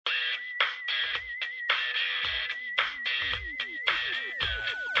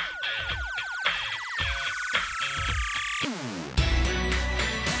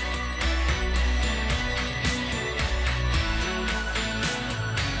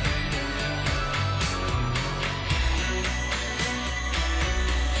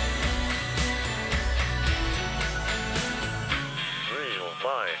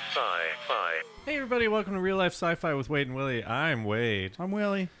Hey everybody, welcome to Real Life Sci-Fi with Wade and Willy. I'm Wade. I'm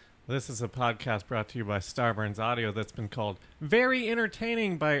Willy. This is a podcast brought to you by Starburns Audio that's been called Very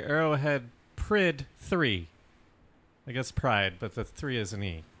Entertaining by Arrowhead Prid 3. I guess Pride, but the 3 is an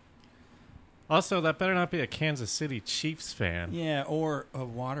E. Also, that better not be a Kansas City Chiefs fan. Yeah, or a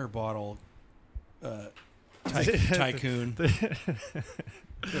water bottle tycoon.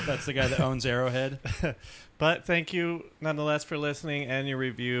 If that's the guy that owns Arrowhead. But thank you nonetheless for listening and your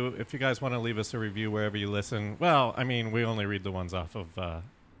review. If you guys want to leave us a review wherever you listen, well, I mean, we only read the ones off of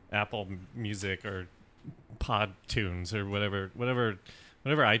Apple Music or PodTunes or whatever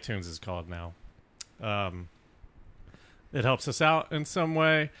iTunes is called now. It helps us out in some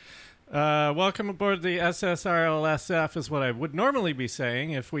way. Welcome aboard the SSRLSF is what I would normally be saying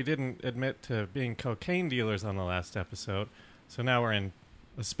if we didn't admit to being cocaine dealers on the last episode. So now we're in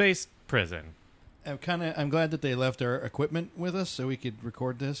a space prison. I'm glad that they left our equipment with us so we could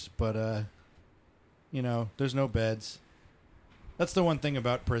record this, but there's no beds. That's the one thing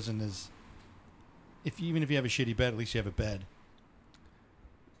about prison is even if you have a shitty bed, at least you have a bed.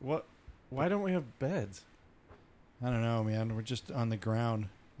 What? Why don't we have beds? I don't know, man. We're just on the ground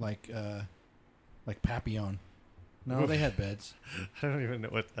like Papillon. No, they had beds. I don't even know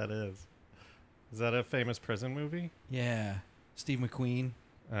what that is. Is that a famous prison movie? Yeah, Steve McQueen.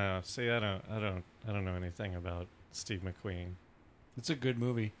 See, I don't know anything about Steve McQueen. It's a good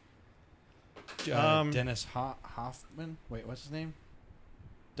movie. Dennis Hoffman. Wait, what's his name?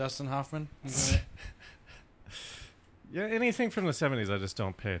 Dustin Hoffman. Yeah, anything from the 70s I just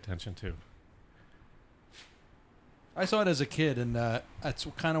don't pay attention to. I saw it as a kid, and that's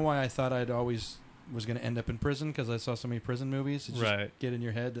kind of why I thought I'd always was going to end up in prison, because I saw so many prison movies. It just get in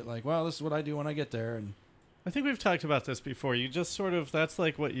your head that, like, well, this is what I do when I get there. And I think we've talked about this before. You just sort of, that's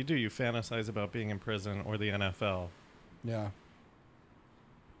like what you do. You fantasize about being in prison or the NFL. Yeah.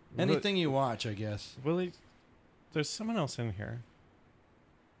 Anything you watch, I guess. Willie, there's someone else in here.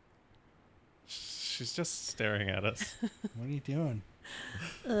 She's just staring at us. What are you doing?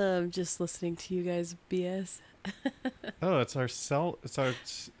 Just listening to you guys BS. Oh, it's our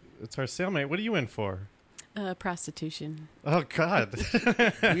cellmate. What are you in for? Prostitution. Oh God.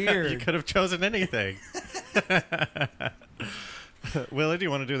 Weird. You could have chosen anything. Willie, do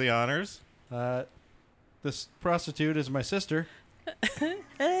you want to do the honors? This prostitute is my sister. Hello.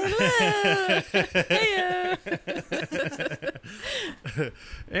 Heyo.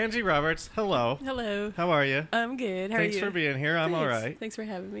 Angie Roberts, hello. Hello. How are you? I'm good. How are you? Thanks for being here. I'm all right. Thanks for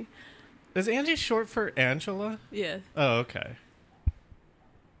having me. Is Angie short for Angela? Yeah. Oh, okay.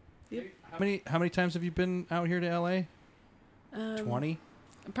 Yep. How many times have you been out here to LA? 20?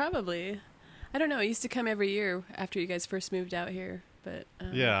 Probably. I don't know. I used to come every year after you guys first moved out here, but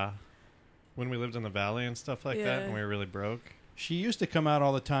yeah. When we lived in the valley and stuff like that, and we were really broke. She used to come out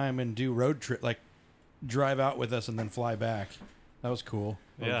all the time and do road trip, like drive out with us and then fly back. That was cool.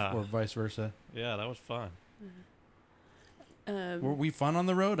 Yeah. Or vice versa. Yeah, that was fun. Were we fun on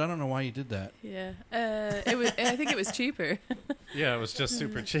the road? I don't know why you did that. Yeah. It was. I think it was cheaper. Yeah, it was just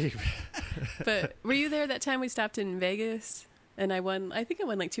super cheap. But were you there that time we stopped in Vegas and I won? I think I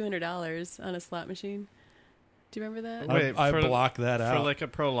won like $200 on a slot machine. Do you remember that? Wait, I blocked that out. For like a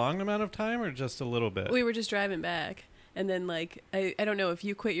prolonged amount of time or just a little bit? We were just driving back. And then, like, I don't know if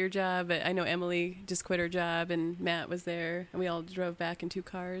you quit your job, but I know Emily just quit her job, and Matt was there, and we all drove back in 2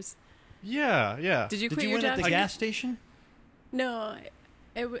 cars. Yeah, yeah. Did you quit Did you your win job? at the gas station? No.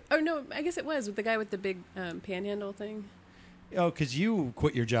 No, I guess it was with the guy with the big panhandle thing. Oh, because you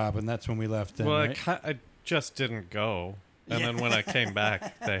quit your job, and that's when we left then, Well, right? I just didn't go. And then when I came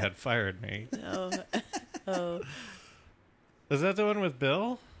back, they had fired me. Oh. Is that the one with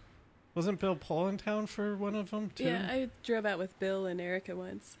Bill? Wasn't Bill Paul in town for one of them, too? Yeah, I drove out with Bill and Erica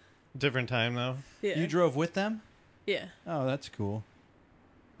once. Different time, though? Yeah. You drove with them? Yeah. Oh, that's cool.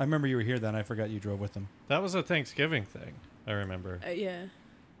 I remember you were here then. I forgot you drove with them. That was a Thanksgiving thing, I remember. Yeah.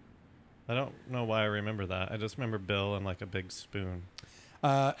 I don't know why I remember that. I just remember Bill and, like, a big spoon.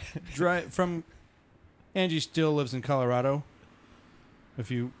 From Angie still lives in Colorado, if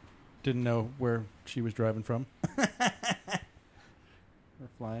you didn't know where she was driving from. Or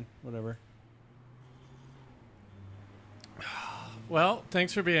flying, whatever. Well,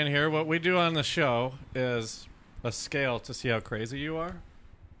 thanks for being here. What we do on the show is a scale to see how crazy you are.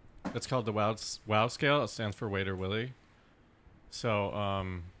 It's called the WOW scale. It stands for Wade or Willy. So,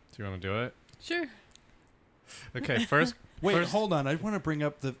 do you want to do it? Sure. Okay, first... Wait, hold on. I want to bring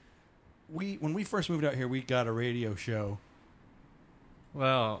up when we first moved out here, we got a radio show.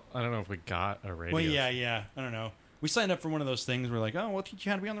 Well, I don't know if we got a radio Well, yeah. I don't know. We signed up for one of those things. We're like, oh, we'll teach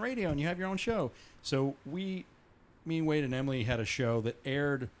you how to be on the radio, and you have your own show. So me and Wade and Emily had a show that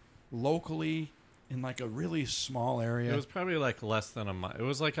aired locally in like a really small area. It was probably like less than a mile. It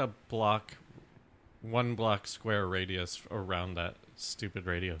was like a block, 1 block square radius around that stupid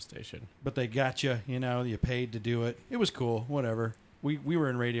radio station. But they got you, you paid to do it. It was cool, whatever. We were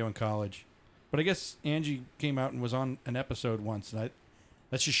in radio in college. But I guess Angie came out and was on an episode once, and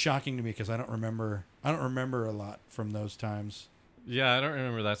that's just shocking to me because I don't remember a lot from those times. Yeah, I don't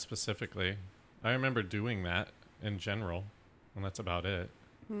remember that specifically. I remember doing that in general, and that's about it.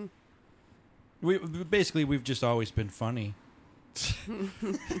 We've just always been funny.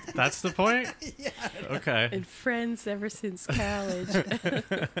 That's the point? Yeah. Okay. And friends ever since college.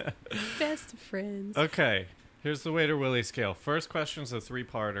 Best of friends. Okay. Here's the Waiter Willy scale. First question's a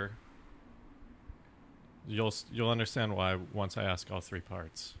 3-parter. You'll understand why once I ask all 3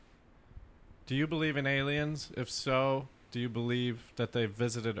 parts. Do you believe in aliens? If so, do you believe that they've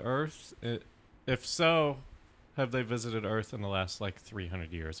visited Earth? If so, have they visited Earth in the last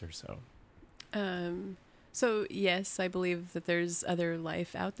 300 years or so? So yes, I believe that there's other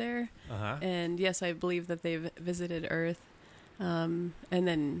life out there. Uh-huh. And yes, I believe that they've visited Earth. And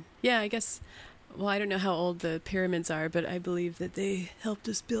then, yeah, I guess, well, I don't know how old the pyramids are, but I believe that they helped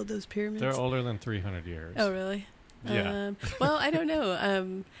us build those pyramids. They're older than 300 years. Oh, really? Yeah. Well, I don't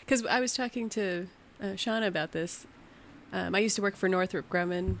know. Because I was talking to Shauna about this. I used to work for Northrop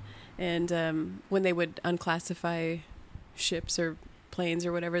Grumman, and when they would unclassify ships or planes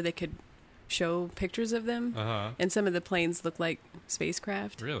or whatever, they could show pictures of them. Uh-huh. And some of the planes look like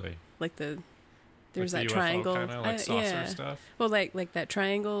spacecraft. Really? Like there's like that the UFO triangle. kinda, like saucer yeah. stuff? Well, like that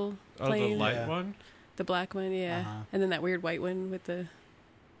triangle plane. Oh, the light Yeah. one? The black one, yeah. Uh-huh. And then that weird white one with the...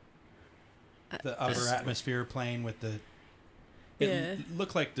 The upper atmosphere plane with the... It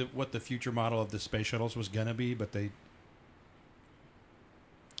looked like what the future model of the space shuttles was going to be, but they...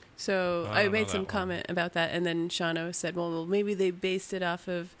 So I I don't know made that some one. comment about that, and then Shauna said, well, maybe they based it off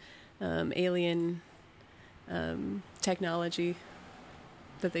of alien technology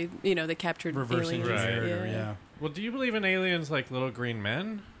that they captured Reverse aliens. engineered, yeah. Well, do you believe in aliens like little green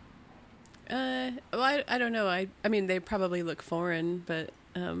men? Well, I don't know. I mean, they probably look foreign, but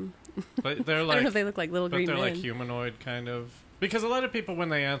But they're I like, don't know if they look like little but green they're men. like humanoid kind of. Because a lot of people, when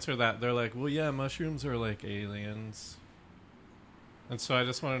they answer that, they're like, well, yeah, mushrooms are like aliens. And so I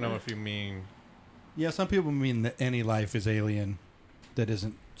just want to know if you mean... Yeah, some people mean that any life is alien that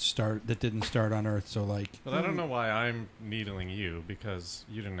didn't start on Earth, so like... But I don't know why I'm needling you, because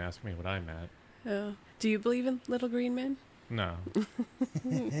you didn't ask me what I meant. Oh. Do you believe in little green men? No.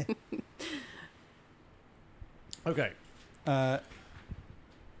 Okay.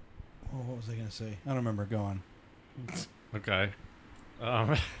 what was I going to say? I don't remember. Go on. Okay.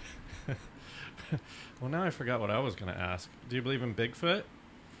 Well, now I forgot what I was going to ask. Do you believe in Bigfoot?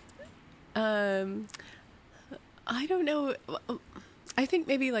 I don't know. I think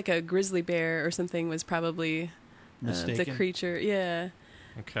maybe like a grizzly bear or something was probably the Mistaken? creature. Yeah.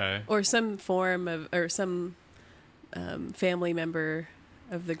 Okay. Or some form of, or some family member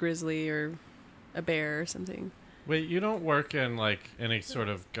of the grizzly or a bear or something. Wait, you don't work in like any sort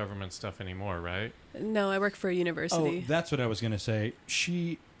of government stuff anymore, right? No, I work for a university. Oh, that's what I was going to say.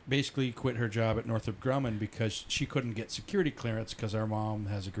 She basically quit her job at Northrop Grumman because she couldn't get security clearance because our mom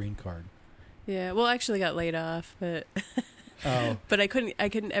has a green card. Yeah. Well, I actually got laid off, but Oh. but I couldn't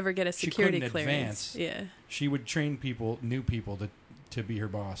ever get a security couldn't clearance. advance. Yeah. She would train new people to be her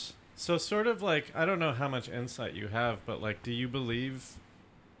boss. So sort of like, I don't know how much insight you have, but like, do you believe...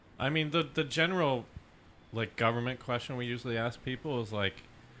 I mean, the general like government question we usually ask people is like,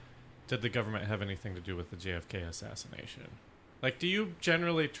 did the government have anything to do with the JFK assassination? Like, do you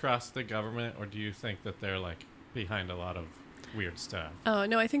generally trust the government, or do you think that they're like behind a lot of weird stuff? Oh,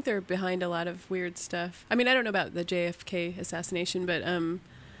 no, I think they're behind a lot of weird stuff. I mean, I don't know about the JFK assassination, but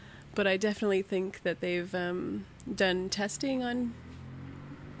I definitely think that they've done testing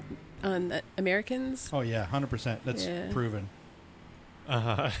on Americans. Oh, yeah, 100%. That's Yeah. proven.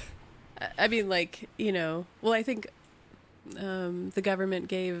 Uh-huh. I mean, like, well, I think the government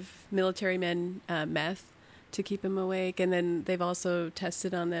gave military men meth to keep them awake, and then they've also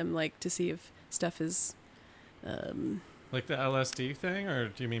tested on them, like, to see if stuff is... Like the LSD thing, or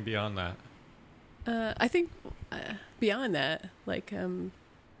do you mean beyond that? I think beyond that, like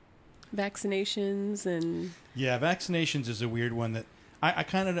vaccinations and... Yeah, vaccinations is a weird one that I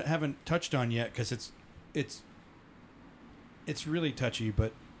kind of haven't touched on yet because it's really touchy.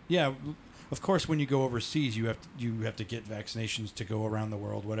 But yeah, of course, when you go overseas, you have to get vaccinations to go around the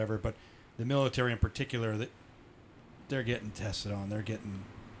world, whatever. But the military in particular, they're getting tested on. They're getting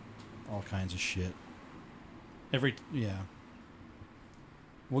all kinds of shit. We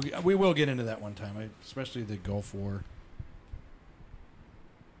will get into that one time, especially the Gulf War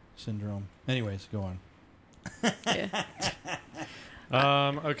syndrome. Anyways, go on. Yeah.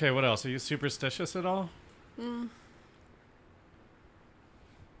 Okay, what else? Are you superstitious at all?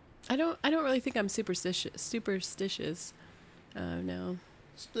 I don't really think I'm superstitious. No.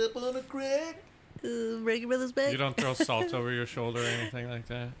 Step on a crack. Break your brother's back. You don't throw salt over your shoulder or anything like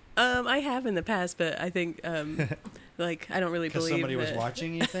that? I have in the past, but I think like I don't really Because believe somebody was that-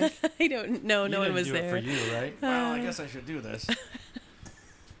 watching, you think? I don't. No, no one was do there. It for you, right? Well, I guess I should do this.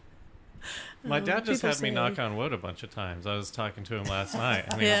 My dad just people had me say- knock on wood a bunch of times. I was talking to him last night,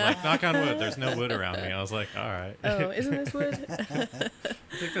 and he Yeah. was like, knock on wood. There's no wood around me. I was like, all right. Oh, isn't this wood? I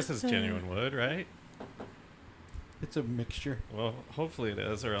think this is genuine wood, right? It's a mixture. Well, hopefully it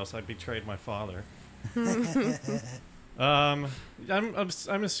is, or else I betrayed my father. I'm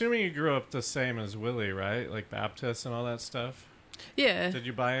assuming you grew up the same as Willy, right? Like Baptist and all that stuff. Yeah. Did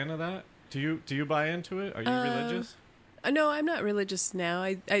you buy into that? Do you buy into it? Are you religious? No, I'm not religious now.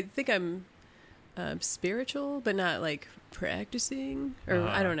 I think I'm spiritual, but not like practicing, or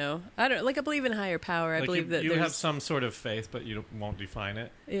I don't know. I believe in higher power. I Like believe that you there's have some sort of faith, but you won't define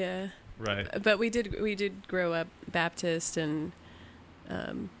it. Yeah. Right. But we did grow up Baptist, and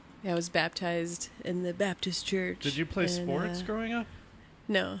I was baptized in the Baptist church. Did you play sports growing up?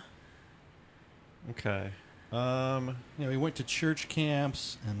 No. Okay. Yeah, we went to church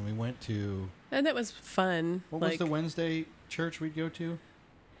camps, and we went to... And that was fun. What was the Wednesday church we'd go to?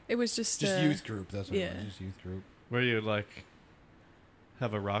 It was just youth group. That's what yeah. it was, just youth group. Where you like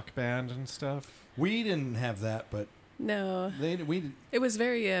have a rock band and stuff? We didn't have that, but No. we It was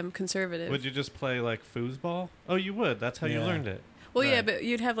very conservative. Would you just play like foosball? Oh, you would. That's how you Yeah. learned it. Well, yeah, Right. but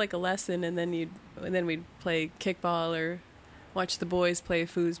you'd have like a lesson, and then we'd play kickball or watch the boys play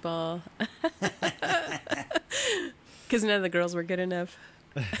foosball. Because none of the girls were good enough.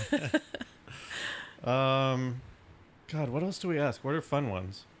 God, what else do we ask? What are fun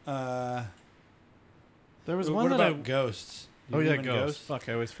ones? There was what one about ghosts? You Oh yeah, believe in ghosts. Fuck,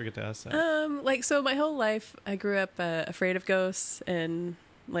 I always forget to ask that. So my whole life, I grew up afraid of ghosts, and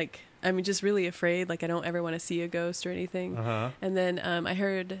I'm just really afraid. Like, I don't ever want to see a ghost or anything. And then I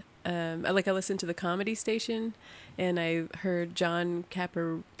heard, I listened to the comedy station, and I heard John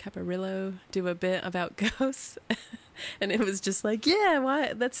Caparillo do a bit about ghosts. And it was just like, yeah,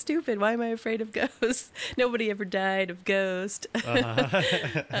 why? That's stupid. Why am I afraid of ghosts? Nobody ever died of ghost. That's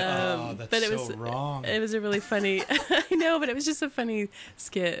but it so was wrong. It was a really funny. I know, but it was just a funny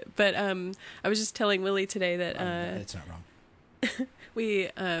skit. But I was just telling Willy today that it's not wrong.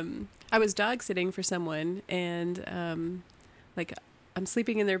 I was dog sitting for someone, and I'm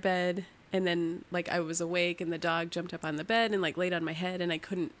sleeping in their bed, and then I was awake, and the dog jumped up on the bed and laid on my head, and I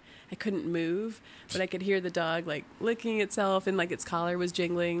couldn't move, but I could hear the dog licking itself, and its collar was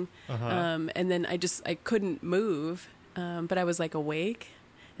jingling, and then I couldn't move, but I was awake.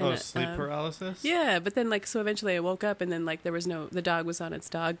 And, sleep paralysis? Yeah, but then so eventually I woke up, and then the dog was on its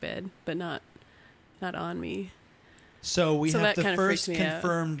dog bed, but not on me. So we have that the kinda first freaked me out.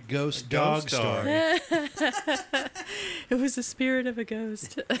 confirmed ghost Ghost dog dog. story. It was the spirit of a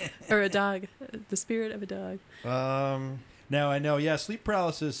ghost or a dog, the spirit of a dog. Now I know, yeah, sleep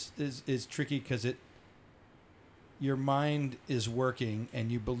paralysis is tricky because your mind is working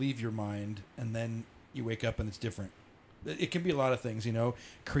and you believe your mind, and then you wake up and it's different. It can be a lot of things,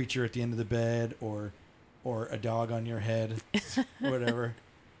 creature at the end of the bed or a dog on your head, whatever.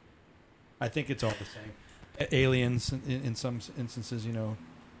 I think it's all the same. Aliens in some instances,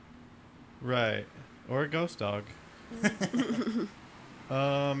 Right. Or a ghost dog.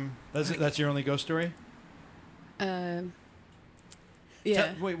 That's your only ghost story? Yeah.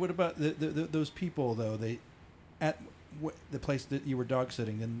 Wait, what about those people though? They at the place that you were dog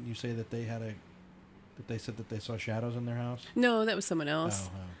sitting. Didn't you say that they said that they saw shadows in their house? No, that was someone else.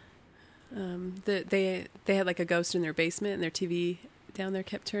 They had a ghost in their basement, and their TV down there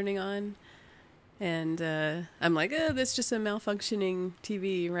kept turning on. And I'm like, oh, that's just a malfunctioning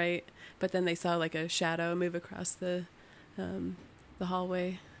TV, right? But then they saw a shadow move across the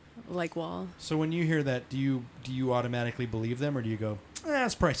hallway, wall. So when you hear that, do you automatically believe them, or do you go,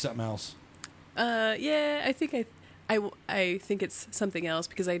 it's probably something else? Yeah, I think I think it's something else,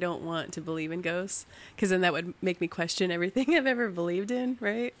 because I don't want to believe in ghosts, because then that would make me question everything I've ever believed in,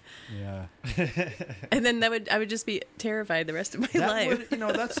 right? Yeah. And then I would just be terrified the rest of my life.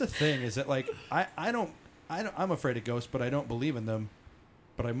 That's the thing, is that I'm afraid of ghosts, but I don't believe in them,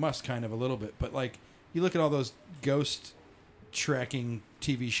 but I must kind of a little bit. But you look at all those ghost tracking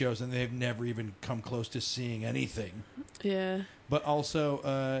TV shows, and they've never even come close to seeing anything. Yeah. But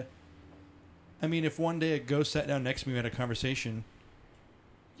also, if one day a ghost sat down next to me and had a conversation,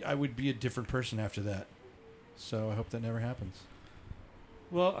 I would be a different person after that. So I hope that never happens.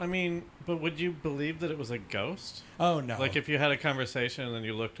 Well, I mean, but would you believe that it was a ghost? Oh no! Like if you had a conversation and then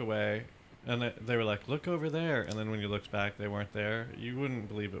you looked away, and they were like, "Look over there," and then when you looked back, they weren't there. You wouldn't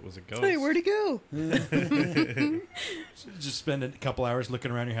believe it was a ghost. Hey, where'd he go? Just spend a couple hours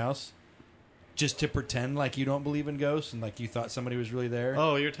looking around your house, just to pretend like you don't believe in ghosts and like you thought somebody was really there.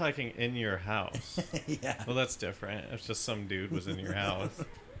 Oh, you're talking in your house. Yeah. Well, that's different. It's just some dude was in your house.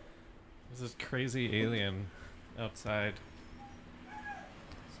 There's this crazy alien outside.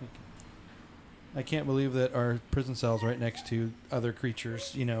 I can't believe that our prison cell's right next to other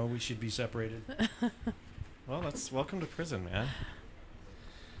creatures. You know, we should be separated. Well, that's welcome to prison,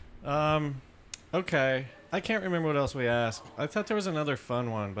 man. Okay. I can't remember what else we asked. I thought there was another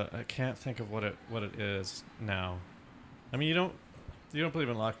fun one, but I can't think of what it is now. I mean, you don't believe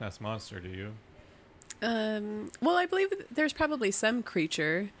in Loch Ness Monster, do you? Well, I believe there's probably some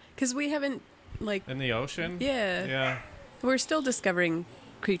creature because we haven't in the ocean. Yeah. We're still discovering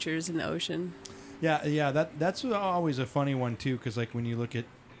creatures in the ocean. Yeah. That's always a funny one too, because like when you look at,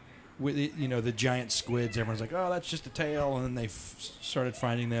 the giant squids, everyone's like, "Oh, that's just a tail," and then they started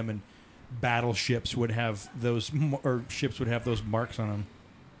finding them, and battleships would have those, or ships would have those marks on them.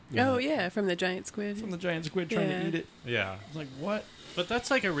 Oh yeah, from the giant squid. From the giant squid trying to eat it. Yeah. It's like what? But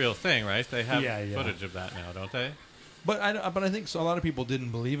that's like a real thing, right? They have Yeah. footage of that now, don't they? But I think a lot of people didn't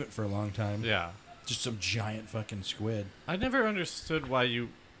believe it for a long time. Yeah. Just some giant fucking squid. I never understood why you.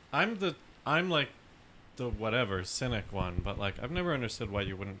 I'm like the whatever cynic one, but like I've never understood why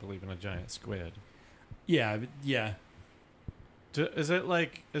you wouldn't believe in a giant squid. Yeah. Is it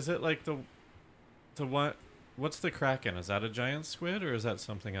like the what? What's the Kraken? Is that a giant squid or is that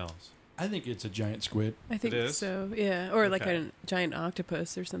something else? I think it's a giant squid. I think It is? so. Yeah, or like Okay. a giant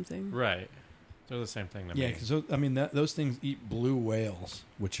octopus or something. Right. They're the same thing to me. Yeah, because I mean those things eat blue whales,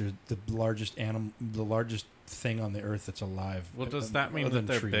 which are the largest thing on the earth that's alive. Well, does that mean other that than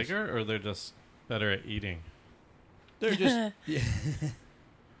they're trees. bigger or they're just better at eating? They're just. Yeah.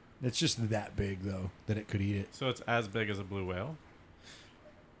 It's just that big though that it could eat it. So it's as big as a blue whale?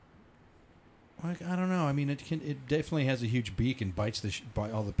 Like, I don't know. I mean, it definitely has a huge beak and bites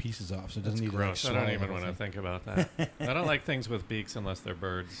all the pieces off, so it doesn't That's need gross. to I like, don't even swallow want to everything. think about that. I don't like things with beaks unless they're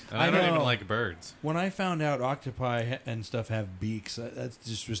birds. And I I don't even know. like birds. When I found out octopi and stuff have beaks, that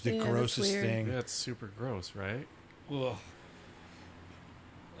just was the Yeah, that's grossest weird. thing. Yeah, it's super gross, right? Ugh.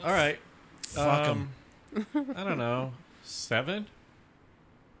 All right. Fuck 'em. I don't know. 7?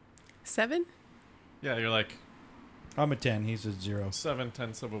 7? Yeah, you're like I'm a 10. He's a 0.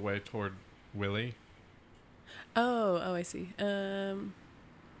 7/10 of a way toward Willy. Oh, I see.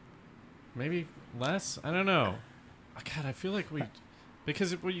 Maybe less? I don't know. God, I feel like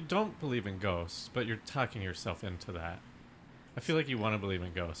because you don't believe in ghosts, but you're talking yourself into that. I feel like you want to believe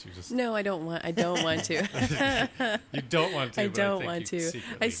in ghosts. You just No, I don't want to. you don't want to. I but don't think want you to.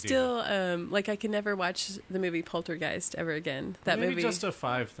 secretly I do. still I can never watch the movie Poltergeist ever again. That Maybe movie. just a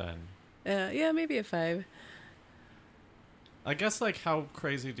 5 then. Yeah, maybe a 5. I guess like how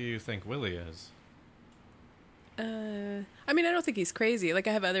crazy do you think Willy is? I mean, I don't think he's crazy. Like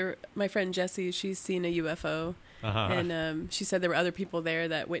I have my friend Jessie, she's seen a UFO, and she said there were other people there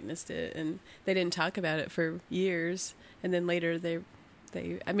that witnessed it, and they didn't talk about it for years. And then later, they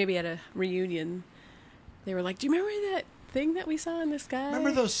maybe at a reunion, they were like, "Do you remember that thing that we saw in the sky?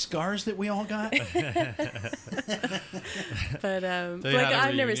 Remember those scars that we all got? But They like had a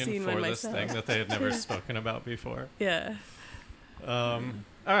I've never reunion seen for one this myself. thing that they had never spoken about before. Yeah. All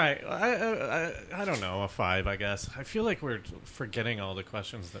right, I don't know, a 5, I guess. I feel like we're forgetting all the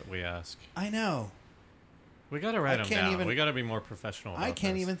questions that we ask. I know. We got to write them can't down. even- We got to be more professional. I about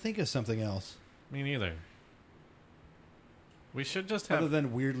can't this. even think of something else Me neither. We should just other have.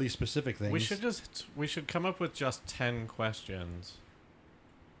 than weirdly specific things. We should come up with just 10 questions,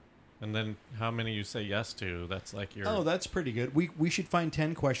 and then how many you say yes to. That's like your. Oh, that's pretty good. We should find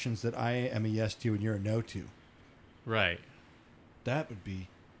 10 questions that I am a yes to and you're a no to. Right. That would be.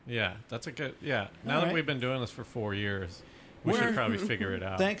 Yeah, that's a good. Yeah. Now All that right. we've been doing this for 4 years, we We're- should probably figure it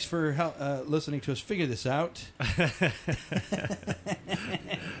out. Thanks for listening to us figure this out.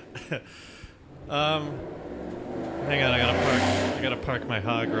 Hang on, I gotta park my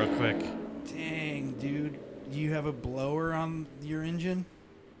hog real quick. Dang, dude. Do you have a blower on your engine?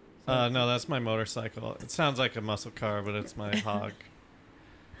 No, that's my motorcycle. It sounds like a muscle car, but it's my hog.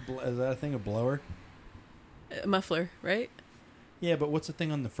 Is that a thing, a blower? A muffler, right? Yeah, but what's the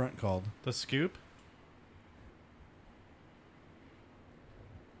thing on the front called? The scoop?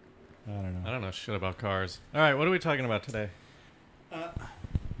 I don't know. I don't know shit about cars. All right, what are we talking about today?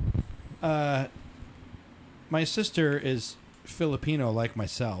 My sister is Filipino like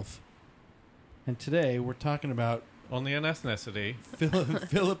myself. And today we're talking about Only an ethnicity.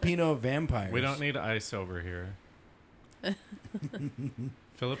 Filipino vampires. We don't need ice over here.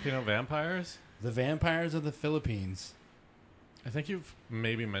 Filipino vampires? The vampires of the Philippines. I think you've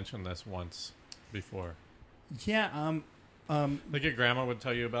maybe mentioned this once before. Yeah, Like your grandma would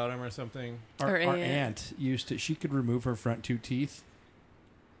tell you about them or something? our Or aunt used to, she could remove her front 2 teeth.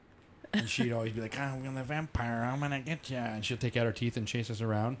 And she'd always be like, I'm the vampire, I'm going to get you. And she'll take out her teeth and chase us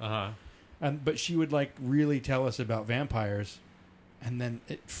around. Uh-huh. But she would like really tell us about vampires. And then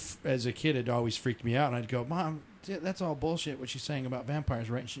as a kid, it always freaked me out. And I'd go, Mom, that's all bullshit what she's saying about vampires,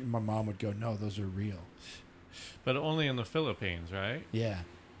 right? And my mom would go, no, those are real. But only in the Philippines, right? Yeah.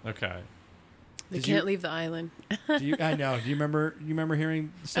 Okay. They Did can't you- leave the island. I know. Do you remember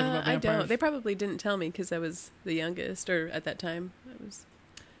hearing stuff about I vampires? don't. They probably didn't tell me because I was the youngest, or at that time I was.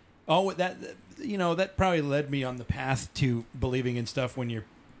 Oh, that probably led me on the path to believing in stuff when your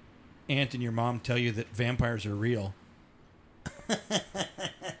aunt and your mom tell you that vampires are real.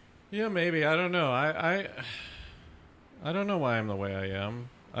 Yeah, maybe. I don't know. I don't know why I'm the way I am.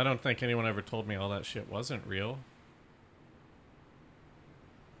 I don't think anyone ever told me all that shit wasn't real.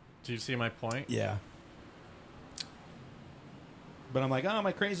 Do you see my point? Yeah. But I'm like, oh,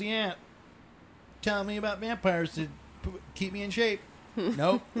 my crazy aunt telling me about vampires to keep me in shape.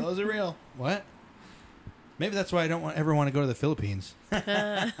 Nope, those are real. What? Maybe that's why I don't ever want to go to the Philippines.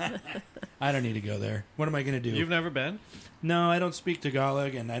 I don't need to go there. What am I going to do? You've never been? No, I don't speak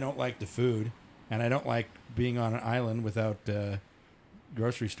Tagalog, and I don't like the food, and I don't like being on an island without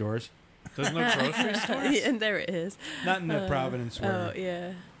grocery stores. There's no grocery stores? Yeah, and there it is. Not in the province where... Oh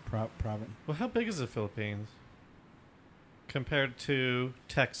yeah. Province. Well, how big is the Philippines compared to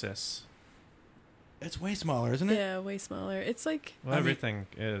Texas? It's way smaller, isn't it? Yeah, way smaller. It's like. Well, everything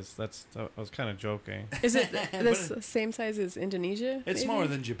is. I was kind of joking. Is it the same size as Indonesia? It's maybe? smaller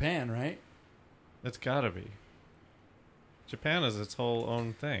than Japan, right? It's gotta be. Japan is its whole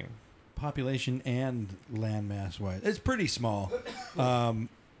own thing. Population and landmass wise, it's pretty small.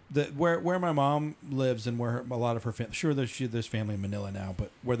 Where my mom lives and where a lot of her family, sure there's family in Manila now,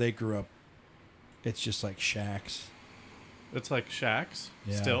 but where they grew up, it's just like shacks. It's like shacks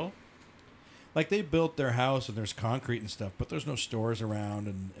Yeah. still. Like they built their house and there's concrete and stuff, but there's no stores around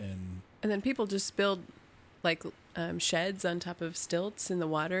and And then people just build like sheds on top of stilts in the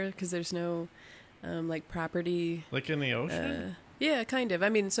water because there's no like property. Like in the ocean? Yeah, kind of. I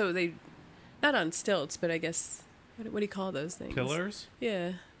mean, so they not on stilts, but I guess what do you call those things? Pillars?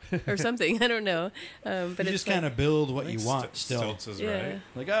 Yeah, or something. I don't know. But you it's just kind of build what you want. Stilts is Yeah. right.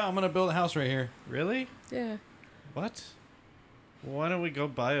 Like, oh, I'm gonna build a house right here. Really? Yeah. What? Why don't we go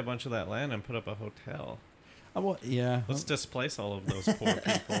buy a bunch of that land and put up a hotel? Yeah. Let's displace all of those poor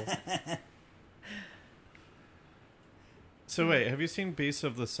people. So wait, have you seen Beasts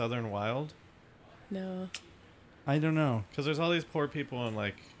of the Southern Wild? No. I don't know. Because there's all these poor people in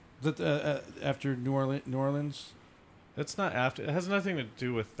like... After New Orleans? It's not after... It has nothing to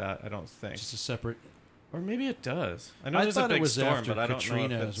do with that, I don't think. Just a separate... Or maybe it does. I know there's a big storm, but I don't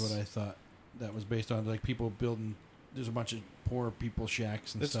Katrina know if it's... is what I thought that was based on. Like people building... There's a bunch of poor people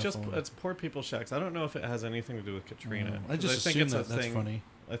shacks and It's stuff. just... It's poor people shacks. I don't know if it has anything to do with Katrina. I just assume that's thing, funny.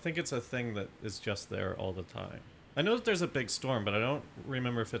 I think it's a thing that is just there all the time. I know that there's a big storm, but I don't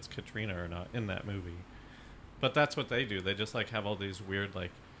remember if it's Katrina or not in that movie. But that's what they do. They just like have all these weird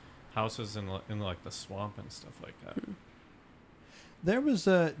like houses in like the swamp and stuff like that. There was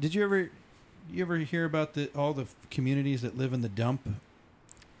did you ever hear about all the communities that live in the dump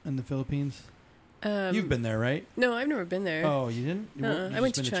in the Philippines? You've been there, right? No, I've never been there. Oh, you didn't? You I just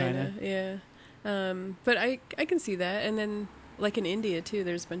went to been China. Yeah. But I can see that. And then like in India too,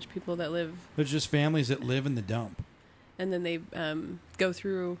 there's a bunch of people that live. There's just families that live in the dump. And then they go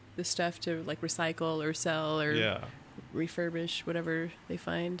through the stuff to like recycle or sell or refurbish whatever they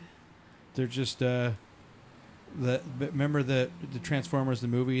find. They're just remember the Transformers the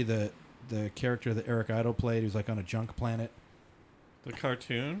movie, the character that Eric Idle played who's like on a junk planet. The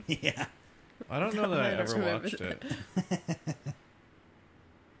cartoon? Yeah. I don't know that I don't ever remember watched it.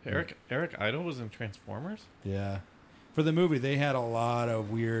 Eric Idle was in Transformers? Yeah. For the movie, they had a lot of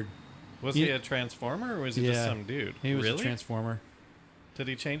weird... Was he a Transformer or was he just some dude? He was really? a Transformer. Did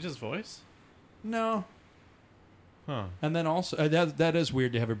he change his voice? No. Huh. And then also... that is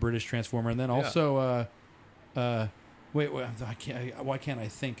weird to have a British Transformer. And then also... wait, why can't I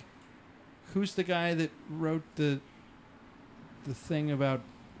think? Who's the guy that wrote the thing about...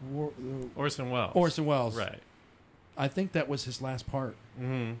 Orson Welles. Orson Welles. Right. I think that was his last part.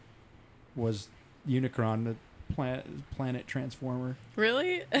 Mm-hmm. Was Unicron, planet transformer.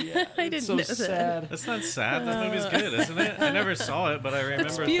 Really? Yeah, I didn't so know that. sad. That's not sad. That movie's good, isn't it? I never saw it, but I remember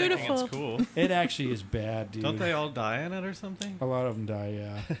thinking beautiful. it's cool. It actually is bad, dude. Don't they all die in it or something? A lot of them die.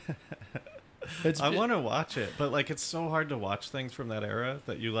 Yeah. I want to watch it, but like it's so hard to watch things from that era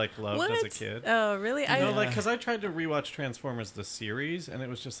that you like loved What? as a kid. Oh, really? You know, like because I tried to rewatch Transformers the series, and it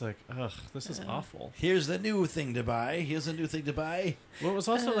was just like, ugh, this is awful. Here's the new thing to buy. Here's a new thing to buy. Well, it was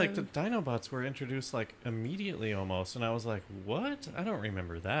also like the Dinobots were introduced like immediately almost, and I was like, what? I don't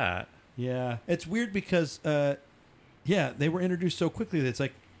remember that. Yeah, it's weird because, they were introduced so quickly that it's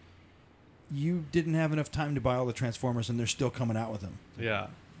like you didn't have enough time to buy all the Transformers, and they're still coming out with them. Yeah.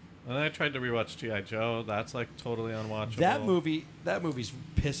 And then I tried to rewatch G.I. Joe. That's like totally unwatchable. That movie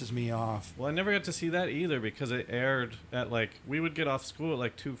pisses me off. Well, I never got to see that either because it aired at like we would get off school at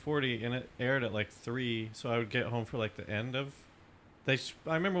like 2:40 and it aired at like 3, so I would get home for like the end of. I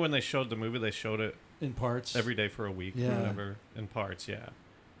remember when they showed the movie, they showed it In parts. every day for a week or Yeah. whatever in parts, yeah.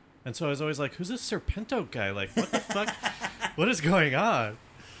 And so I was always like, "Who's this Serpento guy? Like, what the fuck? What is going on?"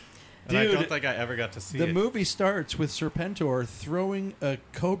 And I Dude, don't think I ever got to see The it. movie starts with Serpentor throwing a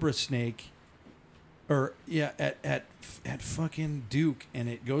cobra snake, at fucking Duke, and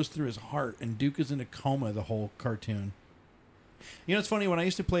it goes through his heart, and Duke is in a coma the whole cartoon. You know, it's funny when I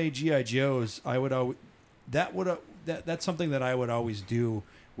used to play GI Joes, I would always that's something that I would always do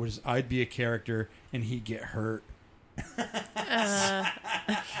was I'd be a character and he'd get hurt.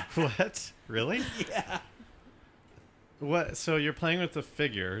 What? Really? Yeah. What? So you're playing with the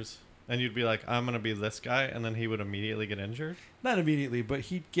figures, and you'd be like, "I'm gonna be this guy," and then he would immediately get injured. Not immediately, but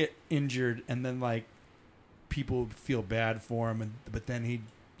he'd get injured, and then like people would feel bad for him, but then he'd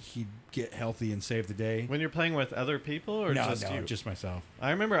get healthy and save the day. When you're playing with other people, or just you? Just myself. I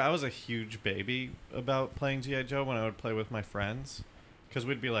remember I was a huge baby about playing G.I. Joe when I would play with my friends, because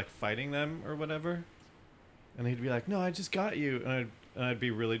we'd be like fighting them or whatever, and he'd be like, "No, I just got you," and I'd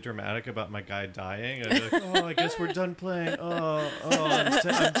be really dramatic about my guy dying. And I'd be like, "Oh, I guess we're done playing.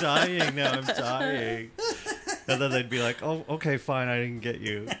 I'm dying now. I'm dying." And then they'd be like, "Oh, okay, fine. I didn't get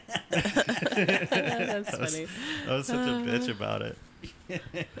you." That's funny. I was such a bitch about it.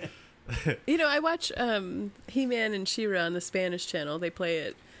 You know, I watch He-Man and She-Ra on the Spanish channel. They play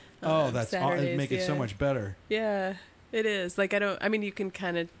it. That's Saturdays, it'd make it so yeah. much better. Yeah, it is. Like, I mean, you can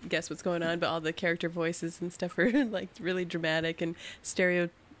kind of guess what's going on, but all the character voices and stuff are like really dramatic and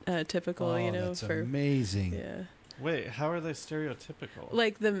stereotypical, you know. That's amazing. Yeah. Wait, how are they stereotypical?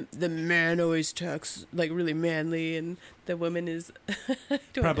 Like the man always talks like really manly, and the woman is I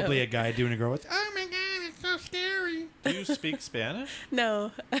don't Probably know. a guy doing a girl with, "Oh my god, it's so scary." Do you speak Spanish?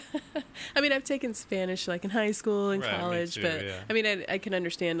 No. I mean, I've taken Spanish like in high school and Right, me college, too, but yeah. I mean, I can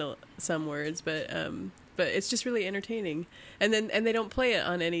understand some words, but it's just really entertaining. And they don't play it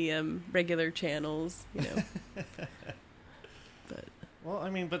on any regular channels, you know. But Well, I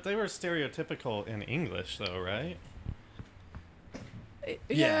mean, but they were stereotypical in English, though, right?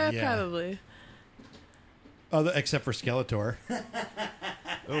 yeah, yeah. probably. Except for Skeletor.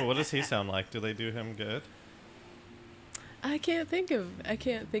 Oh, what does he sound like? Do they do him good? I can't think of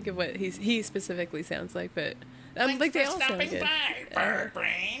what he specifically sounds like, but like they all sound good.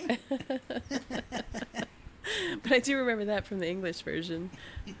 Brain. But I do remember that from the English version.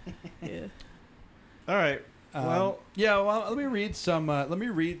 Yeah. All right. Well, let me read some.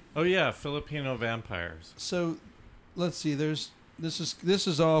 oh yeah, Filipino vampires. So, let's see. This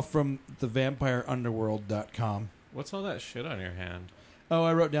is all from thevampireunderworld.com. What's all that shit on your hand? Oh,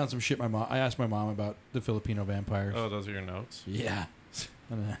 I wrote down some shit. I asked my mom about the Filipino vampires. Oh, those are your notes? Yeah.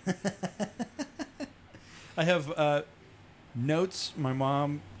 I have notes my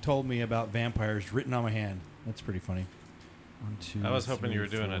mom told me about vampires written on my hand. That's pretty funny. 1, 2, I was hoping 3, you were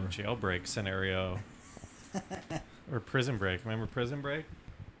doing 4. a jailbreak scenario. Or Prison Break. Remember Prison Break?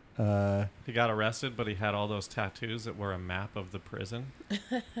 He got arrested, but he had all those tattoos that were a map of the prison.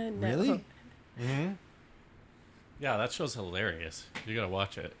 No. Really? Mm-hmm. Yeah, that show's hilarious. You gotta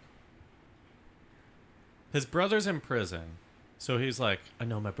watch it. His brother's in prison, so he's like, I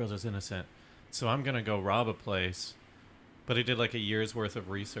know my brother's innocent, so I'm gonna go rob a place. But he did like a year's worth of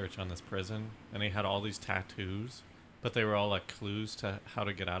research on this prison, and he had all these tattoos, but they were all like clues to how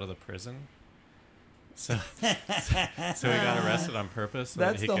to get out of the prison. So he got arrested on purpose. So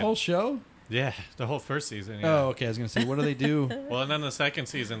That's the whole show? Yeah, the whole first season. Yeah. Oh, okay. I was going to say, what do they do? Well, and then the second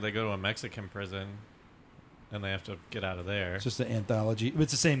season, they go to a Mexican prison, and they have to get out of there. It's just an anthology.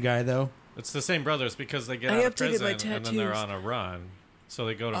 It's the same guy, though. It's the same brothers because they get I out of updated my prison, and then they're tattoos. on a run. So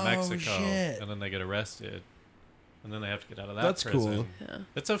they go to Oh, Mexico, shit. and then they get arrested. And then they have to get out of that That's prison. cool. Yeah.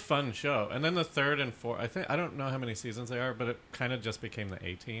 It's a fun show. And then the third and fourth, I don't know how many seasons they are, but it kind of just became the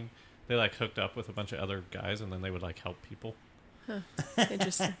A-Team. they like hooked up with a bunch of other guys, and then they would like help people. Huh.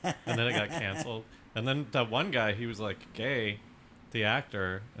 Interesting. And then it got canceled. And then that one guy, he was like gay, the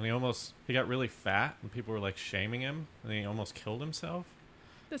actor, and he got really fat, and people were like shaming him, and he almost killed himself.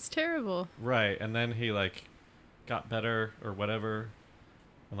 That's terrible. Right, and then he like got better or whatever,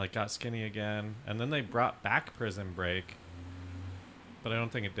 and like got skinny again, and then they brought back Prison Break, but I don't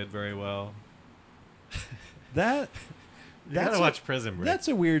think it did very well. You gotta watch Prison Break. That's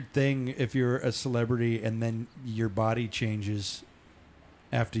a weird thing if you're a celebrity and then your body changes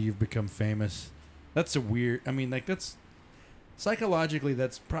after you've become famous. That's a weird. I mean, like that's psychologically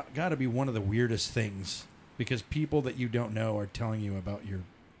that's got to be one of the weirdest things because people that you don't know are telling you about your.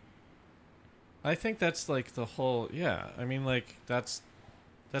 I think that's like the whole. Yeah, I mean, like that's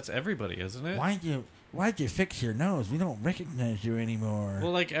everybody, isn't it? Why'd you fix your nose? We don't recognize you anymore.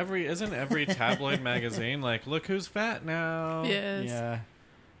 Well, like isn't every tabloid magazine like, look who's fat now? Yes. Yeah.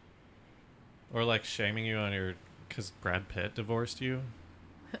 Or like shaming you on your because Brad Pitt divorced you.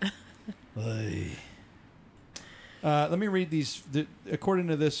 Let me read these. According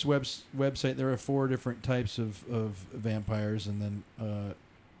to this website, there are 4 different types of vampires, and then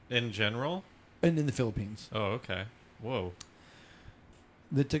In general? and in the Philippines. Oh, okay. Whoa.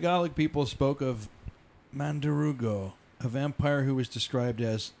 The Tagalog people spoke of Mandarugo, a vampire who was described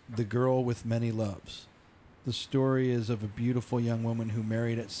as the girl with many loves. The story is of a beautiful young woman who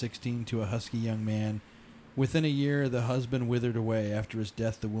married at 16 to a husky young man. Within a year, the husband withered away. After his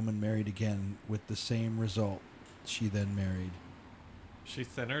death, the woman married again with the same result. She then married. She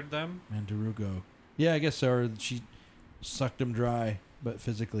thinnered them? Mandarugo. Yeah, I guess so. Or she sucked him dry, but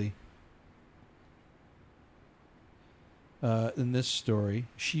physically. In this story,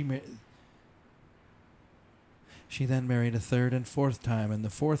 she then married a 3rd and 4th time, and the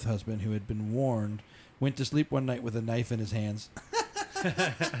 4th husband, who had been warned, went to sleep one night with a knife in his hands.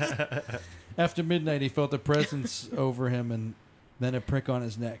 After midnight, he felt a presence over him and then a prick on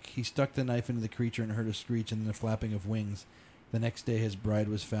his neck. He stuck the knife into the creature and heard a screech and then a flapping of wings. The next day, his bride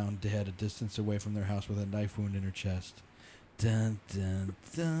was found dead a distance away from their house with a knife wound in her chest. Dun, dun,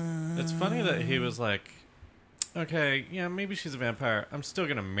 dun. It's funny that he was like, okay, yeah, maybe she's a vampire. I'm still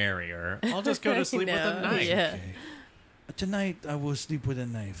going to marry her. I'll just go to sleep with a knife. Yeah. Okay. Tonight, I will sleep with a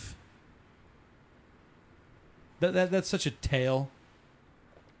knife. That's such a tale.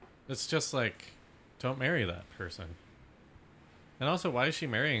 It's just like, don't marry that person. And also, why is she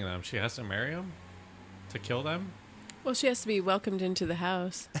marrying them? She has to marry them? To kill them? Well, she has to be welcomed into the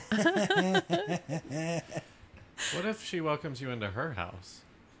house. What if she welcomes you into her house?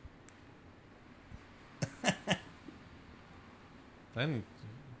 Then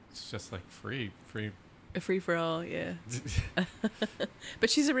it's just like free. A free for all, yeah. But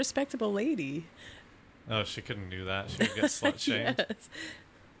she's a respectable lady. Oh, she couldn't do that. She would get slut shamed.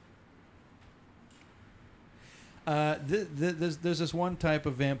 Yes. There's this one type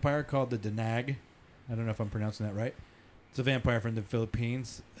of vampire called the Danag. I don't know if I'm pronouncing that right. It's a vampire from the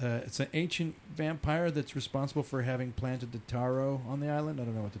Philippines. It's an ancient vampire that's responsible for having planted the taro on the island. I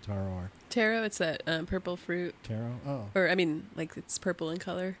don't know what the taro are. Taro, it's that purple fruit. Taro? Oh. Or, I mean, like, it's purple in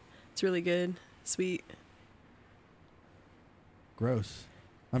color. It's really good. Sweet. Gross.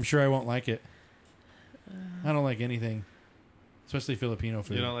 I'm sure I won't like it. I don't like anything. Especially Filipino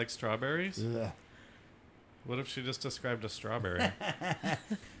food. You don't like strawberries? Ugh. What if she just described a strawberry?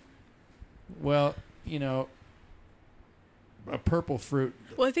 Well, you know, a purple fruit.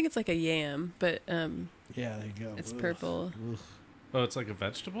 Well, I think it's like a yam, but Yeah, there you go. it's Ugh. purple. Ugh. Oh, it's like a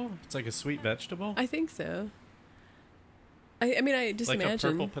vegetable? It's like a sweet vegetable? I think so. I mean, I just like imagine.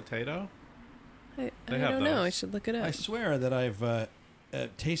 a purple potato? I They have don't know. those. I should look it up. I swear that I've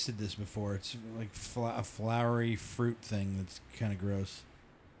tasted this before. It's like a flowery fruit thing that's kind of gross.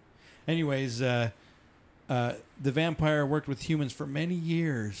 Anyways, the vampire worked with humans for many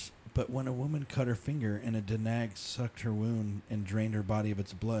years, but when a woman cut her finger and a Danag sucked her wound and drained her body of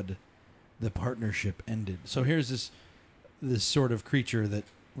its blood, the partnership ended. So here's this sort of creature that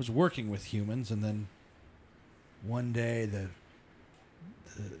was working with humans, and then one day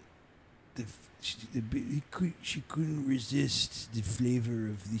she couldn't resist the flavor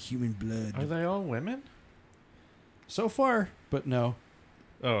of the human blood. Are they all women? So far, but no.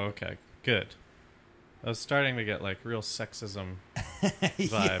 Oh, okay. Good. I was starting to get like real sexism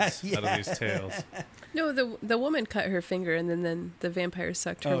vibes out of these tales. No, the woman cut her finger, and then the vampire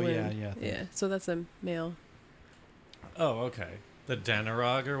sucked her Oh, yeah, wound. yeah. Yeah, so that's a male. Oh, okay. The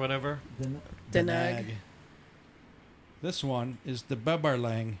Danarog or whatever? Danag. This one is the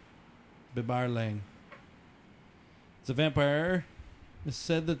Bibarlang. It's a vampire. It's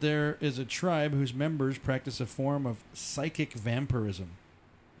said that there is a tribe whose members practice a form of psychic vampirism.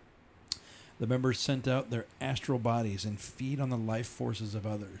 The members sent out their astral bodies and feed on the life forces of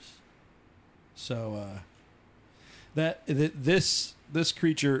others. So this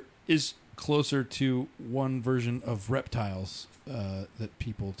creature is closer to one version of reptiles that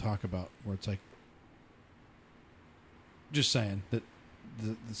people talk about, where it's like, just saying that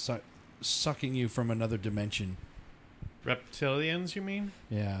the sucking you from another dimension. Reptilians, you mean?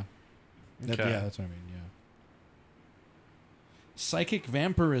 Yeah. Okay. That's what I mean. Yeah. Psychic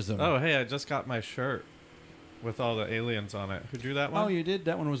vampirism. Oh, hey, I just got my shirt with all the aliens on it. Who drew that one? Oh, you did?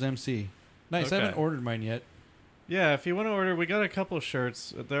 That one was MC. Nice. Okay. I haven't ordered mine yet. Yeah, if you want to order, we got a couple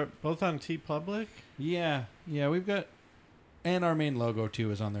shirts. They're both on TeePublic. Yeah, we've got, and our main logo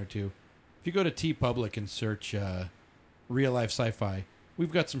too is on there too. If you go to TeePublic and search reallifescifi,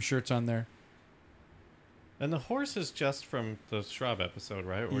 we've got some shirts on there. And the horse is just from the Shrub episode,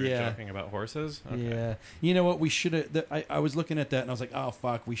 right? Where you're joking about horses? Okay. Yeah. You know what? We should have... I was looking at that and I was like, oh,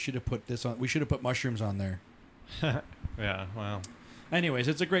 fuck. We should have put this on. We should have put mushrooms on there. Yeah, well. Anyways,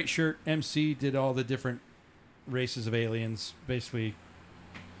 it's a great shirt. MC did all the different races of aliens, basically,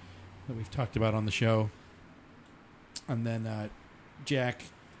 that we've talked about on the show. And then Jack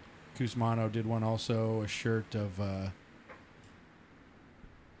Kuzmano did one also, a shirt of...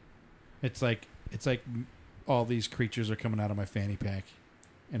 It's like all these creatures are coming out of my fanny pack.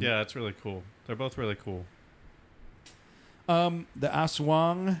 And yeah, it's really cool. They're both really cool. The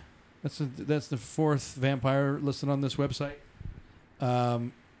Aswang, that's the fourth vampire listed on this website.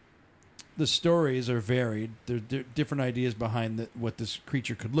 The stories are varied. There are different ideas behind what this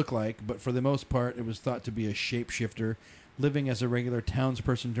creature could look like, but for the most part, it was thought to be a shapeshifter, living as a regular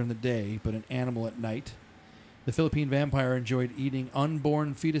townsperson during the day, but an animal at night. The Philippine vampire enjoyed eating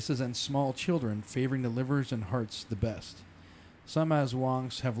unborn fetuses and small children, favoring the livers and hearts the best. Some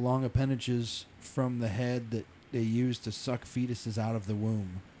Aswangs have long appendages from the head that they use to suck fetuses out of the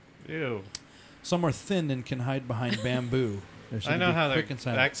womb. Ew. Some are thin and can hide behind bamboo. I know how they're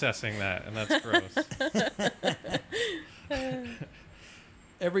accessing that, and that's gross.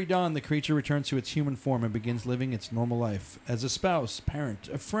 Every dawn, the creature returns to its human form and begins living its normal life. As a spouse, parent,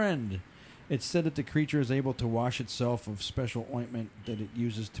 a friend... It's said that the creature is able to wash itself of special ointment that it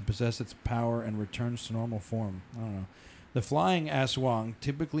uses to possess its power and returns to normal form. I don't know. The flying Aswang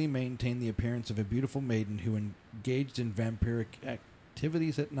typically maintain the appearance of a beautiful maiden who engaged in vampiric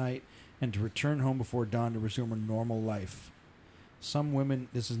activities at night and to return home before dawn to resume a normal life. Some women...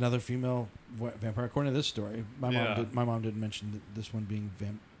 This is another female vampire, according to this story. My mom didn't mention this one being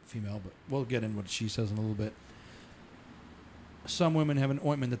female, but we'll get in what she says in a little bit. Some women have an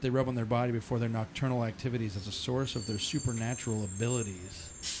ointment that they rub on their body before their nocturnal activities as a source of their supernatural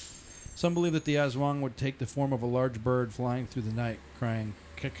abilities. Some believe that the Aswang would take the form of a large bird flying through the night, crying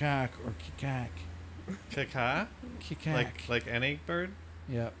kakak or kikak. Kaka? Kikak. Like any bird?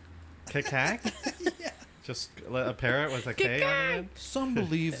 Yep. Kikak? Yeah. Just a parrot with a K on the end? Some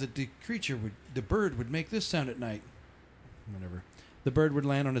believe that the bird would make this sound at night. Whatever. The bird would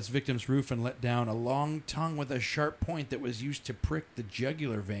land on its victim's roof and let down a long tongue with a sharp point that was used to prick the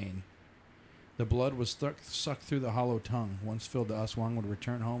jugular vein. The blood was sucked through the hollow tongue. Once filled, the Aswang would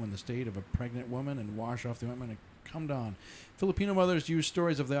return home in the state of a pregnant woman and wash off the ointment and come down. Filipino mothers use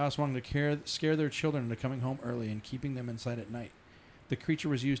stories of the Aswang to scare their children into coming home early and keeping them inside at night. The creature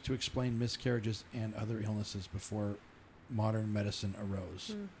was used to explain miscarriages and other illnesses before modern medicine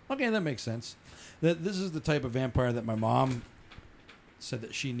arose. Okay, that makes sense. This is the type of vampire that my mom said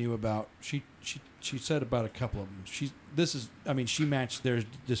that she knew about. She said about a couple of them. She matched their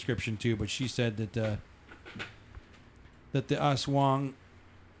description too, but she said that the Aswang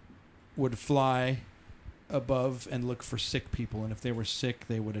would fly above and look for sick people, and if they were sick,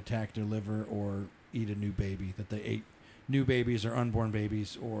 they would attack their liver or eat a new baby. That they ate new babies or unborn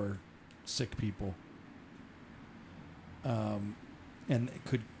babies or sick people.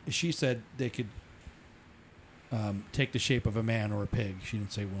 She said they could take the shape of a man or a pig. She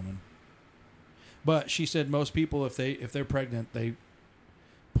didn't say woman. But she said most people, if they're pregnant, they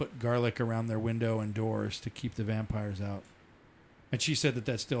put garlic around their window and doors to keep the vampires out. And she said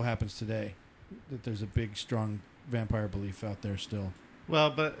that still happens today. That there's a big, strong vampire belief out there still. Well,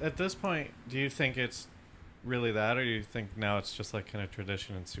 but at this point, do you think it's really that, or do you think now it's just like kind of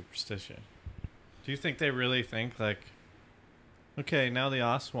tradition and superstition? Do you think they really think like, okay, now the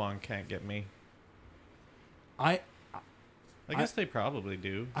Aswang can't get me? I guess they probably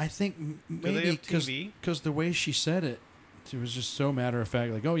do. I think maybe because the way she said it, it was just so matter of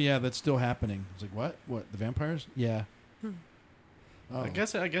fact. Like, oh yeah, that's still happening. It's like, what? The vampires? Yeah. Oh. I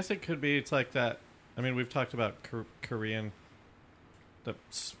guess it could be. It's like that. I mean, we've talked about Korean, the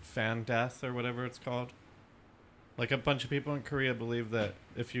fan death or whatever it's called. Like a bunch of people in Korea believe that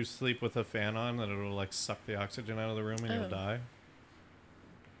if you sleep with a fan on, that it'll like suck the oxygen out of the room and you'll die.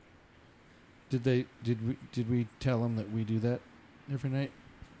 Did we tell them that we do that every night?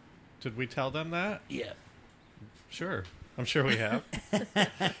 Did we tell them that? Yeah. Sure. I'm sure we have.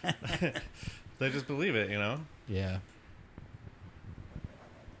 They just believe it, you know? Yeah.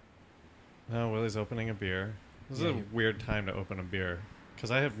 Oh, Willy's opening a beer. This is a weird time to open a beer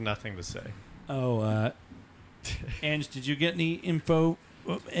because I have nothing to say. Oh, Ange, did you get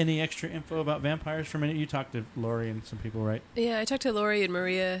any extra info about vampires from it? You talked to Lori and some people, right? Yeah, I talked to Lori and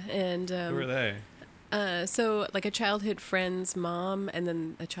Maria, and Who are they? so like a childhood friend's mom, and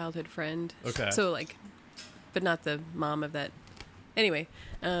then a childhood friend. Okay. So like, but not the mom of that. Anyway,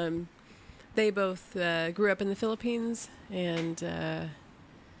 they both grew up in the Philippines, and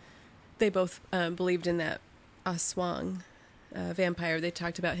they both believed in that Aswang vampire. They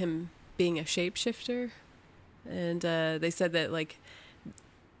talked about him being a shapeshifter, and they said that like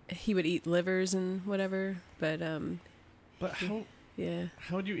he would eat livers and whatever. But how? Yeah.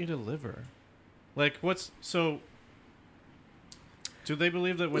 How would you eat a liver? Like what's so? Do they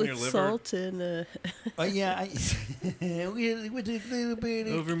believe that when With your liver salt and Oh yeah, with a little bit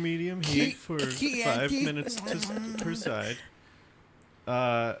of over medium heat for 5 minutes per side?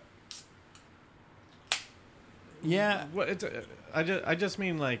 Yeah. What? I just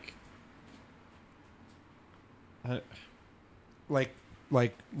mean like. like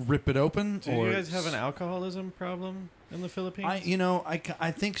rip it open. Do or you guys have an alcoholism problem in the Philippines? I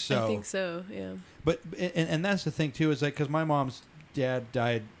think so. I think so. Yeah. But and that's the thing too is like because my mom's dad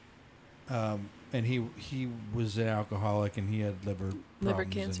died, and he was an alcoholic and he had liver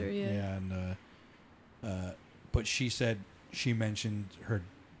cancer. And, yeah. And but she said she mentioned her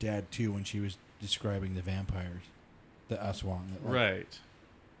dad too when she was describing the vampires, the Aswang. Right.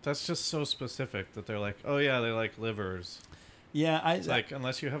 That's just so specific that they're like, oh yeah, they like livers. Yeah, It's like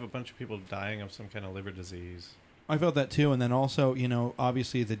unless you have a bunch of people dying of some kind of liver disease. I felt that too, and then also,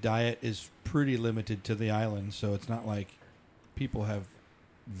 obviously the diet is pretty limited to the island, so it's not like people have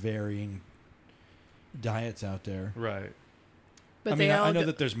varying diets out there. Right. But I know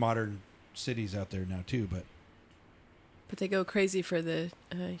that there's modern cities out there now too, but they go crazy for the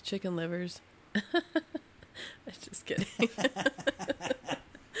chicken livers. Just kidding.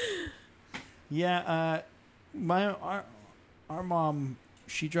 yeah, our mom,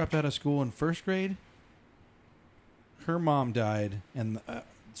 she dropped out of school in first grade. Her mom died, and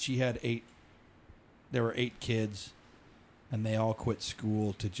she had 8. There were 8 kids, and they all quit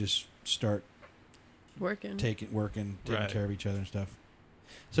school to just start working, taking right. care of each other and stuff.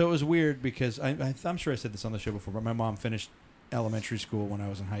 So it was weird because I'm sure I said this on the show before, but my mom finished elementary school when I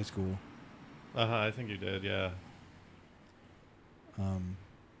was in high school. I think you did, yeah. I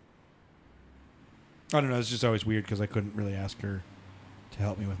don't know. It's just always weird because I couldn't really ask her to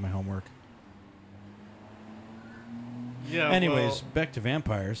help me with my homework. Yeah. Anyways, back to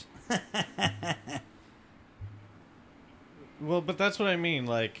vampires. Well, but that's what I mean.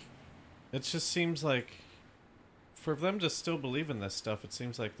 Like, it just seems like for them to still believe in this stuff, it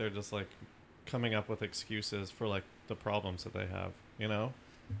seems like they're just like coming up with excuses for like the problems that they have. You know?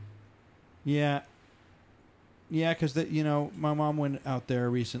 Yeah. Yeah, because my mom went out there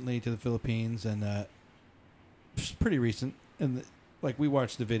recently to the Philippines, and it's pretty recent. And we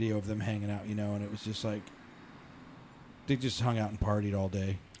watched the video of them hanging out, and it was just like they just hung out and partied all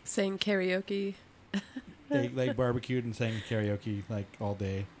day. Sang karaoke. They barbecued and sang karaoke all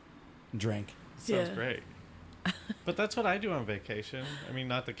day, and drank. Sounds great. But that's what I do on vacation. I mean,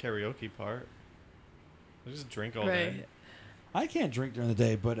 not the karaoke part. I just drink all day. I can't drink during the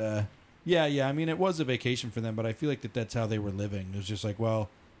day, but yeah. I mean, it was a vacation for them, but I feel like that's how they were living. It was just like, well,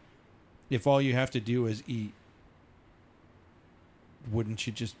 if all you have to do is eat, wouldn't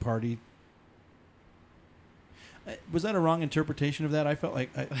you just party? Was that a wrong interpretation of that? I felt like,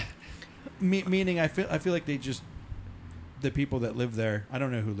 meaning I feel like they just, the people that live there, I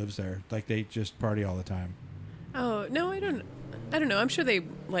don't know who lives there, they just party all the time. Oh no, I don't know. I'm sure they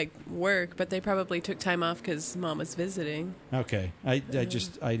work, but they probably took time off because mom was visiting. Okay, I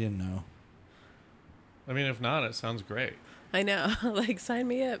didn't know. I mean, if not, it sounds great. I know. Sign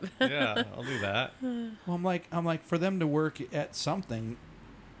me up. Yeah, I'll do that. Well, I'm like, for them to work at something,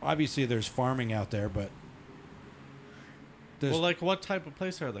 obviously there's farming out there, but well, what type of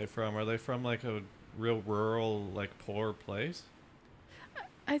place are they from? Are they from a real rural, poor place?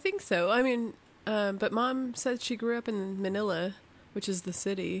 I think so. I mean, but mom said she grew up in Manila, which is the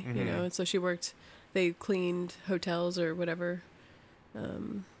city, mm-hmm. And so she worked. They cleaned hotels or whatever.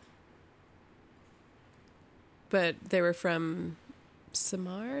 But they were from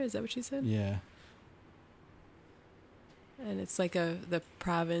Samar. Is that what she said? Yeah. and it's like the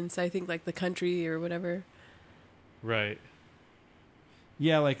province, I think, like the country or whatever. Right.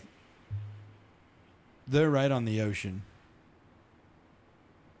 Yeah, like they're right on the ocean.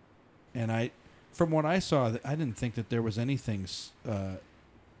 And from what I saw, I didn't think that there was anything,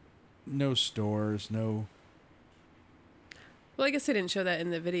 no stores, no... Well, I guess they didn't show that in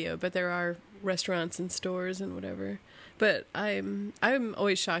the video, but there are restaurants and stores and whatever. But I'm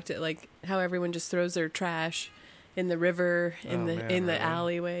always shocked at like how everyone just throws their trash in the river, in the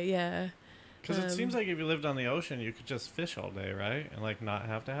alleyway. Yeah. Because it seems like if you lived on the ocean, you could just fish all day, right? And like not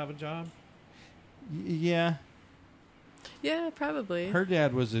have to have a job. Yeah. Yeah, probably. Her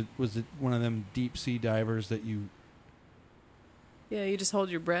dad was one of them deep sea divers that you... Yeah, you just hold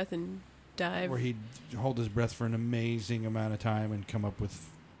your breath and dive. Where he'd hold his breath for an amazing amount of time and come up with...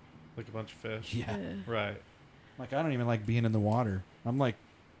 Like a bunch of fish. Yeah. Right. Like, I don't even like being in the water.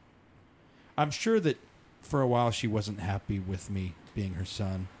 I'm sure that for a while she wasn't happy with me being her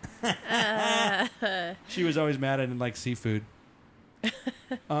son. She was always mad I didn't like seafood.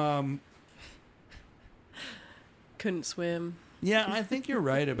 Couldn't swim. Yeah, I think you're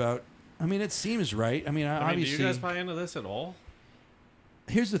right about... I mean, it seems right. I mean, obviously... do you guys buy into this at all?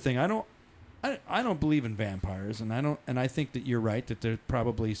 Here's the thing. I don't believe in vampires, and I think that you're right, that there's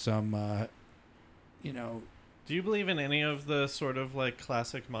probably some, Do you believe in any of the sort of like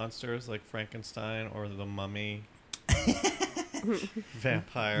classic monsters like Frankenstein or the Mummy?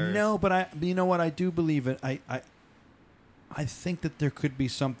 Vampires? No, but you know what? I do believe it. I think that there could be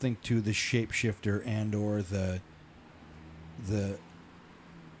something to the shapeshifter and or the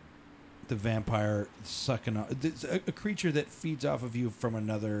vampire sucking off a creature that feeds off of you from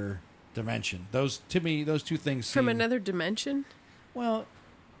another dimension. Those two things seem... From another dimension? Well,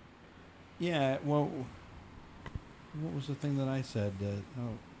 yeah. Well, what was the thing that I said?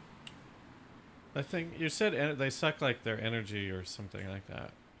 I think you said they suck like their energy or something like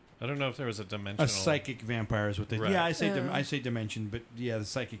that. I don't know if there was a dimensional... A psychic vampire is what they... Right. Yeah, I say dimension, but yeah, the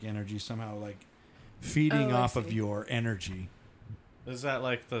psychic energy somehow like feeding off of your energy. Is that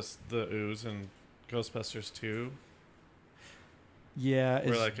like the ooze in Ghostbusters 2? Yeah,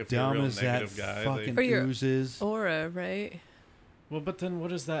 where as like if dumb you're a real as that negative guy, fucking or your ooze is. Aura, right? Well, but then what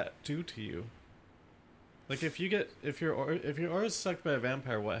does that do to you? Like if your aura is sucked by a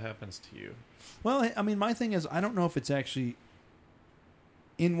vampire, what happens to you? Well, I mean, my thing is, I don't know if it's actually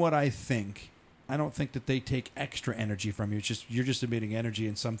in what I think. I don't think that they take extra energy from you. It's just you're just emitting energy,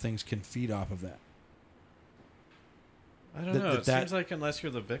 and some things can feed off of that. I don't know. It seems like unless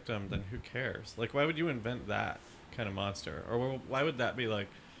you're the victim, then who cares? Like, why would you invent that kind of monster? Or why would that be, like,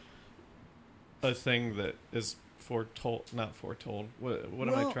 a thing that is not foretold? What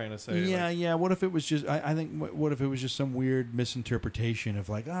am I trying to say? Yeah, yeah. What if it was just... I think, what if it was just some weird misinterpretation of,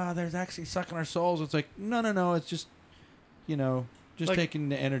 like, there's actually sucking our souls? It's like, no. It's just, just like, taking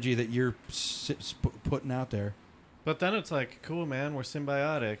the energy that you're putting out there. But then it's like, cool, man, we're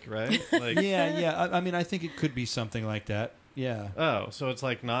symbiotic, right? Like, yeah. I mean, I think it could be something like that. Yeah. Oh, so it's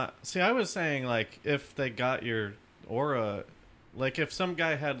like not... See, I was saying, like, if they got your aura... Like, if some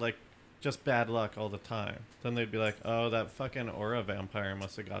guy had, like, just bad luck all the time, then they'd be like, oh, that fucking aura vampire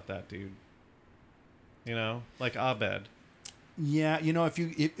must have got that dude. Like Abed. Yeah, if you...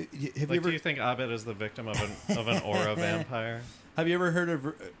 do you think Abed is the victim of an aura vampire? Have you ever heard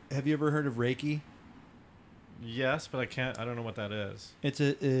of Reiki? Yes, but I don't know what that is. It's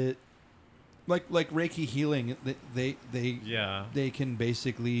like Reiki healing. They can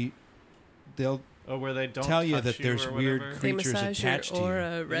basically where they don't tell you touch that there's weird creatures attached your aura,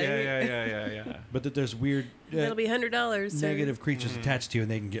 to you. right? Yeah. But that there's weird that'll be $100 negative creatures attached to you, and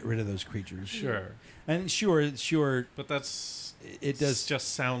they can get rid of those creatures. Sure. And sure. But it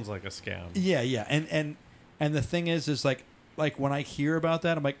just sounds like a scam. Yeah. And the thing is like when I hear about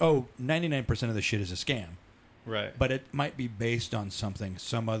that, I'm like, 99% of the shit is a scam. Right. But it might be based on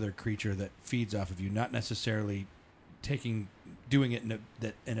some other creature that feeds off of you, not necessarily doing it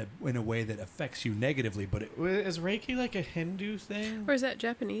in a way that affects you negatively. But is Reiki like a Hindu thing? Or is that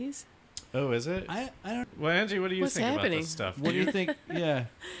Japanese? Oh, is it? I don't... Well, Angie, what do you think happening? about this stuff? What do you think? Yeah.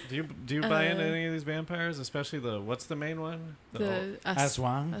 Do you buy into any of these vampires, especially what's the main one? The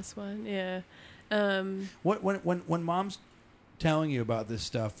Aswang. Aswang, yeah. When mom's telling you about this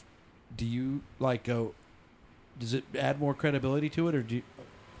stuff, do you like go? Does it add more credibility to it, or do you...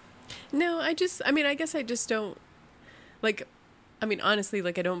 No, I guess I just don't, like, honestly,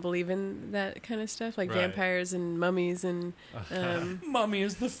 like, I don't believe in that kind of stuff, like vampires and mummies and... Mummy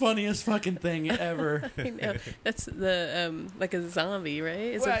is the funniest fucking thing ever. I know. That's the, like a zombie, right?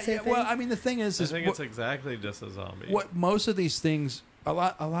 Is that the same thing? Well, I mean, the thing is... I think it's exactly just a zombie. What most of these things a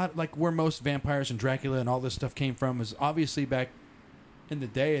lot like where most vampires and Dracula and all this stuff came from is obviously back in the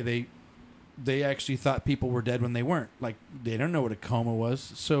day they actually thought people were dead when they weren't. Like they don't know what a coma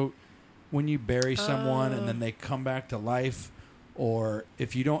was. So when you bury someone and then they come back to life, or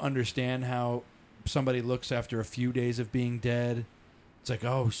if you don't understand how somebody looks after a few days of being dead, it's like,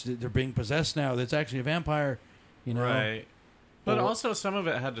 oh, they're being possessed now. That's actually a vampire, you know? Right. But also some of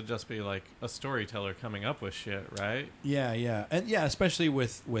it had to just be like a storyteller coming up with shit, right? Yeah, yeah. And yeah, especially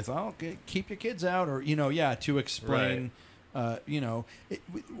with keep your kids out, or, you know, yeah, to explain, you know,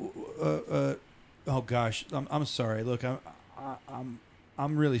 oh gosh, I'm sorry. Look, I'm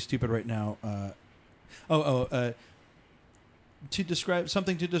really stupid right now. To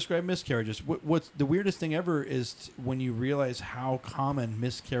describe miscarriages. What's the weirdest thing ever is when you realize how common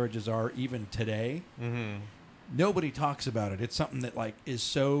miscarriages are even today. Mm-hmm. Nobody talks about it. It's something that like is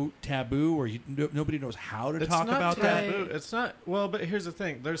so taboo, or nobody knows how to talk about that. Taboo. It's not. Well, but here's the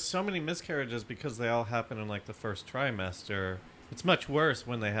thing: there's so many miscarriages because they all happen in like the first trimester. It's much worse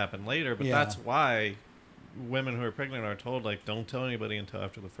when they happen later, but that's why women who are pregnant are told like don't tell anybody until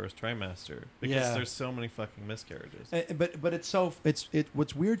after the first trimester because there's so many fucking miscarriages. But it's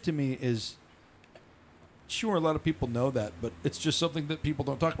what's weird to me is, sure, a lot of people know that, but it's just something that people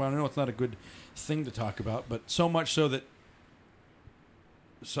don't talk about. I know it's not a good thing to talk about, but so much so that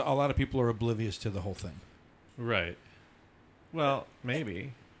a lot of people are oblivious to the whole thing. Right. Well,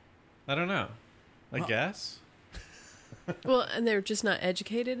 maybe. I don't know. I guess. Well, and they're just not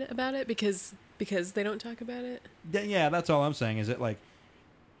educated about it because they don't talk about it. Yeah, that's all I'm saying. Is that like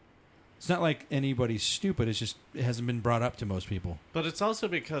it's not like anybody's stupid. It's just it hasn't been brought up to most people. But it's also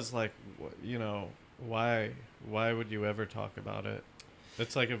because like you know why would you ever talk about it?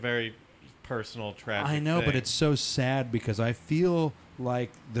 It's like a very personal, tragic I know, thing. but it's so sad because I feel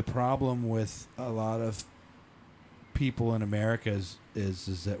like the problem with a lot of people in America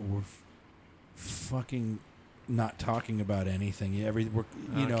is that we're fucking not talking about anything. You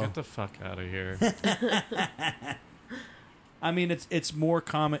know, get the fuck out of here. I mean, it's more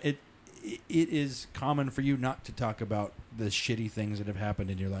common. It is common for you not to talk about the shitty things that have happened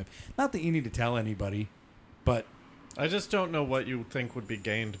in your life. Not that you need to tell anybody, but I just don't know what you think would be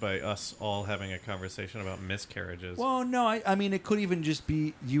gained by us all having a conversation about miscarriages. Well, no, I mean, it could even just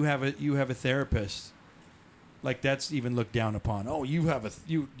be you have a therapist. Like that's even looked down upon. Oh,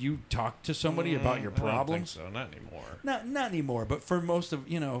 you talk to somebody about your problems? I don't think so. Not anymore. Not anymore. But for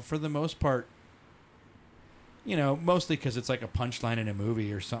for the most part, mostly because it's like a punchline in a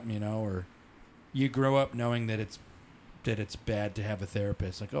movie or something, or you grow up knowing that it's bad to have a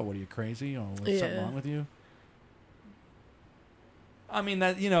therapist. Like, oh, what are you, crazy? Oh, what's something wrong with you? I mean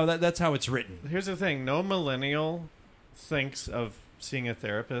that's how it's written. Here's the thing: no millennial thinks of seeing a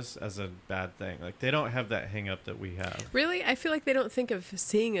therapist as a bad thing. Like they don't have that hang up that we have. Really? I feel like they don't think of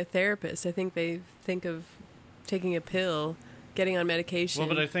seeing a therapist. I think they think of taking a pill, getting on medication. Well,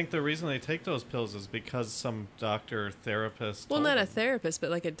 but I think the reason they take those pills is because some doctor, therapist... Well, not a therapist,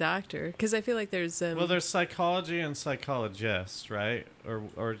 but like a doctor. Because I feel like there's... Well, there's psychology and psychologists, right?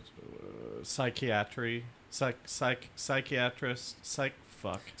 Or psychiatry. Psychiatrist.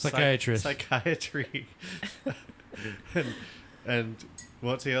 Psychiatrist. Psychiatry. And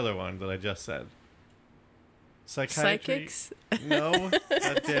what's the other one that I just said? Psychiatry? Psychics? No.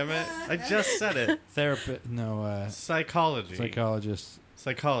 God damn it. I just said it. Therapist. No. Psychology. Psychologist.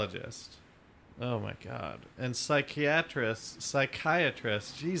 Oh, my God. And psychiatrist.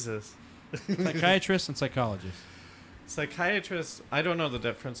 Jesus. Psychiatrist and psychologist. Psychiatrist, I don't know the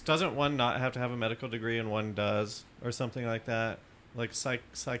difference. Doesn't one not have to have a medical degree and one does? Or something like that? Like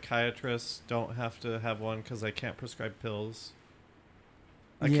psychiatrists don't have to have one because they can't prescribe pills.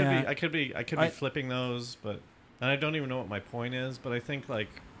 I could be flipping those, but and I don't even know what my point is. But I think like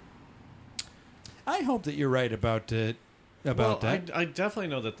I hope that you're right about that. I definitely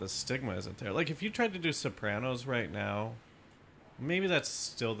know that the stigma isn't there. Like if you tried to do Sopranos right now, maybe that's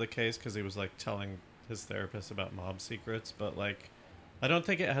still the case because he was like telling his therapist about mob secrets. But like, I don't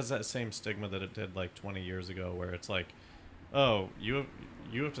think it has that same stigma that it did like 20 years ago, where it's like, oh, you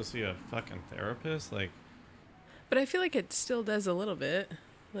have to see a fucking therapist, like. But I feel like it still does a little bit.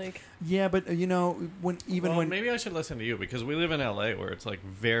 Like, yeah, but when maybe I should listen to you because we live in LA where it's like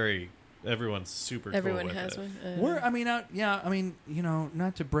everyone's super everyone cool with has it. one.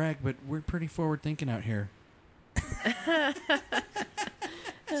 Not to brag, but we're pretty forward thinking out here.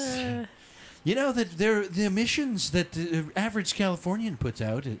 The emissions that the average Californian puts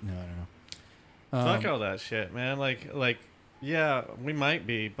out. No, I don't know. Fuck all that shit, man. Like. Yeah, we might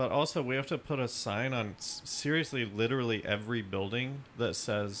be, but also we have to put a sign on seriously literally every building that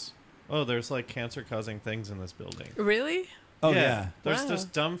says, oh, there's like cancer-causing things in this building. Really? Oh, yeah. There's Wow. this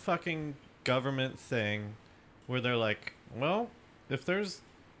dumb fucking government thing where they're like, well, if there's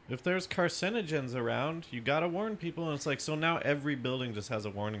carcinogens around, you gotta warn people, and it's like, so now every building just has a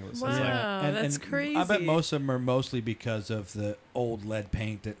warning that says like, Wow, that's crazy. I bet most of them are mostly because of the old lead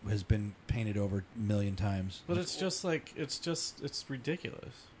paint that has been painted over a million times. but it's just like it's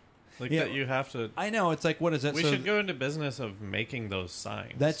ridiculous. Like Yeah. that you have to. I know. It's like, what is that? We So should go into business of making those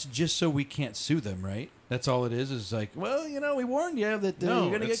signs. that's just so we can't sue them, right? That's all it is. Is like, well, we warned you that you're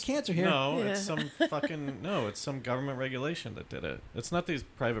going to it's- get cancer here. No, Yeah. it's some it's some government regulation that did it. It's not these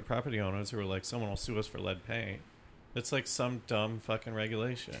private property owners who are like, someone will sue us for lead paint. It's like some dumb fucking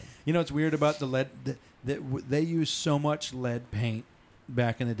regulation. You know what's weird about the lead? They use so much lead paint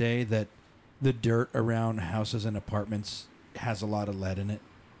back in the day that the dirt around houses and apartments has a lot of lead in it.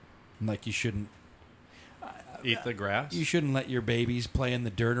 And like, you shouldn't Eat the grass. you shouldn't let your babies play in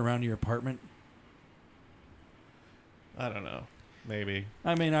the dirt around your apartment. I don't know. Maybe.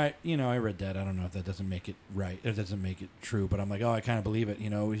 I mean, I read that. I don't know if that doesn't make it right. It doesn't make it true. But I'm like, oh, I kind of believe it.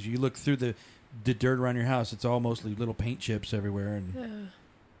 As you look through the dirt around your house, it's all mostly little paint chips everywhere.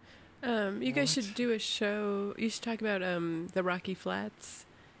 And You guys should do a show. You should talk about the Rocky Flats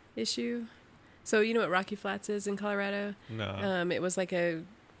issue. So you know what Rocky Flats is in Colorado? No. It was like a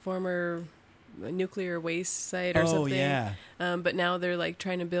former nuclear waste site or oh something. yeah, But now they're like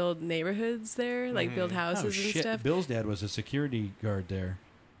trying to build neighborhoods there, like build houses oh and shit. stuff. Bill's dad was a security guard there.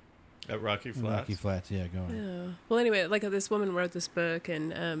 At Rocky Flats. Rocky Flats, yeah, go on. Yeah. Well, anyway, like this woman wrote this book,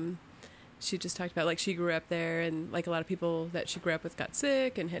 and she just talked about like she grew up there, and like a lot of people that she grew up with got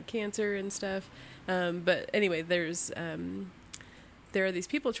sick and had cancer and stuff. But anyway, there are these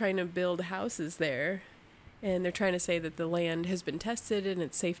people trying to build houses there, and they're trying to say that the land has been tested and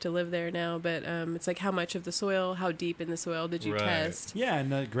it's safe to live there now. But it's like, how much of the soil, how deep in the soil did you Right. test? Yeah,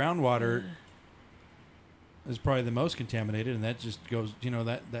 and the groundwater is probably the most contaminated, and that just goes,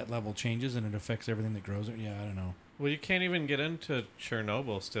 that level changes and it affects everything that grows. Yeah, I don't know. Well, you can't even get into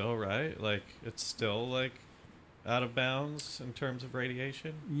Chernobyl still, right? Like, it's still, like, out of bounds in terms of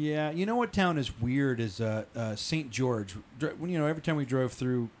radiation. Yeah, you know what town is weird is St. George. Every time we drove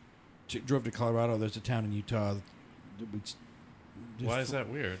to Colorado, there's a town in Utah. Why is that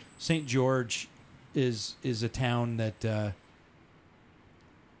weird? St. George is a town that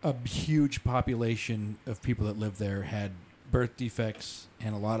a huge population of people that live there had birth defects,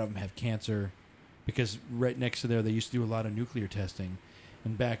 and a lot of them have cancer because right next to there they used to do a lot of nuclear testing,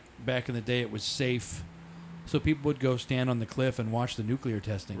 and back in the day it was safe, so people would go stand on the cliff and watch the nuclear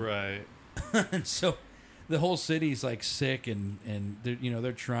testing. Right. And so the whole city's like sick, and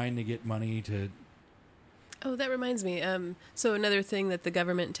they're trying to get money to. Oh, that reminds me. So another thing that the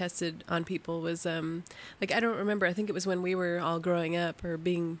government tested on people was, like, I don't remember. I think it was when we were all growing up or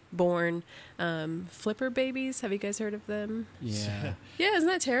being born. Flipper babies. Have you guys heard of them? Yeah. Yeah, isn't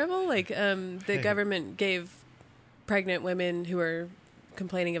that terrible? Like, the government gave pregnant women who are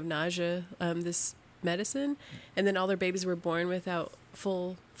complaining of nausea this medicine, and then all their babies were born without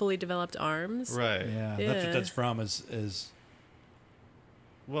fully developed arms. Right. Yeah, that's Yeah. what that's from. Is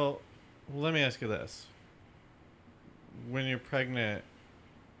Well, let me ask you this. When you're pregnant,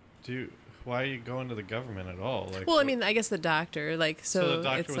 why are you going to the government at all? Like, Well, I mean, I guess the doctor, like, so the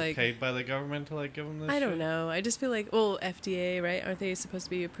doctor it's was like, paid by the government to like give them this. I don't shit? know. I just feel like, well, FDA, right? Aren't they supposed to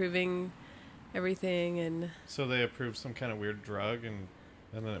be approving everything? And So they approved some kind of weird drug, and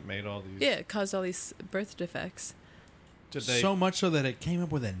then it made all these. yeah, it caused all these birth defects. Did they? so much so that it came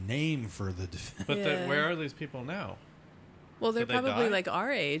up with a name for the. But Yeah. where are these people now? Well, they're Did they probably die? like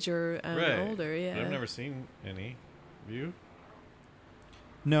our age or Right. older. Yeah. I've never seen any. Have you?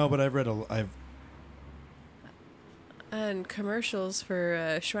 No, but I've read I've And commercials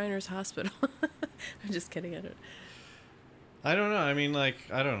for Shriners Hospital. I'm just kidding. I don't know. I mean, like,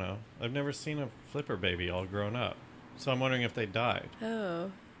 I don't know. I've never seen a flipper baby all grown up. So I'm wondering if they died.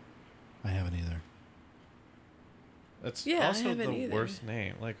 Oh. I haven't either. That's Yeah, I also haven't the either. worst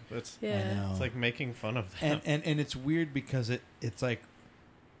name. Like, it's Yeah. I know. it's like making fun of them. And it's weird because it's like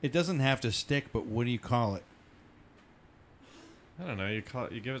it doesn't have to stick, but what do you call it? I don't know. You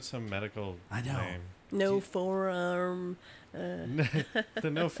give it some medical I know. name. No forearm. The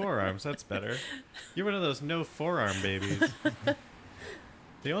no forearms. That's better. You're one of those no forearm babies.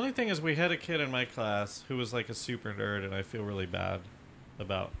 The only thing is, we had a kid in my class who was like a super nerd, and I feel really bad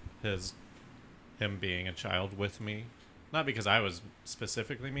about him being a child with me. Not because I was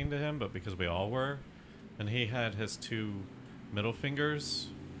specifically mean to him, but because we all were. And he had his two middle fingers,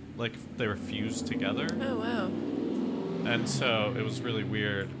 like they were fused together. Oh, wow. And so it was really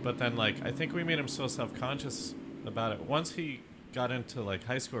weird. But then, like, I think we made him so self-conscious about it. Once he got into, like,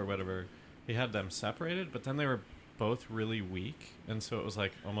 high school or whatever, he had them separated, but then they were both really weak, and so it was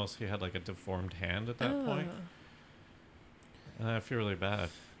like almost he had like a deformed hand at that point. And I feel really bad.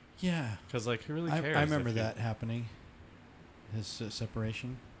 Yeah. Because like who really cares? I remember that happening. His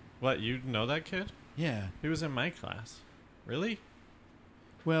separation. What, you know that kid? Yeah. He was in my class. Really?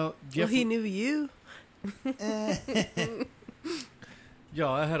 Well, he knew you.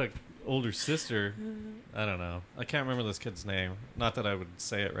 Yo, I had a older sister. I don't know. I can't remember this kid's name. Not that I would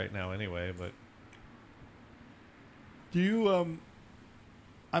say it right now anyway, but do you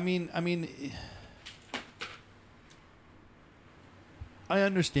I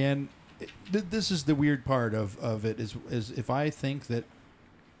understand. This is the weird part of it is if I think that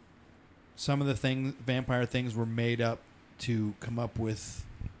some of the vampire things were made up to come up with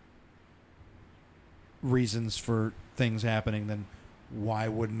reasons for things happening, then why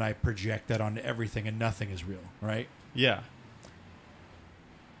wouldn't I project that onto everything and nothing is real, right? yeah.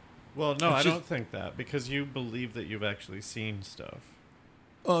 Well, no, I don't think that, because you believe that you've actually seen stuff.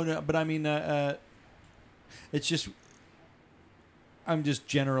 Oh no, but I mean, it's just I'm just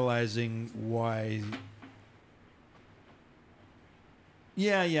generalizing why.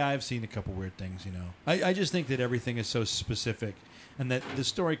 Yeah, I've seen a couple weird things, you know. I just think that everything is so specific, and that the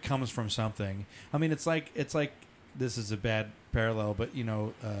story comes from something. I mean, it's like this is a bad parallel, but you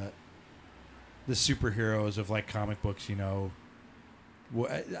know, the superheroes of like comic books, you know,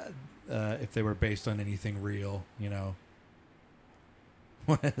 if they were based on anything real, you know.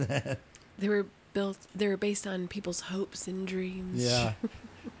 They were based on people's hopes and dreams. Yeah,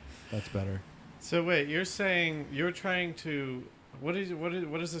 that's better. So wait, you're saying you're trying to what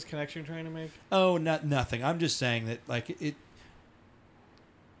is this connection trying to make? Oh, nothing. I'm just saying that like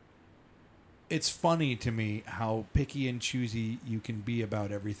it's funny to me how picky and choosy you can be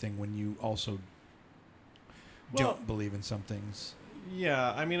about everything when you also don't believe in some things.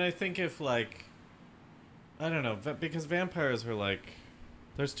 Yeah, I mean, I think if like I don't know, because vampires are like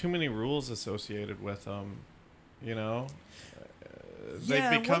there's too many rules associated with them, you know? They've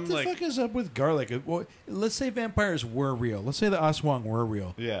become what the fuck is up with garlic? Well, let's say vampires were real. Let's say the Aswang were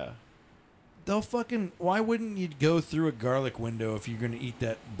real. Yeah. They'll fucking... Why wouldn't you go through a garlic window if you're going to eat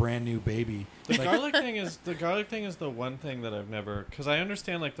that brand new baby? The garlic thing is the one thing that I've never... Because I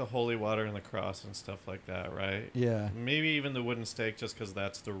understand like the holy water and the cross and stuff like that, right? Yeah. Maybe even the wooden stake just because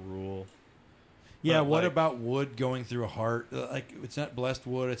that's the rule. Yeah, but what like, about wood going through a heart? Like, it's not blessed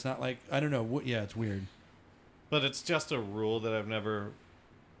wood. It's not like... I don't know. Yeah, it's weird. But it's just a rule that I've never...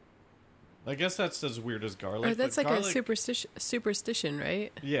 I guess that's as weird as garlic. Or that's like garlic, a superstition,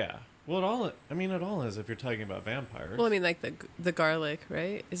 right? Yeah. Well, it all is if you're talking about vampires. Well, I mean, like the garlic,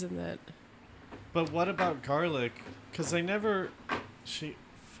 right? Isn't that... But what about garlic? Because they never... She...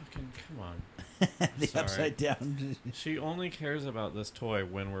 Fucking... Come on. The Sorry. upside down. She only cares about this toy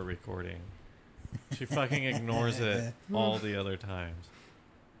when we're recording. She fucking ignores it all the other times.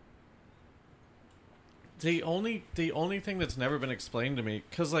 The only thing that's never been explained to me,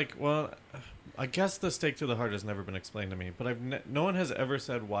 because like, well, I guess the stake to the heart has never been explained to me, but no one has ever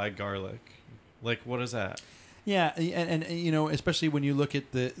said why garlic. Like, what is that? Yeah, and you know, especially when you look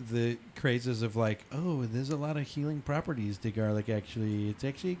at the crazes of like, oh, there's a lot of healing properties to garlic. Actually, it's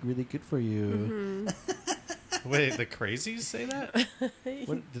actually really good for you. Mm-hmm. Wait, the crazies say that?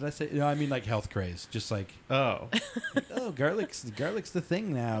 What did I say? No, I mean like health craze. Just like, oh, garlic's the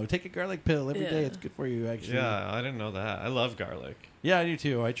thing now. Take a garlic pill every day. It's good for you. Actually, yeah, I didn't know that. I love garlic. Yeah, I do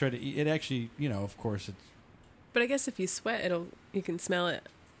too. I try to eat it. Actually, you know, of course, it's. But I guess if you sweat, you can smell it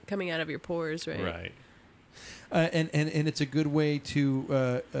coming out of your pores, right? Right. And it's a good way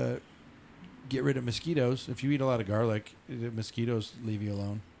to get rid of mosquitoes. If you eat a lot of garlic, the mosquitoes leave you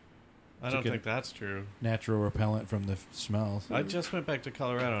alone. I don't think that's true. Natural repellent from the smells. I just went back to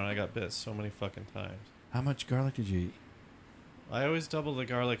Colorado and I got bit so many fucking times. How much garlic did you eat? I always double the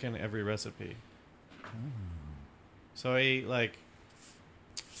garlic in every recipe. Oh. So I ate like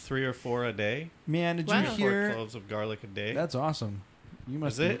 3 or 4 a day. Man, did Wow. you hear? 4 cloves of garlic a day. That's awesome. You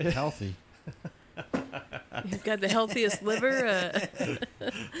must Is be it? healthy. You've got the healthiest liver.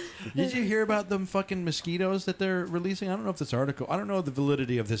 Did you hear about them fucking mosquitoes that they're releasing? I don't know if this article... I don't know the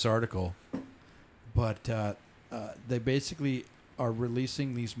validity of this article. But they basically are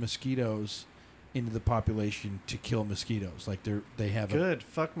releasing these mosquitoes into the population to kill mosquitoes. Like they have Good.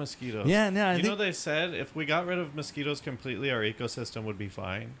 Fuck mosquitoes. Yeah, no, you know they said if we got rid of mosquitoes completely, our ecosystem would be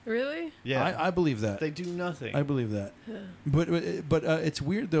fine. Really? Yeah. I believe that. They do nothing. I believe that. But it's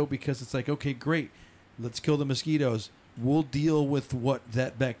weird, though, because it's like, okay, great. Let's kill the mosquitoes. we'll deal with what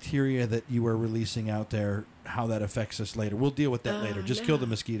that bacteria that you are releasing out there, how that affects us later. We'll deal with that later. Just kill the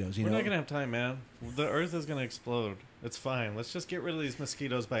mosquitoes. We're not gonna have time, man. The Earth is gonna explode. It's fine. Let's just get rid of these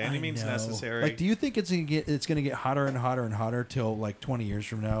mosquitoes by any means necessary. Like, do you think it's gonna get hotter and hotter and hotter till like 20 years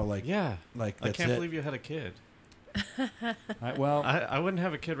from now? Like, yeah, like I can't believe you had a kid. I wouldn't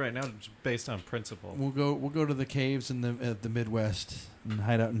have a kid right now based on principle. We'll go to the caves in the Midwest and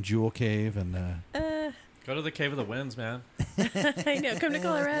hide out in Jewel Cave and go to the Cave of the Winds, man. I know. Come to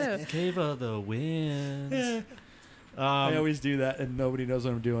Colorado. Cave of the Winds. I always do that, and nobody knows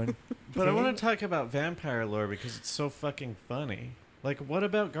what I'm doing. But I want to talk about vampire lore because it's so fucking funny. Like, what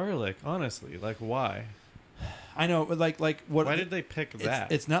about garlic? Honestly, like, why? I know, but like what? Why did they pick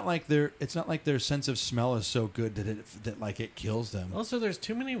that? It's not like their sense of smell is so good that it kills them. Also, there's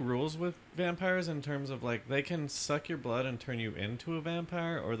too many rules with vampires in terms of like they can suck your blood and turn you into a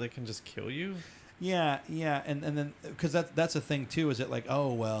vampire, or they can just kill you. Yeah, and then because that's a thing too. Is it like,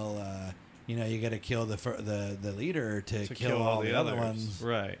 oh well, you got to kill the leader to kill all the other ones,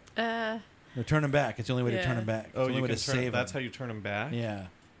 right? Or turn them back. It's the only way to turn them back. It's the only way to save them. That's how you turn them back. Yeah.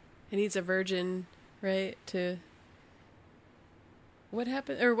 It needs a virgin, right? What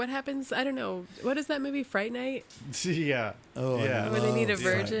happens? I don't know. What is that movie? Fright Night? Yeah. Oh, yeah. Where they need a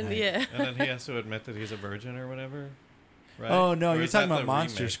virgin. Yeah. And then he has to admit that he's a virgin or whatever. Right? Oh no, or you're talking about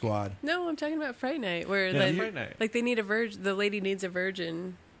Monster remake? Squad. No, I'm talking about Fright Night, where Fright Night. like they need a virgin. The lady needs a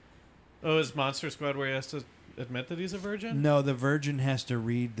virgin. Oh, is Monster Squad where he has to admit that he's a virgin? No, the virgin has to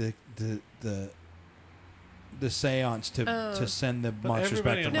read the seance to send the monsters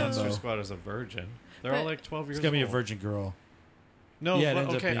back to everybody in limbo. Monster Squad is a virgin. They're all like 12 years old. It's gonna be a virgin girl. No, yeah,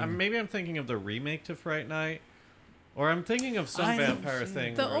 okay. Maybe I'm thinking of the remake to Fright Night, or I'm thinking of some vampire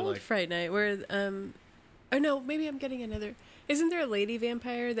thing. The where old like, Fright Night, where or no, maybe I'm getting another. Isn't there a lady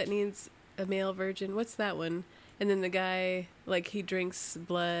vampire that needs a male virgin? What's that one? And then the guy, like, he drinks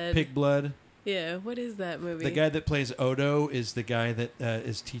blood. Pig blood. Yeah, what is that movie? The guy that plays Odo is the guy that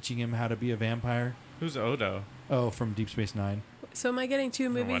is teaching him how to be a vampire. Who's Odo? Oh, from Deep Space Nine. So am I getting two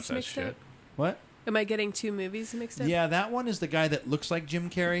movies watch that mixed shit. up? What? Am I getting two movies mixed up? Yeah, that one is the guy that looks like Jim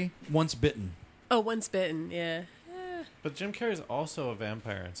Carrey. Once Bitten. Oh, Once Bitten, yeah. But Jim Carrey's also a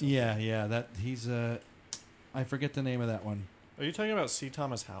vampire. Yeah. That he's I forget the name of that one. Are you talking about C.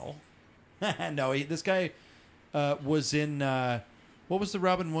 Thomas Howell? No, this guy was in what was the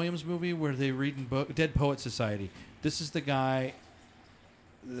Robin Williams movie where they read in book Dead Poet Society? This is the guy,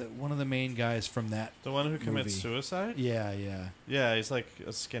 one of the main guys from that. The one who commits movie. Suicide? Yeah. Yeah, he's like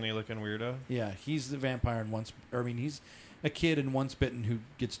a skinny-looking weirdo. Yeah, he's the vampire in he's a kid in Once Bitten who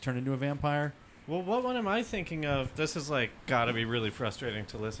gets turned into a vampire. Well, what one am I thinking of? This is like got to be really frustrating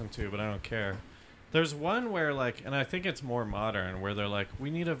to listen to, but I don't care. There's one where like, and I think it's more modern, where they're like, we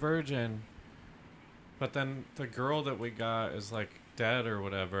need a virgin, but then the girl that we got is like dead or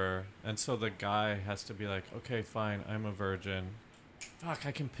whatever, and so the guy has to be like, okay, fine, I'm a virgin. Fuck,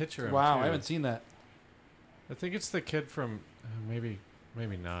 I can picture him. Wow, too. I haven't seen that. I think it's the kid from maybe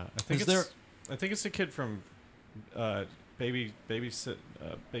not. I think I think it's the kid from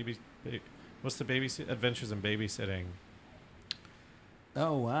what's the Adventures in Babysitting.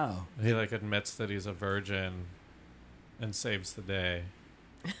 Oh wow. He like admits that he's a virgin and saves the day.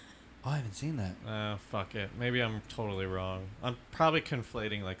 Oh, I haven't seen that. Oh, fuck it. Maybe I'm totally wrong. I'm probably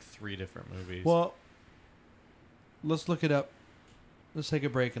conflating like 3 different movies. Well, let's look it up. Let's take a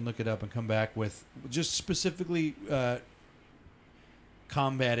break and look it up and come back with just specifically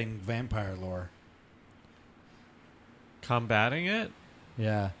combating vampire lore. Combating it?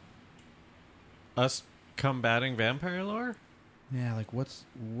 Yeah. Us combating vampire lore? Yeah, like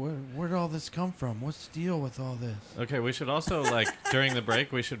where'd all this come from? What's the deal with all this? Okay, we should also like during the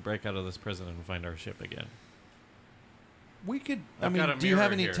break we should break out of this prison and find our ship again. We could. I've got a do you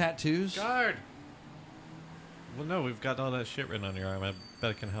have mirror any here. tattoos? Guard. Well, no, we've got all that shit written on your arm. I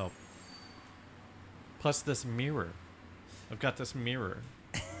bet it can help. Plus this mirror. I've got this mirror.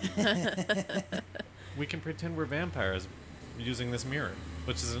 We can pretend we're vampires using this mirror,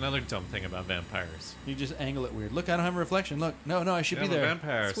 which is another dumb thing about vampires. You just angle it weird. Look, I don't have a reflection. Look, no, I should be I'm there. a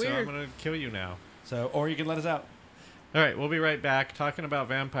vampire, It's so I'm weird. going to kill you now. So, or you can let us out. All right, we'll be right back talking about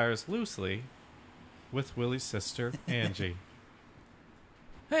vampires loosely with Willy's sister, Angie.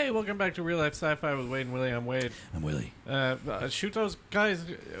 Hey, welcome back to Real Life Sci-Fi with Wade and Willy. I'm Wade. I'm Willy. Shoot those guys.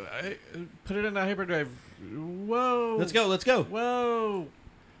 Put it in the hyperdrive. Whoa. Let's go. Whoa.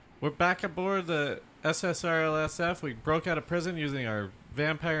 We're back aboard the SSRLSF. We broke out of prison using our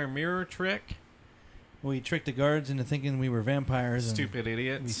vampire mirror trick. We tricked the guards into thinking we were vampires. Stupid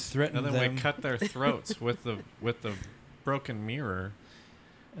idiots. We threatened and then them. we cut their throats with the broken mirror.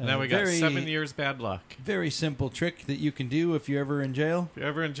 Now we got 7 years bad luck. Very simple trick that you can do if you're ever in jail. If you're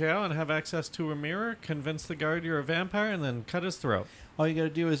ever in jail and have access to a mirror, convince the guard you're a vampire and then cut his throat. All you got to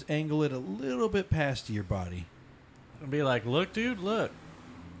do is angle it a little bit past your body. And be like, look, dude, look.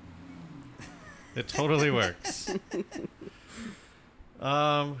 It totally works.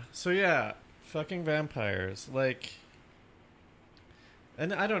 So yeah, fucking vampires. Like,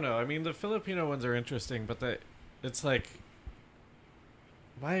 and I don't know. I mean, the Filipino ones are interesting, but it's like,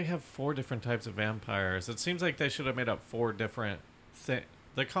 why have 4 different types of vampires? It seems like they should have made up 4 different things.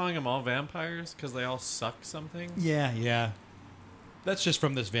 They're calling them all vampires because they all suck something. Yeah. That's just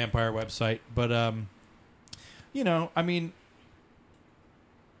from this vampire website. But, you know, I mean...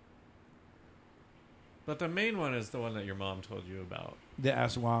 But the main one is the one that your mom told you about. The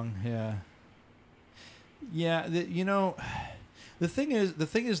Aswang, yeah. Yeah, you know, the thing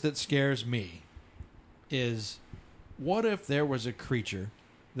is that scares me is, what if there was a creature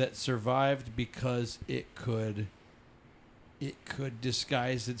that survived because it could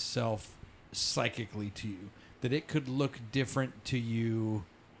disguise itself psychically to you, that it could look different to you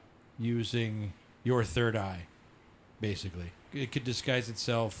using your third eye, basically. It could disguise its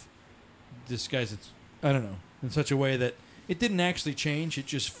I don't know, in such a way that it didn't actually change, it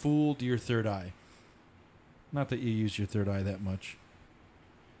just fooled your third eye. Not that you use your third eye that much.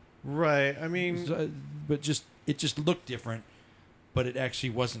 Right, I mean... But it just looked different, but it actually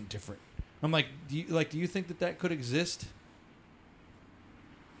wasn't different. I'm like, do you think that could exist?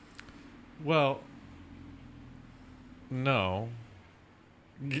 Well, no.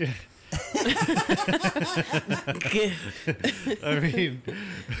 I mean,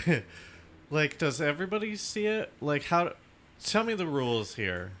 like, does everybody see it? Like, how? Tell me the rules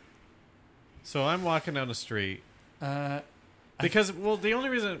here. So I'm walking down the street. Because we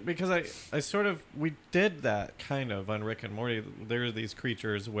did that kind of on Rick and Morty. There are these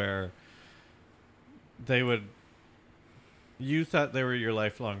creatures where you thought they were your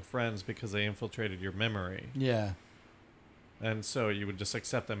lifelong friends because they infiltrated your memory. Yeah. And so you would just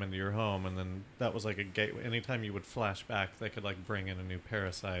accept them into your home, and then that was like a gateway. Anytime you would flash back, they could like bring in a new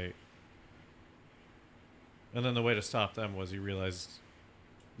parasite. And then the way to stop them was you realized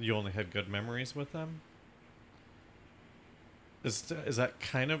you only had good memories with them. Is that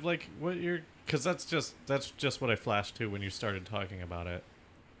kind of like what you're? Because that's just what I flashed to when you started talking about it.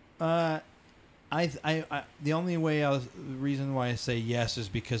 The only reason why I say yes is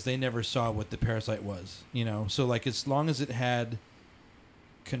because they never saw what the parasite was, you know. So like, as long as it had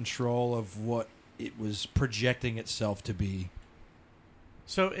control of what it was projecting itself to be.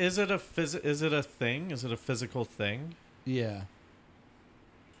 So is it a thing? Is it a physical thing? Yeah.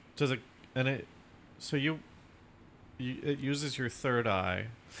 It uses your third eye.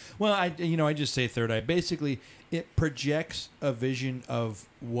 Well, I just say third eye. Basically, it projects a vision of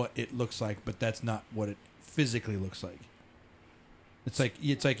what it looks like, but that's not what it physically looks like. It's like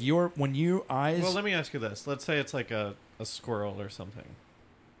when your eyes. Well, let me ask you this. Let's say it's like a squirrel or something.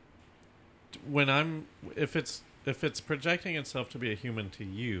 If it's projecting itself to be a human to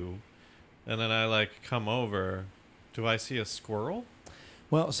you, and then I like come over, do I see a squirrel?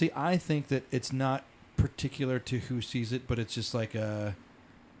 Well, see, I think that it's not particular to who sees it, but it's just like it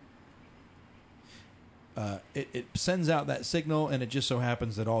sends out that signal, and it just so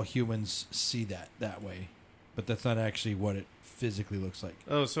happens that all humans see that way, but that's not actually what it physically looks like.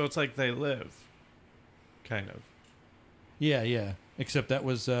 Oh, so it's like they live, kind of. Yeah. Except that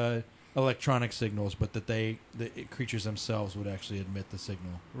was electronic signals, but that the creatures themselves would actually emit the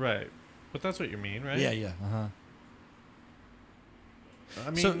signal. Right, but that's what you mean, right? Yeah. I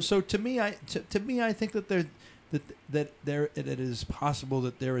mean, so to me, I think that it is possible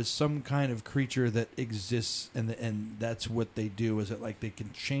that there is some kind of creature that exists, and that's what they do. Is that like they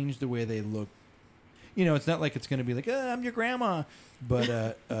can change the way they look? You know, it's not like it's going to be like, I'm your grandma,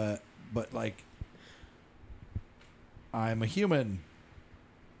 but like, I'm a human.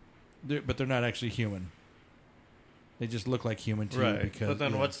 But they're not actually human. They just look like human to you. Because, but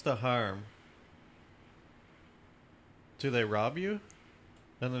then what's the harm? Do they rob you?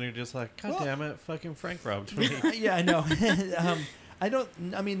 And then you're just like, God damn it, fucking Frank robbed me. Yeah, I know. I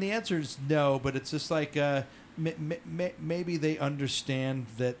mean, the answer is no, but it's just like maybe they understand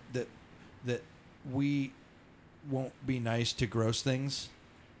that we won't be nice to gross things.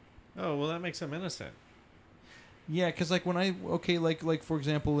 Oh, well, that makes them innocent. Yeah, because like like for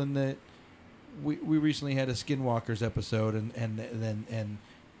example, we recently had a Skinwalkers episode, and then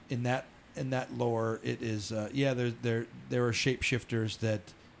in that lore, it is there are shapeshifters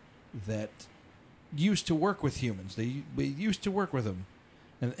that used to work with humans. They used to work with them,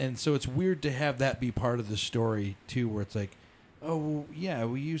 and so it's weird to have that be part of the story too, where it's like Oh yeah,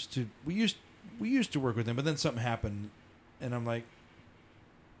 we used to work with them, but then something happened, and I'm like,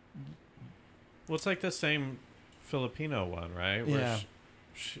 Well, it's like the same Filipino one, right? Where yeah,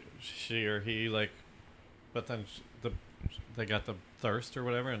 she or he like, but then they got the thirst or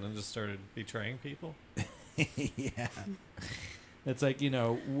whatever, and then just started betraying people. yeah. It's like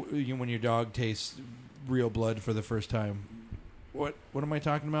when your dog tastes real blood for the first time. What am I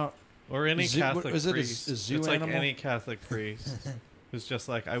talking about? Or any Catholic is it priest. a zoo it's animal? like any Catholic priest who's just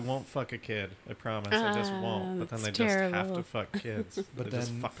like, I won't fuck a kid. I promise. I just won't. But then they just have to fuck kids. But they then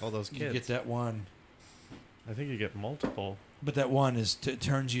just fuck all those kids. You get that one. I think you get multiple. But that one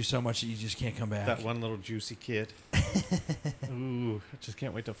turns you so much that you just can't come back. That one little juicy kid. Ooh, I just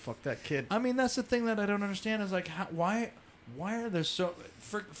can't wait to fuck that kid. I mean, that's the thing that I don't understand is like, why are there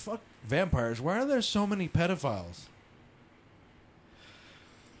fuck vampires? Why are there so many pedophiles?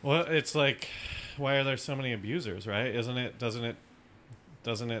 Well, it's like, why are there so many abusers, right? Doesn't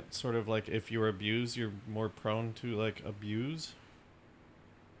it sort of like if you're abused, you're more prone to like abuse?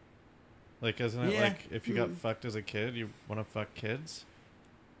 Like, isn't it like if you got fucked as a kid, you want to fuck kids?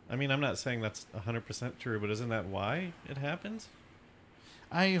 I mean, I'm not saying that's 100% true, but isn't that why it happens?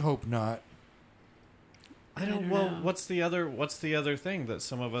 I hope not. I don't know. Well, what's the other thing that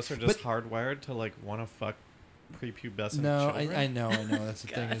some of us are just hardwired to like want to fuck prepubescent children? I know. That's the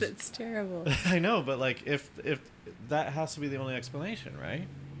God, thing. That's terrible. I know, but like if that has to be the only explanation, right?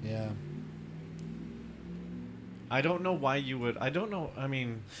 Yeah. I don't know why you would. I don't know. I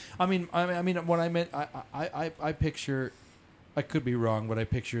mean, what I meant, I picture, I could be wrong, but I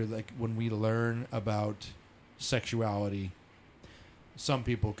picture like when we learn about sexuality, some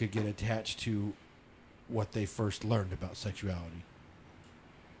people could get attached to what they first learned about sexuality.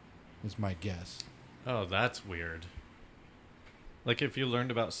 Is my guess. oh, that's weird. Like if you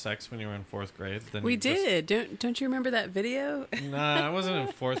learned about sex when you were in 4th grade, then We did. Don't you remember that video? Nah, I wasn't in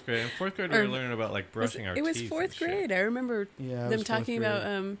 4th grade. In 4th grade, we were learning about like brushing our teeth. It was 4th grade. I remember them talking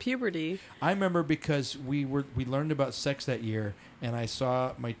about puberty. I remember because we learned about sex that year, and I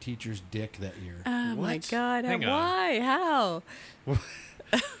saw my teacher's dick that year. Oh my What? God! Hang on. Why? How?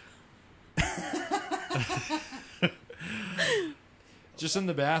 Just in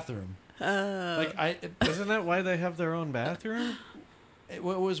the bathroom. Isn't that why they have their own bathroom? It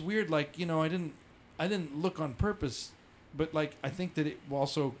was weird. Like I didn't look on purpose, but like I think that it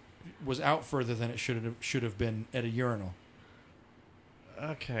also was out further than it should have been at a urinal.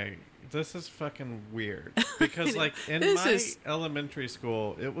 Okay, this is fucking weird because like in elementary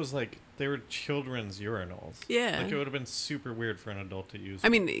school, it was like they were children's urinals. Yeah, like it would have been super weird for an adult to use. I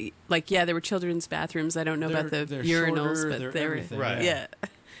mean, like there were children's bathrooms. I don't know about the urinals, shorter, but they were right.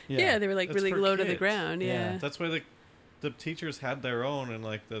 Yeah, they were like That's really for low to the kids. ground. Yeah. That's why the teachers had their own in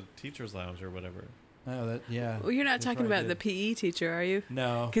like the teachers' lounge or whatever. Oh, Well, you're not talking about the PE teacher, are you?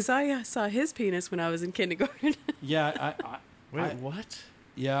 No, because I saw his penis when I was in kindergarten. Yeah, Wait, what?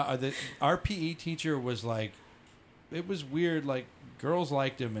 Yeah, our PE teacher was like, it was weird. Like girls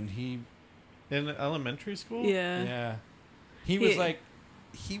liked him, and he in elementary school. Yeah, he was like,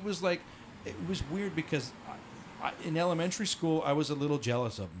 it was weird because in elementary school I was a little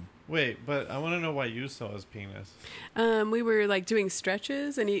jealous of him. Wait, but I want to know why you saw his penis. We were like doing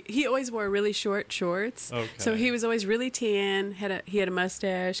stretches, and he always wore really short shorts. Okay. So he was always really tan. He had a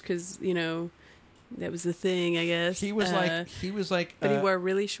mustache because that was the thing, I guess. He was like, but he wore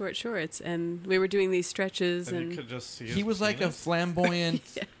really short shorts, and we were doing these stretches, and you could just see. He was penis? like a flamboyant.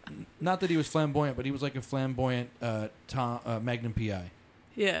 yeah. Not that he was flamboyant, but he was like a flamboyant Magnum PI.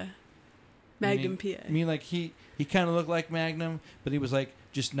 Yeah, Magnum PI. I mean, like he kind of looked like Magnum, but he was like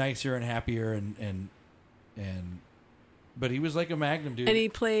just nicer and happier and but he was like a Magnum dude. And he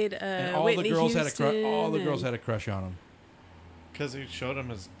played and all Whitney the girls Houston all the girls had a crush on him. Because he showed him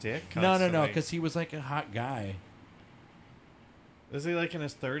his dick. No, Constantly. because he was like a hot guy. Is he like in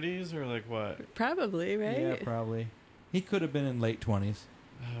his 30s or like what? Probably, right? Yeah, probably. He could have been in late 20s.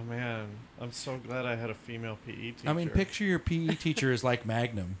 Oh man, I'm so glad I had a female PE teacher. I mean, picture your PE teacher is like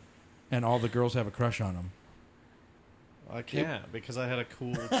Magnum, and all the girls have a crush on him. I can't because I had a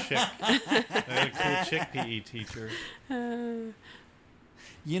cool chick. I had a cool chick PE teacher. When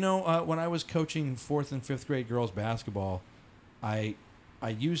I was coaching 4th and 5th grade girls basketball, I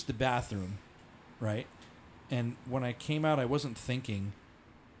used the bathroom, right? And when I came out, I wasn't thinking.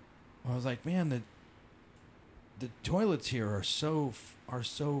 I was like, man, the toilets here are so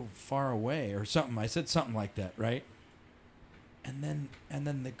far away, or something. I said something like that, right? And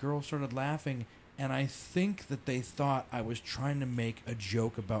then the girl started laughing, and I think that they thought I was trying to make a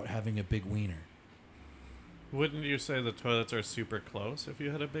joke about having a big wiener. Wouldn't you say the toilets are super close if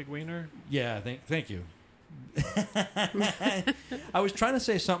you had a big wiener? Yeah, thank you. I was trying to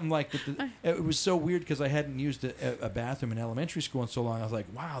say something like that. It was so weird because I hadn't used a bathroom in elementary school in so long. I was like,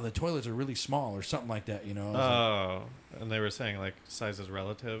 "Wow, the toilets are really small," or something like that. You know? And they were saying like size is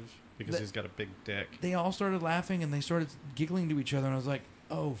relative because he's got a big dick. They all started laughing and they started giggling to each other, and I was like,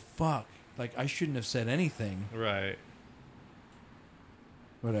 "Oh fuck!" Like I shouldn't have said anything. Right.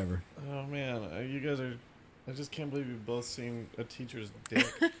 Whatever. Oh man, you guys are. I just can't believe you've both seen a teacher's dick.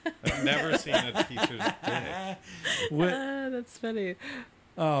 I've never seen a teacher's dick. That's funny.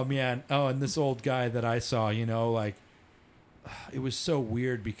 Oh man. Oh, and this old guy that I saw, you know, like it was so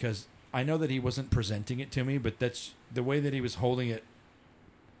weird because I know that he wasn't presenting it to me, but that's the way that he was holding it.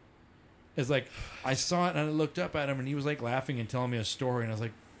 Is like I saw it and I looked up at him and he was like laughing and telling me a story and I was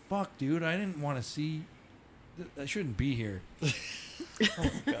like, "Fuck, dude, I didn't want to see. I shouldn't be here."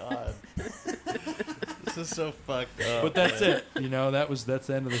 Oh God. This is so fucked up. But that's it. You know, that's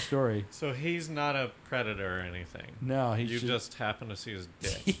the end of the story. So he's not a predator or anything. No, you just happen to see his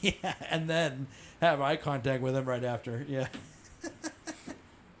dick. Yeah, and then have eye contact with him right after. Yeah.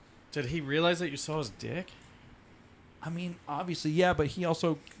 Did he realize that you saw his dick? I mean, obviously, yeah, but he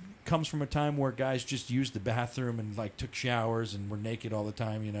also comes from a time where guys just used the bathroom and like took showers and were naked all the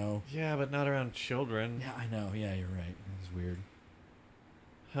time, you know. Yeah, but not around children. Yeah, I know. Yeah, you're right. It's weird.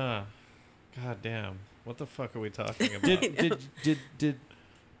 Huh. God damn. What the fuck are we talking about?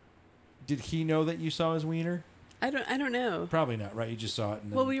 Did he know that you saw his wiener? I don't know. Probably not, right? You just saw it.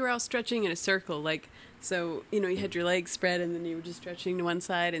 And then... Well, we were all stretching in a circle, like so. You know, you had your legs spread, and then you were just stretching to one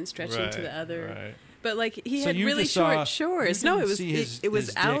side and stretching to the other. Right. But like he So had you really just short saw- shores. you No, didn't it was see his- it was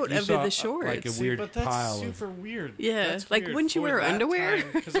his out dick. You of saw, the shorts. like a weird but that's pile of- super weird. Yeah, That's like weird. wouldn't you For wear that underwear?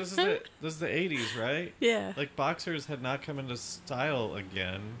 Because this is the 80s, right? Yeah. Like boxers had not come into style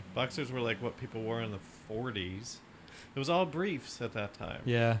again. Boxers were like what people wore in the 40s. It was all briefs at that time.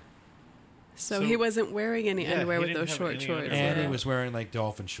 Yeah. So he wasn't wearing any underwear he with didn't those have short any shorts. underwear. And he Yeah. was wearing like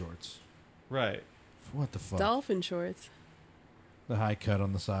dolphin shorts. Right. What the fuck? Dolphin shorts. The high cut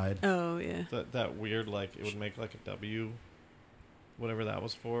on the side. Oh yeah. That weird, like, it would make like a W, whatever that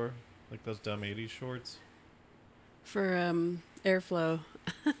was for. Like those dumb 80s shorts. For airflow.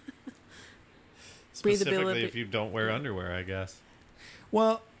 Specifically if you don't wear underwear, I guess.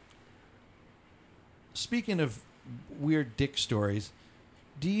 Well, speaking of weird dick stories,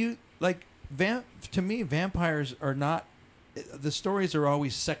 do you like to me vampires are not the stories are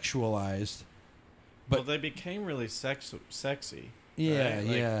always sexualized. But Well, they became really sexy. yeah, right?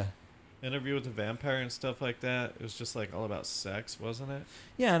 Like, yeah. Interview with the Vampire and stuff like that. It was just like all about sex, wasn't it?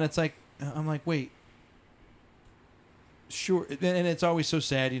 Yeah, and it's like I'm like, wait. Sure, and it's always so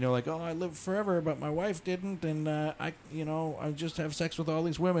sad, you know, like, oh, I lived forever, but my wife didn't, and I just have sex with all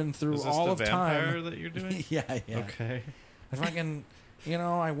these women through Is this all the of vampire time. that you're doing? Yeah. Okay. I fucking,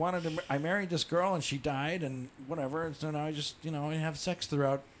 I married this girl and she died and whatever, and so now I just, I have sex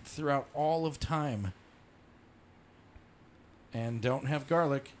throughout all of time, and don't have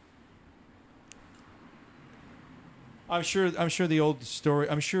garlic. I'm sure the old story.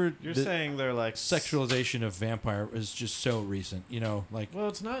 I'm sure You're the saying they're like sexualization of vampire is just so recent. Like. Well,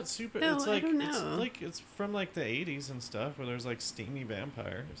 it's not super. No, it's like I don't know. it's from like the 80s and stuff where there's like steamy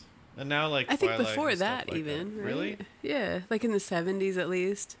vampires, and now like I think Twilight before and stuff that like even. that. Right? Really? Yeah, like in the 70s at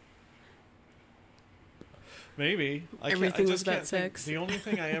least. Maybe Everything was just about can't think- sex. The only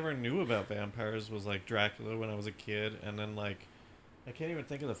thing I ever knew about vampires was like Dracula when I was a kid, and then like I can't even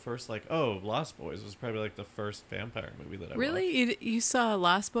think of the first Lost Boys was probably like the first vampire movie that I watched. Really? You saw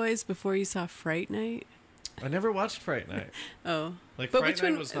Lost Boys before you saw Fright Night? I never watched Fright Night. Oh. Like But Fright which Night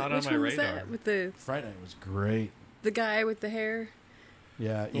one was not which on my one was radar. that? With the Friday Night was great. guy with the hair?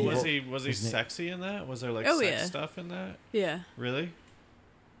 Yeah. Well, was evil. he His name- sexy in that? Was there like Oh, sex yeah. stuff in that? Yeah. Really?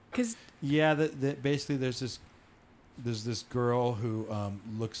 Cuz Yeah, basically there's this girl who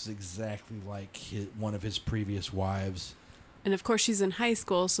looks exactly like one of his previous wives. and of course she's in high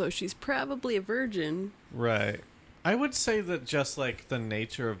school, so she's probably a virgin. Right. I would say that just like the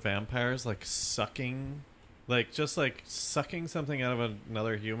nature of vampires, like sucking, like just like sucking something out of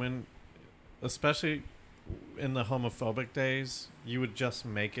another human, especially in the homophobic days, you would just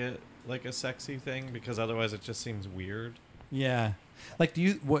make it like a sexy thing because otherwise it just seems weird. Yeah. Like, do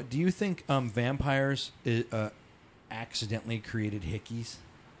you think vampires accidentally created hickeys?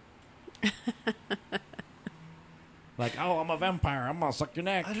 Like, oh, I'm a vampire, I'm gonna suck your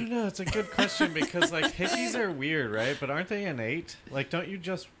neck. I don't know. It's a good question because like hickeys are weird, right? But aren't they innate? Like, don't you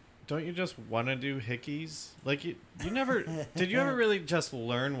just want to do hickeys? Like, you never did you ever really just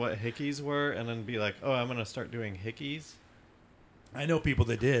learn what hickeys were and then be like, oh, I'm gonna start doing hickeys? I know people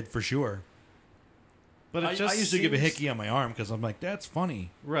that did, for sure. But I used to give a hickey on my arm because I'm like, that's funny.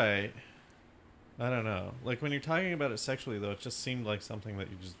 Right. I don't know. Like when you're talking about it sexually, though, it just seemed like something that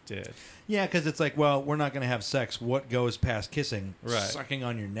you just did. Yeah, because it's like, well, we're not going to have sex. What goes past kissing? Right. Sucking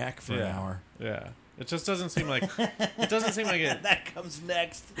on your neck for an hour. Yeah. It just doesn't seem like it doesn't seem like it. That comes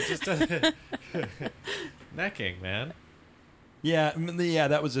next. It just doesn't. Necking, man. Yeah, yeah,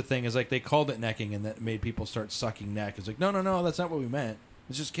 that was the thing. Is like they called it necking, and that made people start sucking neck. It's like, no, that's not what we meant.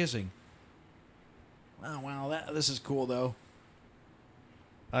 It's just kissing. Wow, this is cool though.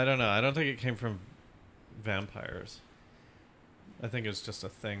 I don't know. I don't think it came from vampires. I think it's just a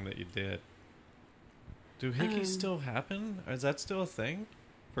thing that you did. Do hickeys still happen? Is that still a thing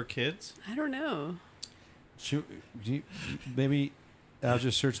for kids? I don't know. Maybe I'll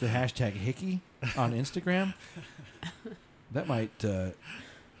just search the hashtag hickey on Instagram. That might.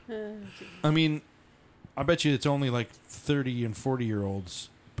 I mean, I bet you it's only like 30 and 40-year-olds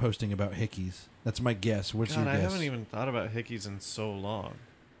posting about hickeys. That's my guess. What's your guess? I haven't even thought about hickeys in so long.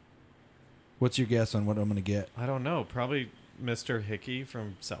 What's your guess on what I'm going to get? I don't know. Probably Mr. Hickey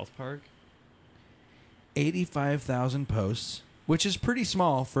from South Park. 85,000 posts, which is pretty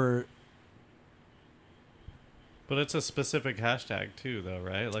small for... But it's a specific hashtag too, though,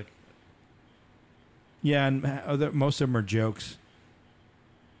 right? Like, yeah, and most of them are jokes.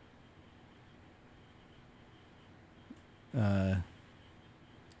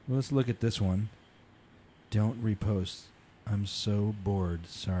 Let's look at this one. Don't repost. I'm so bored.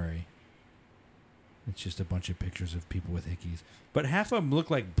 Sorry. It's just a bunch of pictures of people with hickeys. But half of them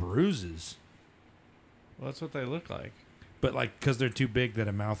look like bruises. well, that's what they look like. But like, because they're too big that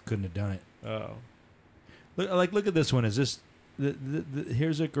a mouth couldn't have done it. Oh. Look at this one. Is this...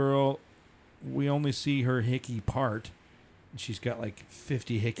 here's a girl... We only see her hickey part. She's got like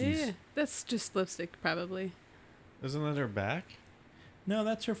 50 hickeys. Yeah, that's just lipstick, probably. Isn't that her back? No,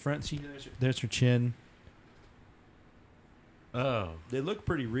 that's her front. See, there's her chin. Oh. They look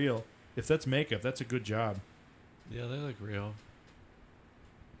pretty real. If that's makeup, that's a good job. Yeah, they look real.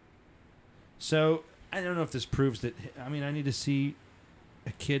 So, I don't know if this proves that... I mean, I need to see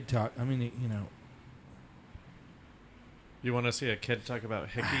a kid talk. I mean, you know... You want to see a kid talk about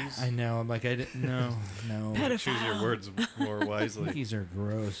hickeys? I know. I'm like, no. Choose your words more wisely. Hickeys are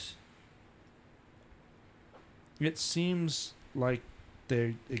gross. It seems like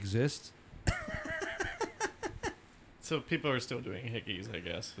they exist. So people are still doing hickeys, I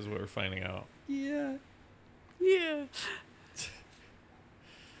guess, is what we're finding out. Yeah. Yeah.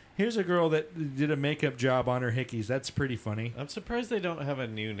 Here's a girl that did a makeup job on her hickeys. That's pretty funny. I'm surprised they don't have a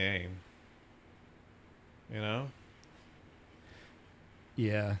new name. You know?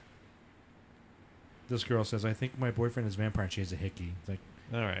 Yeah. This girl says, I think my boyfriend is vampire and she has a hickey. It's like,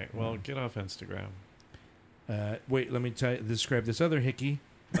 All right. Well, get off Instagram. wait, let me describe this other hickey.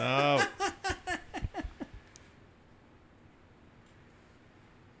 Oh.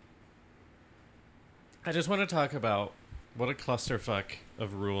 I just want to talk about what a clusterfuck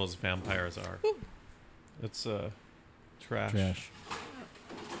of rules vampires are. Ooh. It's trash. Trash.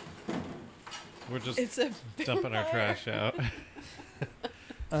 We're just It's a dumping our trash out.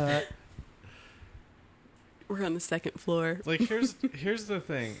 We're on the second floor. Like, here's the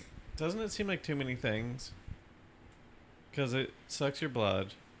thing. Doesn't it seem like too many things? Because it sucks your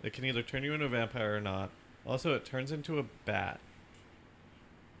blood. It can either turn you into a vampire or not. Also, it turns into a bat.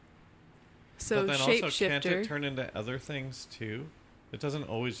 So but then also, can't it shapeshifter. turn into other things too? It doesn't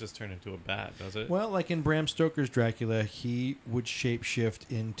always just turn into a bat, does it? Well, like in Bram Stoker's Dracula, he would shapeshift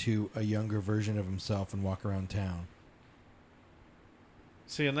into a younger version of himself and walk around town.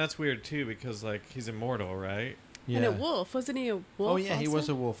 See, and that's weird too because like he's immortal, right? Yeah. And a wolf. Wasn't he a wolf? Oh, yeah, he also? was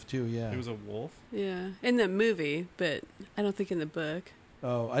a wolf too, yeah. He was a wolf. Yeah, in the movie, but I don't think in the book.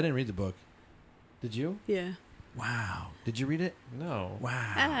 Oh, I didn't read the book. Did you? Yeah. Wow. Did you read it? No.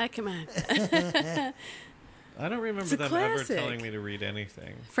 Wow. Ah, come on. I don't remember It's a them ever classic. telling me to read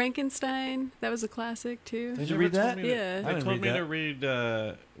anything. Frankenstein. That was a classic too. Did They you never read told that? me to- Yeah. I They didn't told read me that. to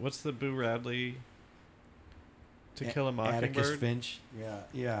read what's the Boo Radley To Kill a Atticus Mockingbird? Finch.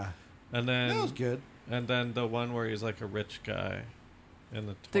 Yeah. And then That was good. And then the one where he's like a rich guy in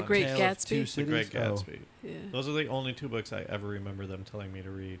the 20s. The Great Tale of Gatsby? Two The Great Cities? Oh. Gatsby. Yeah. Those are the only two books I ever remember them telling me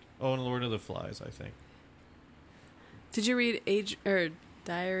to read. Oh, and Lord of the Flies, I think. Did you read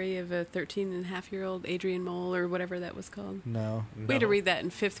Diary of a 13-and-a-half-year-old Adrian Mole or whatever that was called? No. We had to No. read that in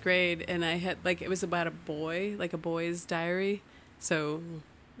 5th grade, and I had it was about a boy, like a boy's diary. So,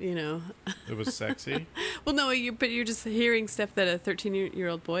 you know. It was sexy. Well, no, but you're just hearing stuff that a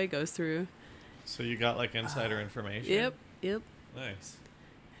 13-year-old boy goes through. So you got like insider information? Yep. Nice.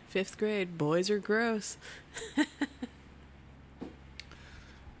 5th grade, boys are gross.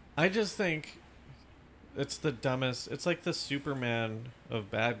 I just think it's the dumbest. It's like the Superman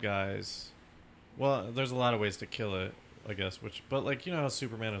of bad guys. Well, there's a lot of ways to kill it, I guess. But like, you know how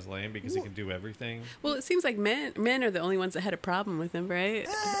Superman is lame because he can do everything. Well, it seems like men are the only ones that had a problem with him, right?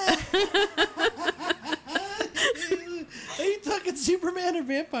 Are you talking Superman or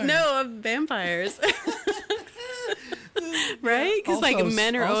vampires? No, vampires. Right? Because like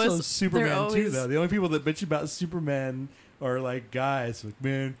men are also always Superman too, though. The only people that bitch about Superman are like guys. Like,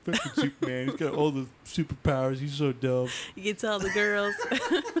 man, fucking Superman. He's got all the superpowers. He's so dumb. He gets all the girls.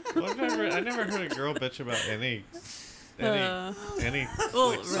 Well, I never heard a girl bitch about any. Well,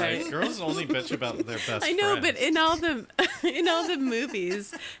 like, right. Girls only bitch about their best. I know, friends. but in all the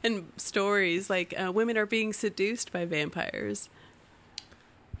movies and stories, like women are being seduced by vampires,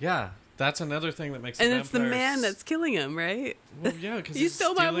 yeah, that's another thing that makes. and it's the man that's killing them, right? Well, yeah, because You he's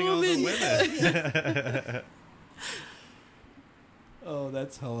stole my stealing all the woman. women. Oh,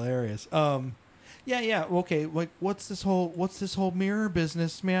 that's hilarious. Yeah. Okay, like what's this whole mirror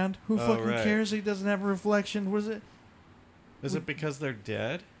business, man? Who fucking right. cares? He doesn't have a reflection. What is it? Is it because they're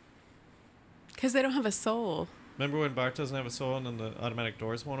dead? Because they don't have a soul. Remember when Bart doesn't have a soul and then the automatic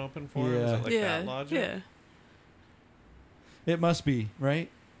doors won't open for him? Yeah. Is it like that logic? Yeah. It must be, right?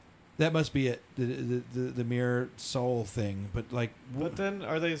 That must be it. The mirror soul thing. But like, But then,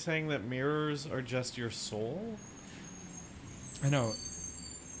 are they saying that mirrors are just your soul? I know.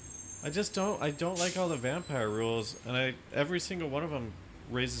 I don't like all the vampire rules, and every single one of them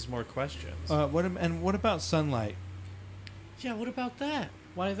raises more questions. What about sunlight? Yeah, what about that?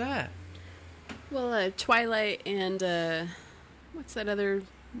 Why that? Well, Twilight and what's that other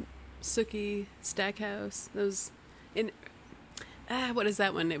Sookie Stackhouse? Those in what is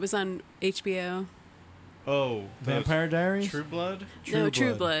that one? It was on HBO. Oh, Vampire Diaries? True Blood? True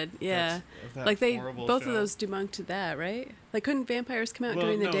Blood. Yeah, That like they horrible both show. of those debunked that, right? Like, couldn't vampires come out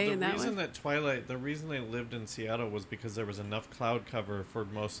during the day in that one? The reason they lived in Seattle was because there was enough cloud cover for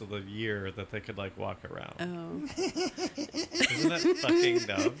most of the year that they could like walk around. Oh, Isn't that fucking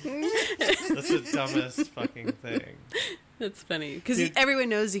dumb? That's the dumbest fucking thing. that's funny because everyone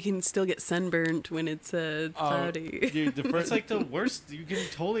knows you can still get sunburnt when it's cloudy. Dude, It's like the worst. You can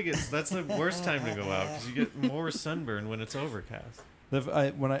totally get. That's the worst time to go out because you get more sunburn when it's overcast.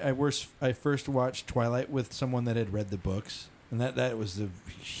 When I first watched Twilight with someone that had read the books, and that was a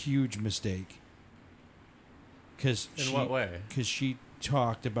huge mistake. In what way? Because she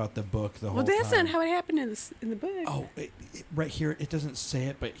talked about the book the whole Well, that's time. not how it happened in the book. Oh, right here it doesn't say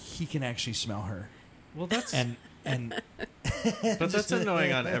it, but he can actually smell her. Well, that's and but that's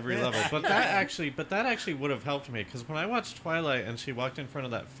annoying on every level. But that actually would have helped me because when I watched Twilight and she walked in front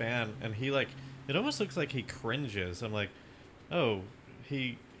of that fan and he like, it almost looks like he cringes. I'm like, oh,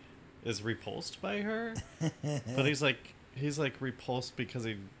 he is repulsed by her, but he's like repulsed because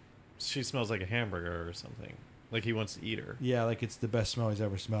she smells like a hamburger or something. Like he wants to eat her. Yeah, like it's the best smell he's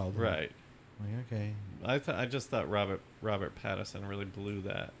ever smelled. Right. Like, okay. I just thought Robert Pattinson really blew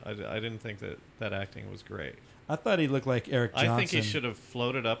that. I didn't think that acting was great. I thought he looked like Eric Johnson. I think he should have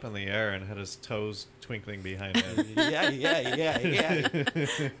floated up in the air and had his toes twinkling behind him. yeah.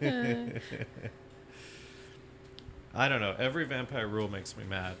 I don't know. Every vampire rule makes me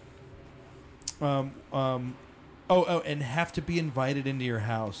mad. And have to be invited into your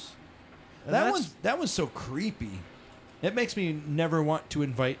house. That one's so creepy. It makes me never want to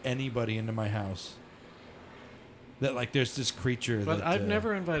invite anybody into my house. That like there's this creature. But I've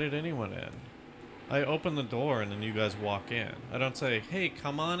never invited anyone in. I open the door and then you guys walk in. I don't say, "Hey,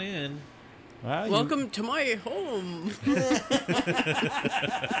 come on in." Welcome to my home.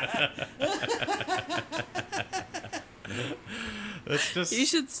 It's just You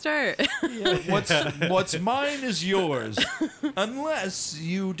should start. What's mine is yours, unless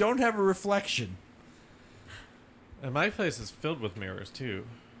you don't have a reflection. And my place is filled with mirrors too.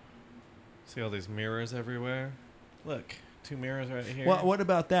 See all these mirrors everywhere? Look, 2 mirrors right here. Well, what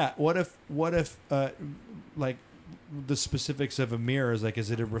about that? What if like the specifics of a mirror is like, is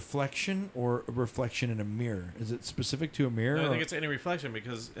it a reflection or a reflection in a mirror? Is it specific to a mirror? No, I think it's any reflection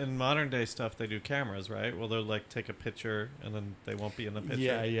because in modern day stuff they do cameras, right? Well, they'll like take a picture and then they won't be in the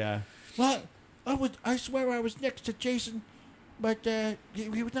picture. Yeah. Well, I swear I was next to Jason, but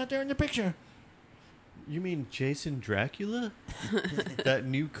he was not there in the picture. You mean Jason Dracula? That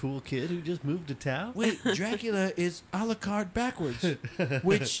new cool kid who just moved to town? Wait, Dracula is a la carte backwards.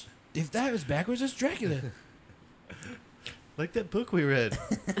 Which, if that was backwards, it's Dracula. Like that book we read.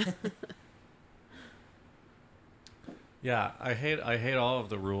 Yeah, I hate all of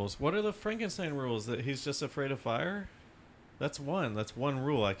the rules. What are the Frankenstein rules? That he's just afraid of fire? That's one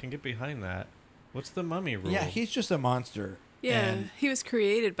rule. I can get behind that. What's the mummy rule? Yeah, he's just a monster. Yeah, he was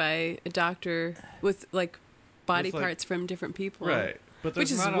created by a doctor with like body parts from different people. Right. But Which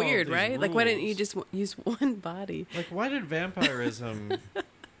there's is not all of weird, these right? Like, why didn't you rules. just use one body? Like, why did vampirism?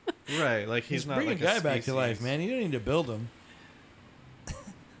 Right, like he's not bring like a guy a back to life, species. man. You don't need to build him.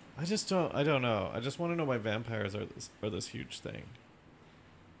 I don't know. I just want to know why vampires are this huge thing.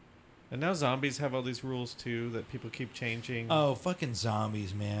 And now zombies have all these rules too that people keep changing. Oh, fucking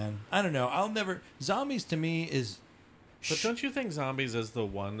zombies, man. I don't know. Zombies to me is. But don't you think zombies is the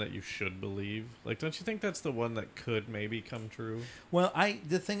one that you should believe? Like, don't you think that's the one that could maybe come true? Well,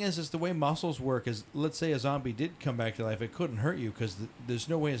 the thing is the way muscles work is, let's say a zombie did come back to life, it couldn't hurt you because there's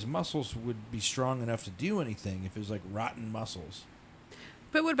no way his muscles would be strong enough to do anything if it was like rotten muscles.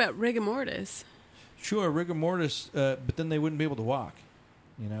 But what about rigor mortis? Sure, rigor mortis, but then they wouldn't be able to walk,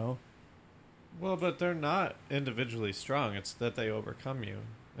 you know? Well, but they're not individually strong. It's that they overcome you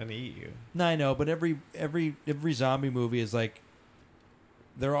and eat you. No, I know, but every zombie movie is like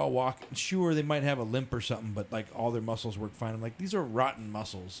they're all walking. Sure, they might have a limp or something, but like all their muscles work fine. I'm like, these are rotten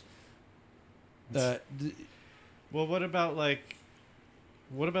muscles. Well, what about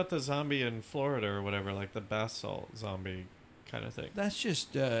the zombie in Florida or whatever, like the bath salt zombie kind of thing, that's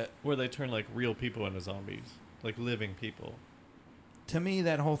just where they turn like real people into zombies, like living people. to me.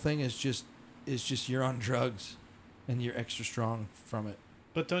 That whole thing is just you're on drugs, and you're extra strong from it.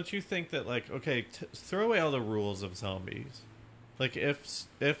 But don't you think that, like, okay, throw away all the rules of zombies. Like, if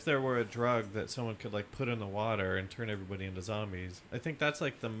there were a drug that someone could, like, put in the water and turn everybody into zombies, I think that's,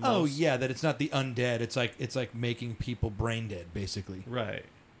 like, the most... Oh, yeah, that it's not the undead. It's like making people brain dead, basically. Right.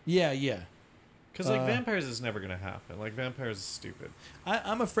 Yeah, yeah. Because, like, vampires is never going to happen. Like, vampires is stupid.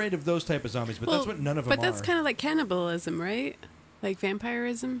 I'm afraid of those type of zombies, but that's what none of them are. But that's kind of like cannibalism, right? Like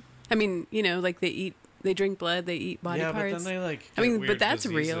vampirism? I mean, you know, like they drink blood, they eat body parts. Yeah, but then they, like, I mean, get but that's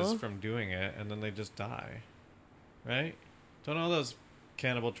diseases real. from doing it, and then they just die. Right? Don't all those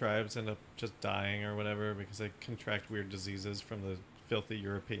cannibal tribes end up just dying or whatever because they contract weird diseases from the filthy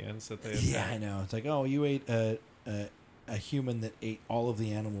Europeans that they attack? Yeah, I know. It's like, oh, you ate a human that ate all of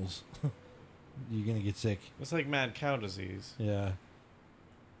the animals. You're going to get sick. It's like mad cow disease, Yeah.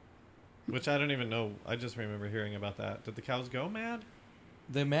 which I don't even know. I just remember hearing about that. Did the cows go mad?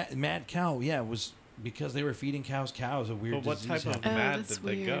 The mad cow, yeah, was because they were feeding cows. A weird But what disease type of happened. mad that's did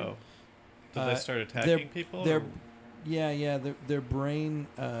they weird. go? Did they start their- attacking people? their- or- Yeah, their brain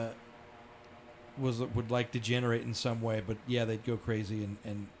would like degenerate in some way, but yeah, they'd go crazy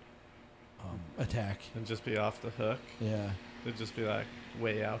and attack. and just be off the hook? Yeah, They'd just be like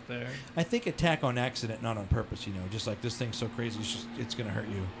way out there? I think attack on accident, not on purpose. You know, just like this thing's so crazy, it's gonna hurt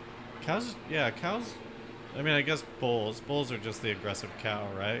you. Cows, I mean, I guess bulls. Bulls are just the aggressive cow,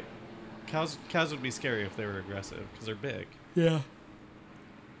 right? Cows would be scary if they were aggressive because they're big. Yeah.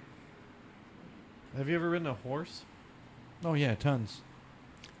 Have you ever ridden a horse? Oh yeah, tons.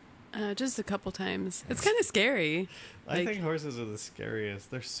 Just a couple times. It's kind of scary. I Like- think horses are the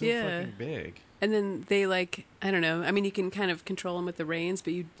scariest. They're so Yeah. fucking big. And then they like, I don't know. I mean, you can kind of control them with the reins,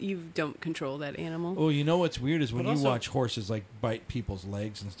 but you don't control that animal. Oh, you know what's weird is when But you also- watch horses like bite people's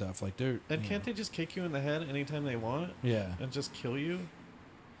legs and stuff. Like they're And can't they just kick you in the head anytime they want Yeah. and just kill you?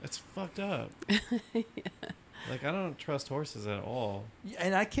 It's fucked up. Like, I don't trust horses at all.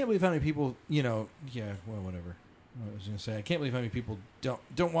 And I can't believe how many people, well, whatever. I was going to say, I can't believe how many people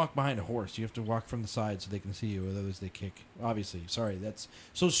don't walk behind a horse. You have to walk from the side so they can see you, otherwise they kick. Obviously, sorry, that's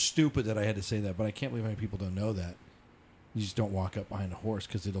so stupid that I had to say that, but I can't believe how many people don't know that. You just don't walk up behind a horse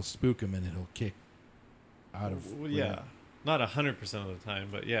because it'll spook them and it'll kick out of. Well, yeah. Not 100% of the time,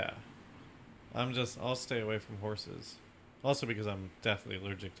 but yeah. I'll stay away from horses. Also because I'm definitely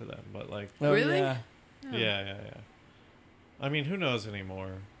allergic to them, but like... Oh, Really? Yeah. Oh. Yeah. I mean, who knows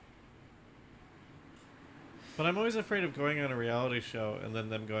anymore? But I'm always afraid of going on a reality show and then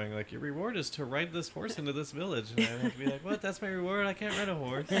them going like, your reward is to ride this horse into this village. And I have to be like, what? That's my reward? I can't ride a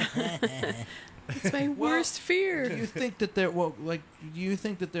horse. It's my worst Do fear. you think that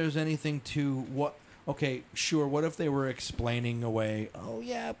there's anything to what? Okay, sure. What if they were explaining away? Oh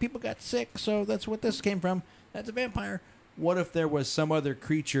yeah, people got sick, so that's what this came from. That's a vampire. What if there was some other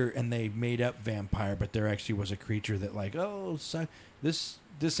creature and they made up vampire, but there actually was a creature that like, oh, so this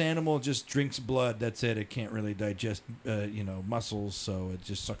animal just drinks blood. That's it. It can't really digest, muscles, so it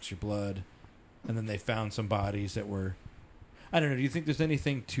just sucks your blood. And then they found some bodies that were, I don't know. Do you think there's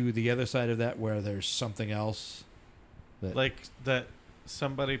anything to the other side of that where there's something else? Like that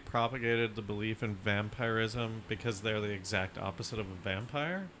somebody propagated the belief in vampirism because they're the exact opposite of a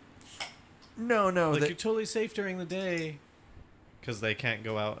vampire? No. Like, you're totally safe during the day because they can't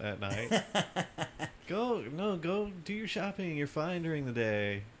go out at night. Go do your shopping. You're fine during the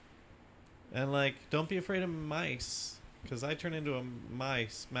day. And, like, don't be afraid of mice because I turn into a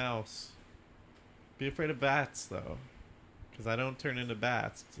mouse. Be afraid of bats, though, because I don't turn into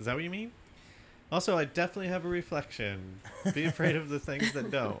bats. Is that what you mean? Also, I definitely have a reflection. Be afraid of the things that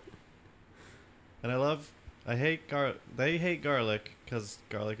don't. And I hate they hate garlic because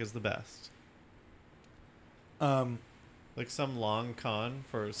garlic is the best. Like some long con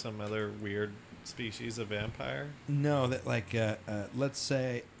for some other weird species of vampire. No, that like let's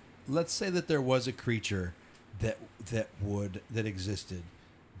say that there was a creature that existed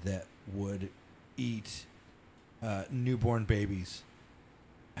that would eat newborn babies,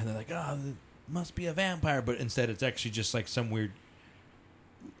 and they're like, oh, it must be a vampire, but instead it's actually just like some weird,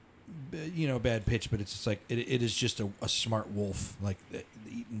 bad pitch, but it's just like it is just a smart wolf, like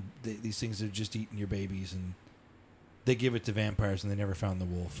these things are just eating your babies, and they give it to vampires, and they never found the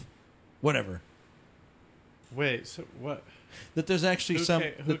wolf. Whatever. Wait, so what? That there's actually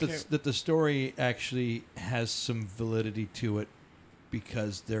that the story actually has some validity to it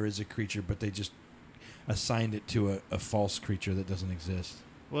because there is a creature, but they just assigned it to a false creature that doesn't exist.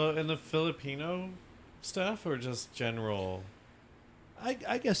 Well, in the Filipino stuff or just general?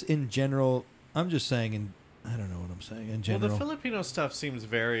 I guess in general, I'm just saying. I don't know what I'm saying in general. Well, the Filipino stuff seems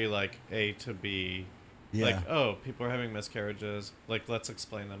very like A to B. Yeah. Like, oh, people are having miscarriages. Like, let's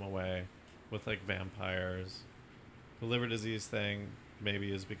explain them away with like vampires. The liver disease thing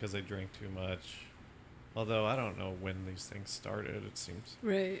maybe is because they drink too much. Although I don't know when these things started. It seems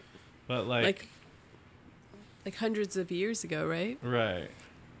Right. But like hundreds of years ago, right? Right.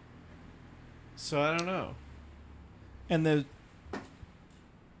 So I don't know. And the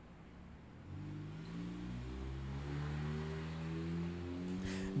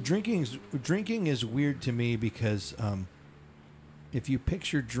drinking is weird to me because if you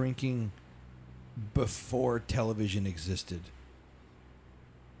picture drinking before television existed,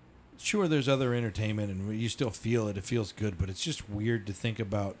 sure, there's other entertainment and you still feel it. It feels good, but it's just weird to think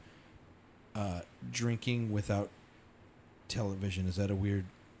about drinking without television. Is that a weird...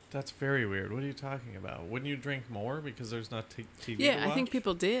 That's very weird. What are you talking about? Wouldn't you drink more because there's not TV to Yeah, watch? I think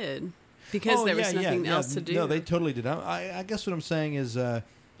people did because there was nothing else to do. No, they totally did. I guess what I'm saying is,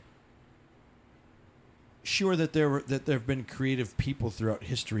 sure that there have been creative people throughout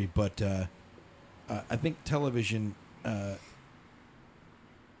history, but I think television,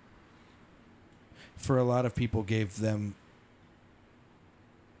 for a lot of people, gave them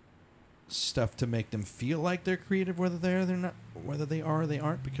stuff to make them feel like they're creative, whether they are, they're not, whether they are or they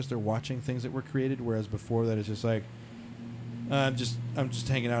aren't, because they're watching things that were created. Whereas before that, it's just like, I'm just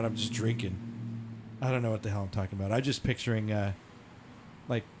hanging out, I'm just drinking. I don't know what the hell I'm talking about. I'm just picturing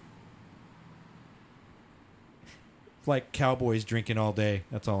like cowboys drinking all day.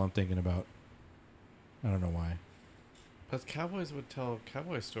 That's all I'm thinking about. I don't know why. But cowboys would tell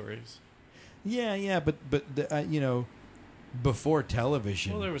cowboy stories. Yeah, but before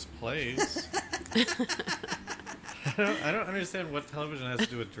television. Well, there was plays. I don't understand what television has to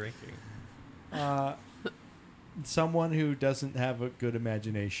do with drinking. Someone who doesn't have a good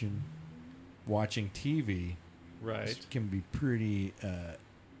imagination watching TV, right, can be pretty.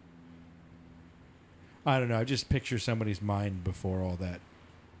 I don't know. I just picture somebody's mind before all that.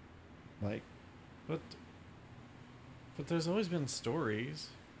 Like, but there's always been stories.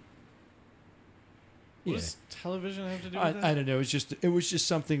 What does television have to do with that? I don't know. It was just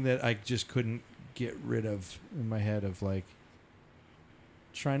something that I just couldn't get rid of in my head of like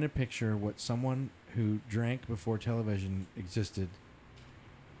trying to picture what someone who drank before television existed,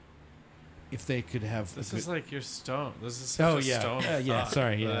 if they could have. This is like your stone. This is such a stone. Yeah.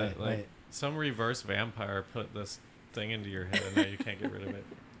 Sorry. Yeah. Like some reverse vampire put this thing into your head, and now you can't get rid of it.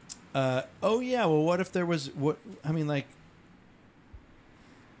 Well, what if there was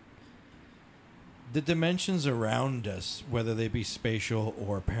the dimensions around us, whether they be spatial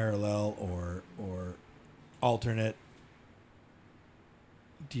or parallel or alternate.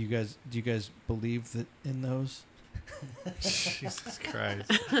 Do you guys believe that in those? Jesus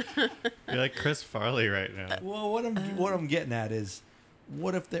Christ! You're like Chris Farley right now. Well, what I'm getting at is,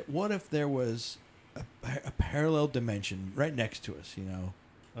 what if there was a parallel dimension right next to us,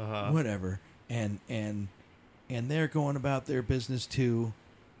 whatever, and they're going about their business too,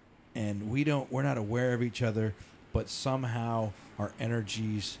 and we're not aware of each other, but somehow our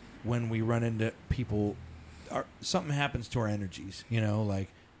energies, when we run into people, something happens to our energies,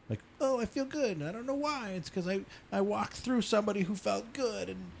 like, oh, I feel good, and I don't know why. It's because I walked through somebody who felt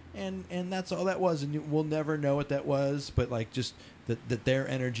good, and that's all that was, and we'll never know what that was, but like just that their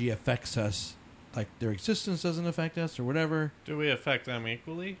energy affects us, like their existence doesn't affect us or whatever. Do we affect them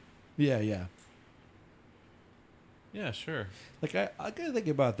equally? Yeah, sure. Like I gotta think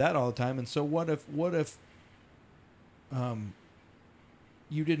about that all the time. And so what if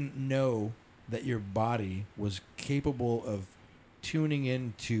you didn't know that your body was capable of tuning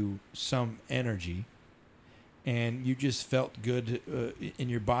into some energy, and you just felt good, and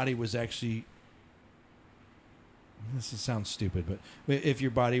your body was actually. Sounds stupid, but if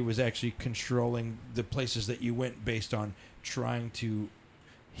your body was actually controlling the places that you went based on trying to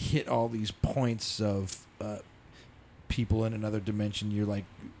hit all these points of people in another dimension, you're like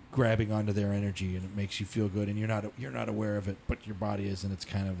grabbing onto their energy, and it makes you feel good, and you're not aware of it, but your body is, and it's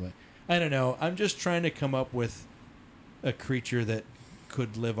kind of like, I don't know. I'm just trying to come up with a creature that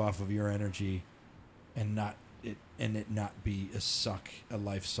could live off of your energy, and it not be a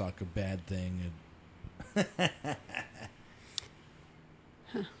life suck, a bad thing.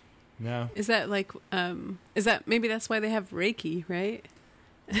 Huh. No. Is that like is that maybe that's why they have Reiki, right?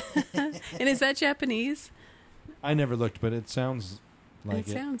 And is that Japanese? I never looked, but it sounds like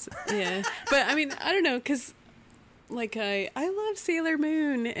it. Sounds, yeah. But I mean, I don't know, because like I love Sailor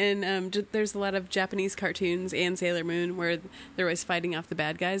Moon, and there's a lot of Japanese cartoons and Sailor Moon where they're always fighting off the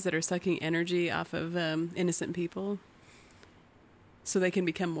bad guys that are sucking energy off of innocent people, so they can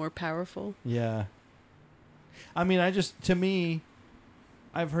become more powerful. Yeah. I mean, to me,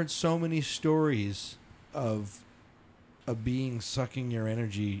 I've heard so many stories of a being sucking your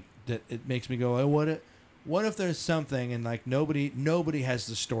energy that it makes me go, oh, what if there's something, and like nobody has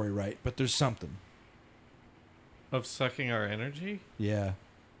the story right, but there's something. Of sucking our energy? Yeah.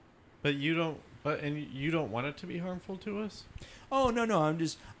 But you don't want it to be harmful to us? Oh, no,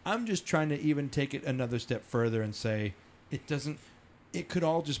 I'm just trying to even take it another step further and say it could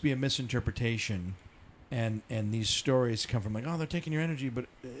all just be a misinterpretation. And these stories come from like, oh, they're taking your energy, but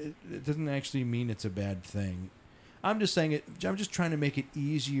it doesn't actually mean it's a bad thing. I'm just saying it. I'm just trying to make it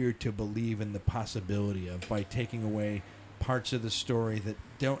easier to believe in the possibility of, by taking away parts of the story that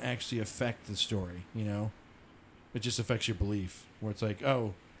don't actually affect the story. You know, it just affects your belief. Where it's like,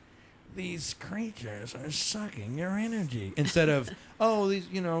 oh, these creatures are sucking your energy, instead of, oh, these,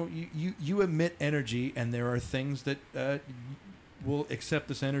 you emit energy, and there are things that will accept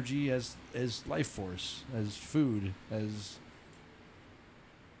this energy as life force, as food, as...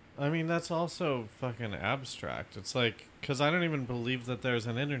 I mean, that's also fucking abstract. It's like, because I don't even believe that there's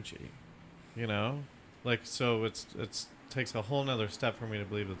an energy, you know? Like, so it's takes a whole nother step for me to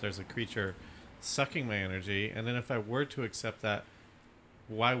believe that there's a creature sucking my energy, and then if I were to accept that,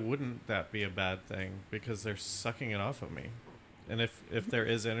 why wouldn't that be a bad thing? Because they're sucking it off of me. And if there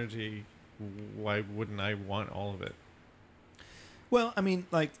is energy, why wouldn't I want all of it? Well, I mean,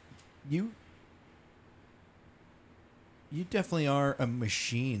 like, you definitely are a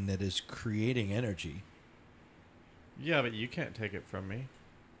machine that is creating energy. Yeah, but you can't take it from me.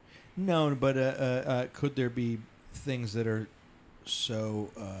 No, but could there be things that are so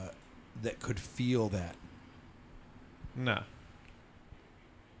that could feel that? Nah.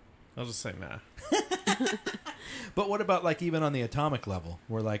 I'll just say nah. But what about, like, even on the atomic level,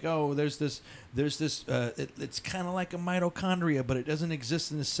 where like, oh, there's this it's kind of like a mitochondria, but it doesn't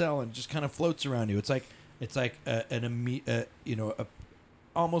exist in the cell and just kind of floats around you. It's like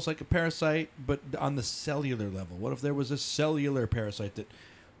almost like a parasite, but on the cellular level. What if there was a cellular parasite that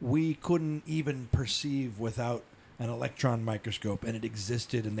we couldn't even perceive without an electron microscope, and it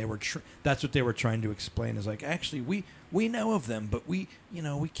existed, and they were that's what they were trying to explain, is like, actually we know of them, but we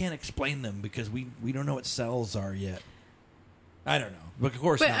can't explain them because we don't know what cells are yet. I don't know, but of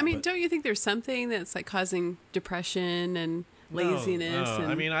course. But not, I mean, don't you think there's something that's like causing depression and laziness? No.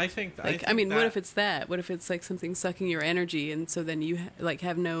 And, I mean, I think what if it's that? What if it's like something sucking your energy, and so then you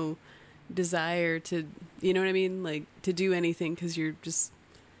have no desire to, you know what I mean, like to do anything because you're just,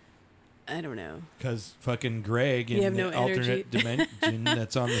 I don't know. Because fucking Greg in the alternate dimension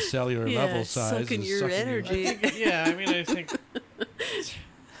that's on the cellular level size sucking is your sucking energy. I mean, I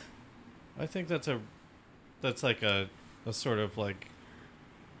think that's like a sort of like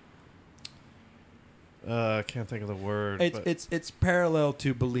I can't think of the word. It's parallel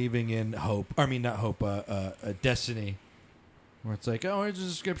to believing in hope. I mean, not hope. Destiny, where it's like, oh, here's a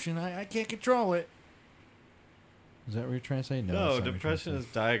description. I can't control it. Is that what you're trying to say? No, depression is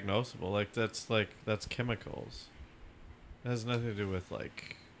diagnosable. That's chemicals. It has nothing to do with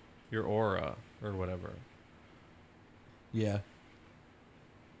like your aura or whatever. Yeah.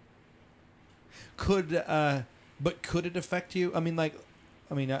 Could it affect you? I know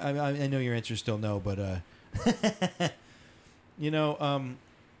your answer is still no, but there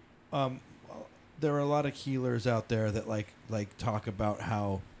are a lot of healers out there that like talk about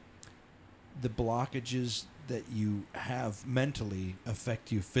how the blockages that you have mentally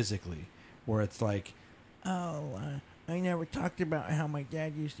affect you physically, where it's like, oh, I never talked about how my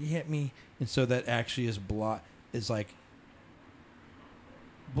dad used to hit me, and so that actually is like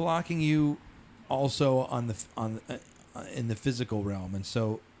blocking you also in the physical realm, and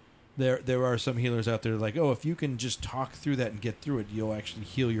so there are some healers out there like, oh, if you can just talk through that and get through it, you'll actually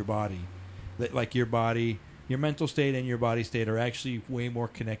heal your body. That like your body, your mental state and your body state are actually way more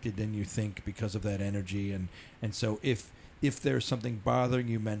connected than you think because of that energy, and so if there's something bothering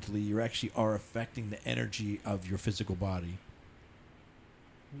you mentally, you actually are affecting the energy of your physical body.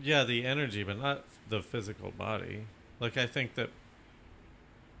 Yeah, the energy, but not the physical body. Like, I think that,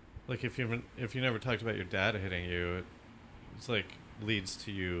 like, if you never talked about your dad hitting you, it's like leads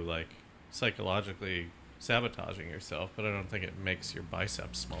to you like psychologically sabotaging yourself. But I don't think it makes your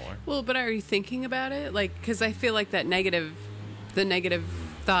biceps smaller. Well, but are you thinking about it? Like, because I feel like the negative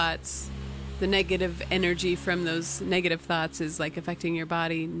thoughts, the negative energy from those negative thoughts is like affecting your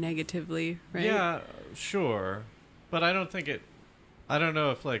body negatively, right? Yeah, sure, but I don't think it. I don't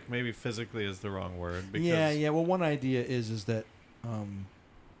know if like maybe physically is the wrong word. Because Yeah. Well, one idea is that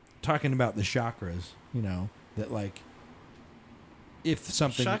talking about the chakras, that like if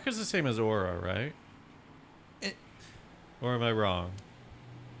something chakra's the same as aura, right? Or am I wrong?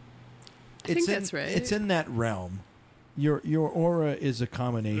 I think that's right. It's in that realm. Your aura is a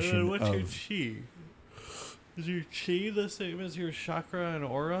combination what's of your chi? Is your chi the same as your chakra and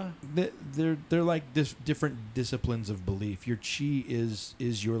aura? They're like different disciplines of belief. Your chi is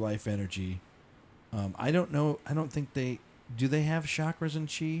your life energy. I don't know. I don't think they have chakras and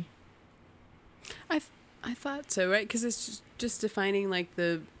chi. I thought so, right? Because it's just defining like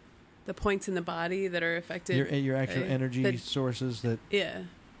the points in the body that are affected. Your actual energy sources that. Yeah.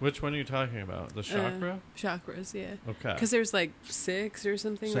 Which one are you talking about? The chakra? Chakras, yeah. Okay. Because there's like 6 or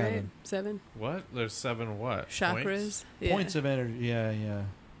something, 7. right? 7? What? There's 7 what? Chakras? Points? Yeah. Points of energy, yeah.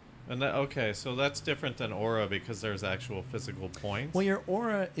 And that, okay, so that's different than aura because there's actual physical points? Well, your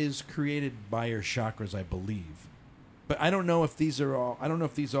aura is created by your chakras, I believe. But I don't know if these are all... I don't know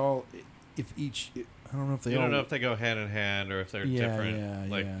if these all... If each... I don't know if they you all... don't know if they go hand in hand or if they're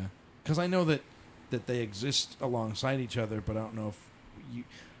different. Yeah. Because I know that they exist alongside each other, but I don't know if you...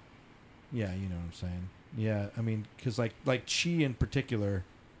 Yeah, you know what I'm saying. Yeah, I mean, because like chi in particular,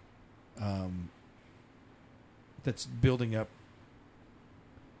 that's building up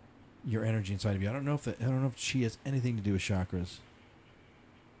your energy inside of you. I don't know if chi has anything to do with chakras.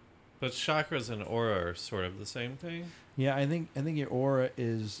 But chakras and aura are sort of the same thing? Yeah, I think your aura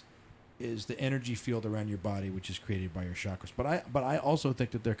is the energy field around your body, which is created by your chakras. But I also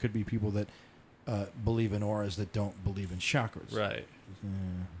think that there could be people that believe in auras that don't believe in chakras. Right. Yeah.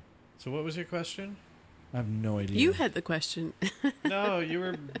 So what was your question? I have no idea. You had the question. No, you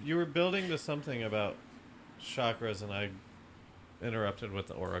were building to something about chakras, and I interrupted with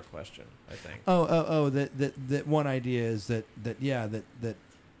the aura question, I think. That one idea is that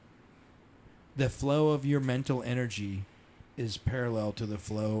the flow of your mental energy is parallel to the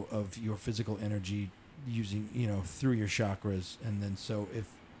flow of your physical energy using, through your chakras, and then so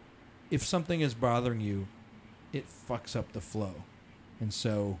if something is bothering you, it fucks up the flow. And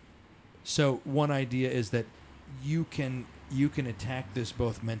so one idea is that you can attack this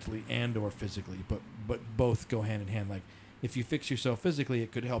both mentally and or physically, but both go hand in hand. Like if you fix yourself physically,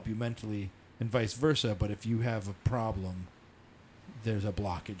 it could help you mentally, and vice versa. But if you have a problem, there's a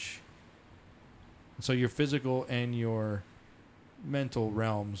blockage. So your physical and your mental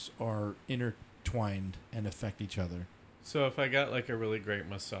realms are intertwined and affect each other. So if I got like a really great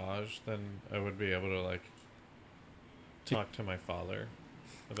massage, then I would be able to like talk to my father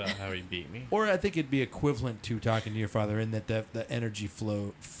about how he beat me. Or I think it'd be equivalent to talking to your father in that the energy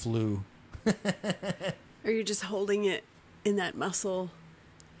flew. Or you're just holding it in that muscle,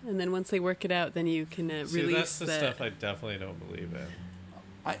 and then once they work it out, then you can release that's the stuff I definitely don't believe in.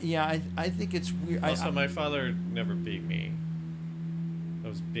 I think it's weird. Also, my father never beat me. I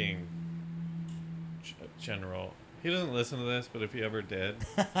was being general. He doesn't listen to this, but if he ever did,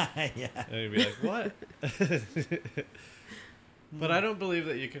 yeah, and he'd be like, "What?" But I don't believe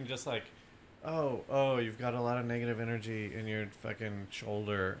that you can just like, oh, you've got a lot of negative energy in your fucking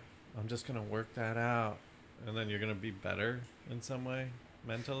shoulder. I'm just gonna work that out, and then you're gonna be better in some way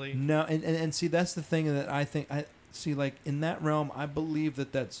mentally. No, and see, that's the thing that I think like in that realm, I believe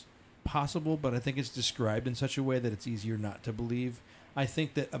that that's possible, but I think it's described in such a way that it's easier not to believe. I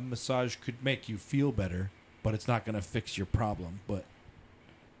think that a massage could make you feel better, but it's not going to fix your problem. But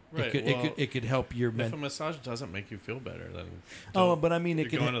right, it could help your. If a massage doesn't make you feel better, then but I mean, you're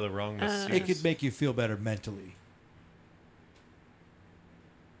going to the wrong masseuse. It could make you feel better mentally,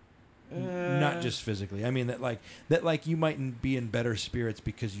 not just physically. I mean that you might be in better spirits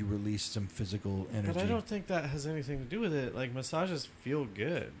because you released some physical energy. But I don't think that has anything to do with it. Like massages feel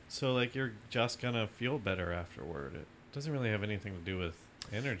good, so like you're just gonna feel better afterward. It doesn't really have anything to do with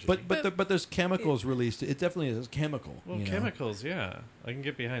energy. But there's chemicals released. It definitely is chemical. Well, you know? chemicals, yeah. I can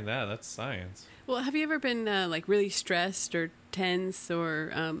get behind that. That's science. Well, have you ever been like really stressed or tense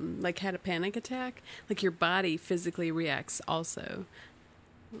or like had a panic attack? Like your body physically reacts also.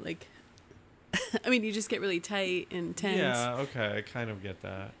 Like, I mean, you just get really tight and tense. Yeah, okay. I kind of get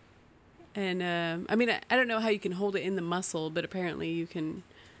that. And I mean, I don't know how you can hold it in the muscle, but apparently you can.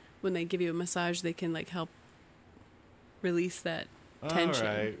 When they give you a massage, they can like help release that tension.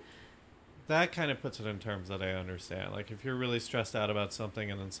 All right. That kind of puts it in terms that I understand. Like, if you're really stressed out about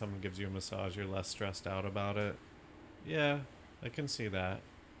something and then someone gives you a massage, you're less stressed out about it. Yeah, I can see that.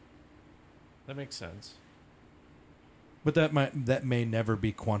 That makes sense. But that may never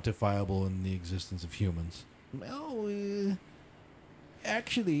be quantifiable in the existence of humans. Well,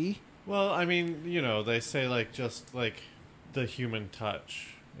 actually, Well, I mean, you know, they say, like, just, like, the human touch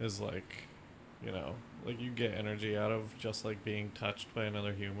is, like, you know, like, you get energy out of just, like, being touched by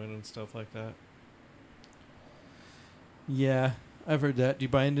another human and stuff like that. Yeah, I've heard that. Do you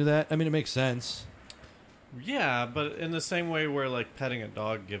buy into that? I mean, it makes sense. Yeah, but in the same way where, like, petting a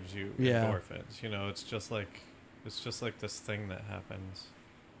dog gives you Yeah. endorphins, you know, it's just like this thing that happens.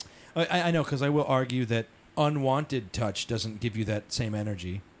 I know, because I will argue that unwanted touch doesn't give you that same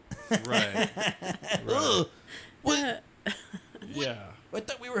energy. Right. Right. what? Yeah. I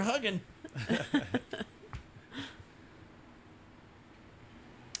thought we were hugging.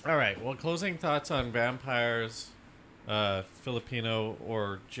 All right. Well, closing thoughts on vampires, Filipino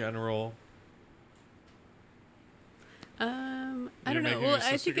or general. I don't know. Making Well, your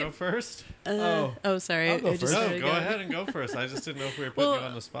I sister think go first. sorry. I'll go I just first. No, started go going. ahead and go first. I just didn't know if we were putting you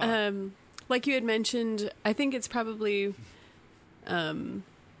on the spot. Like you had mentioned, I think it's probably,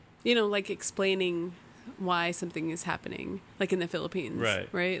 you know, like explaining why something is happening, like in the Philippines,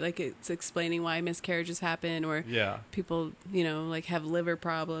 right? Like it's explaining why miscarriages happen, or Yeah. people, you know, like have liver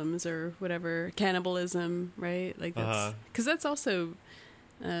problems or whatever, cannibalism, right? Like that's because that's also,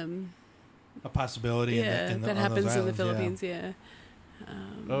 A possibility. yeah, in the, that on happens those in the islands, Philippines, yeah.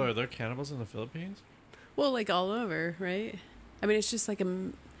 Oh, are there cannibals in the Philippines? Well, like all over, right? I mean, it's just like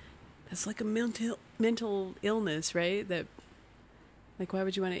it's like a mental illness, right? That, like, why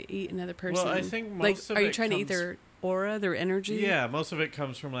would you want to eat another person? Well, I think like, most of are you it trying to eat comes- their aura, their energy? Yeah, most of it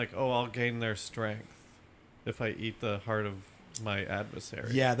comes from like, oh, I'll gain their strength if I eat the heart of my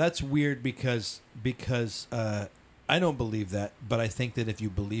adversary. Yeah, that's weird because I don't believe that, but I think that if you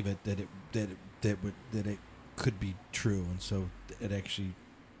believe it, that it could be true, and so it actually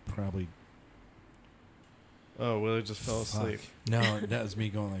probably. Oh, Willie just fell Fuck. asleep. No, that was me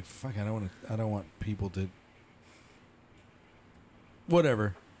going like, "Fuck! I don't want people to."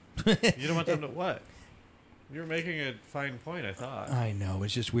 Whatever. You don't want them to what? You're making a fine point, I thought. I know,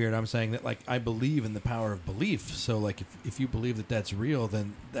 it's just weird. I'm saying that, like, I believe in the power of belief. So, like, if you believe that that's real,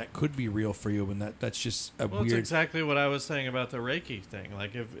 then that could be real for you, and that's just a Well, weird. it's exactly what I was saying about the Reiki thing.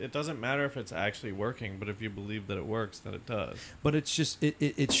 Like, if it doesn't matter if it's actually working, but if you believe that it works, then it does. But it's just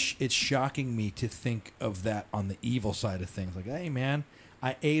it's shocking me to think of that on the evil side of things. Like, hey, man,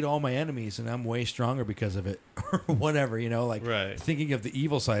 I ate all my enemies, and I'm way stronger because of it, or whatever. You know, like Right. thinking of the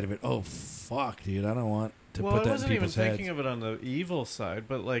evil side of it. Oh, fuck, dude, I don't want to Well, put I that in wasn't even people's heads. thinking of it on the evil side,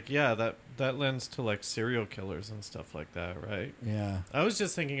 but like, yeah, that lends to like serial killers and stuff like that, right? Yeah. I was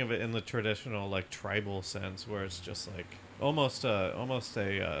just thinking of it in the traditional like tribal sense, where it's just like almost a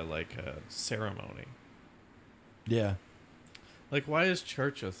like a ceremony. Yeah. Like, why is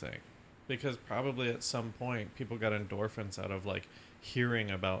church a thing? Because probably at some point people got endorphins out of like hearing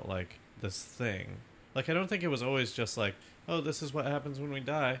about like this thing. Like, I don't think it was always just like, oh, this is what happens when we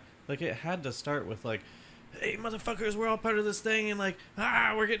die. Like, it had to start with like, hey, motherfuckers, we're all part of this thing, and like,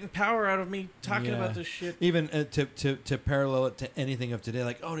 we're getting power out of me talking Yeah. about this shit. Even to parallel it to anything of today,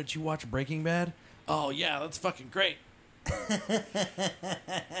 like, oh, did you watch Breaking Bad? Oh yeah, that's fucking great.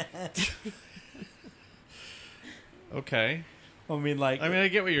 Okay. I mean, like, I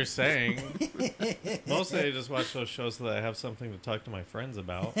get what you're saying. Mostly I just watch those shows so that I have something to talk to my friends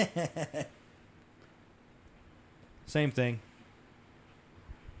about. same thing.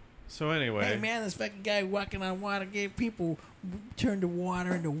 So anyway. Hey man, this fucking guy walking on water gave people turned the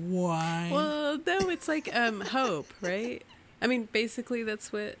water into wine. Well, no, it's like hope, right? I mean, basically,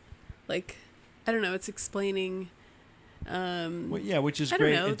 that's what, like, I don't know. It's explaining. Well, yeah, which is I don't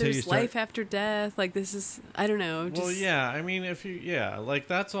great know. until you There's start. life after death. Like, this is. I don't know. Just, Well, yeah, I mean, like,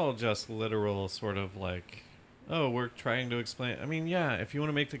 that's all just literal sort of like, oh, we're trying to explain. I mean, yeah, if you want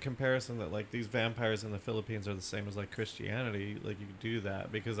to make the comparison that, like, these vampires in the Philippines are the same as, like, Christianity, like, you could do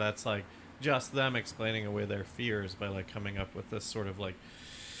that, because that's, like, just them explaining away their fears by, like, coming up with this sort of, like,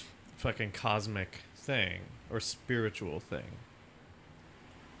 fucking cosmic thing, or spiritual thing.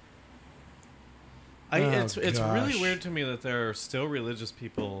 It's really gosh. weird to me that there are still religious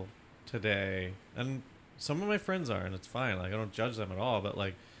people today, and some of my friends are, and it's fine. Like I don't judge them at all, but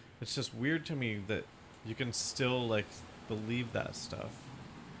like it's just weird to me that you can still like believe that stuff.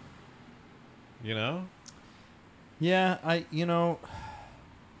 You know? Yeah, It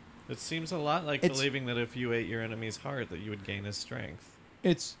seems a lot like believing that if you ate your enemy's heart, that you would gain his strength.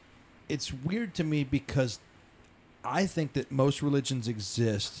 it's weird to me because I think that most religions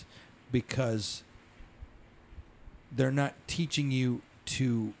exist because they're not teaching you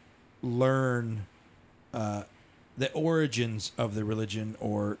to learn the origins of the religion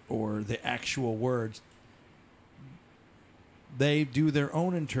or the actual words. They do their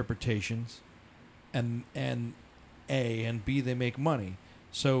own interpretations, and A and B, they make money.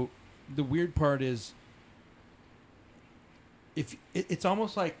 So the weird part is, if it's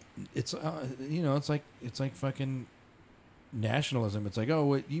almost like it's it's like fucking nationalism. It's like,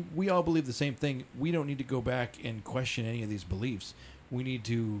 oh, we all believe the same thing. We don't need to go back and question any of these beliefs. We need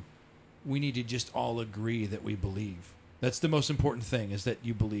to just all agree that we believe. That's the most important thing, is that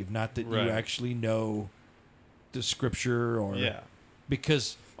you believe, not that Right. you actually know the scripture or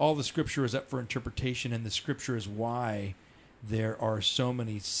because all the scripture is up for interpretation, and the scripture is why there are so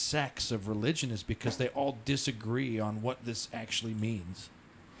many sects of religion, is because they all disagree on what this actually means.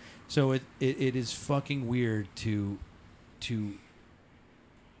 So it is fucking weird to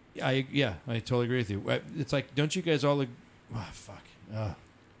I totally agree with you. It's like, don't you guys all fuck.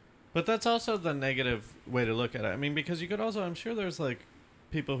 But that's also the negative way to look at it. I mean, because you could also, I'm sure there's like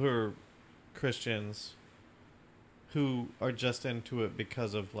people who are Christians who are just into it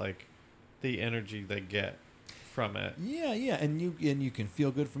because of like the energy they get from it. Yeah, and you can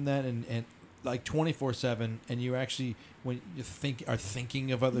feel good from that, and like 24/7, and you actually, when you are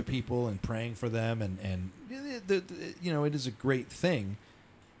thinking of other people and praying for them, and it is a great thing.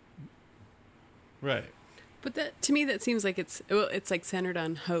 Right. But that, to me, that seems like it's like centered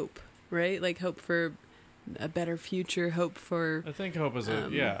on hope, right? Like hope for a better future, hope for. I think hope is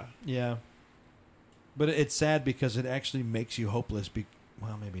Yeah. But it's sad because it actually makes you hopeless.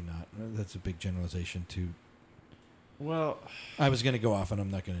 Well, maybe not. That's a big generalization too. Well, I was going to go off, and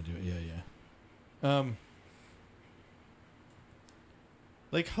I'm not going to do it. Yeah.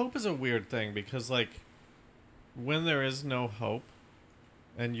 like hope is a weird thing because like when there is no hope,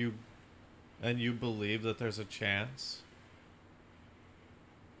 and you believe that there's a chance,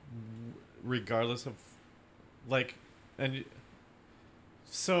 regardless of like, and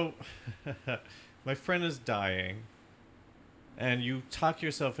so my friend is dying, and you talk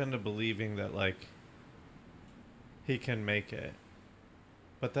yourself into believing that like he can make it,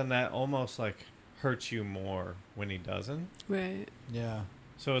 but then that almost like hurts you more when he doesn't. Right. Yeah.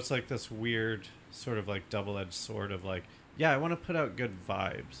 So it's like this weird sort of like double-edged sword of like, yeah, I want to put out good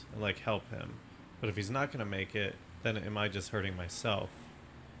vibes and like help him, but if he's not going to make it, then am I just hurting myself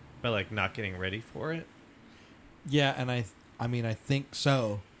by like not getting ready for it? Yeah, and I mean, I think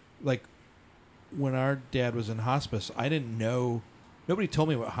so. Like, when our dad was in hospice, I didn't know. Nobody told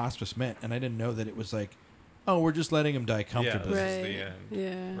me what hospice meant, and I didn't know that it was like, oh, we're just letting him die comfortably. Yeah, this Right. is the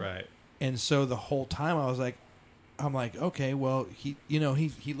end. Yeah. Right. And so the whole time I'm like, okay, well, he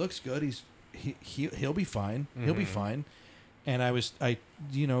looks good. He'll be fine. Mm-hmm. He'll be fine. And I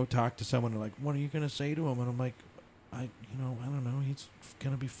talked to someone like, what are you going to say to him? And I'm like, I don't know. He's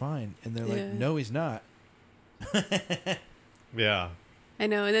going to be fine. And they're like, Yeah. no, he's not. Yeah. I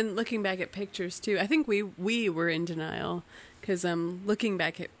know. And then looking back at pictures too, I think we were in denial because looking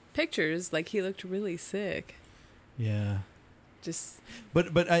back at pictures, like he looked really sick. Yeah. Just.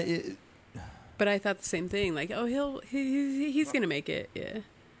 But I thought the same thing. Like, oh, he's gonna make it. Yeah.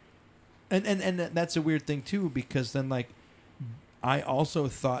 And that's a weird thing too, because then like, I also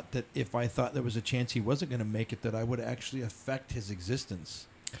thought that if I thought there was a chance he wasn't going to make it, that I would actually affect his existence.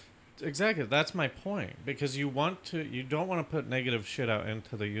 Exactly. That's my point. Because you don't want to put negative shit out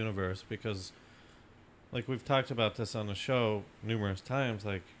into the universe, because like we've talked about this on the show numerous times,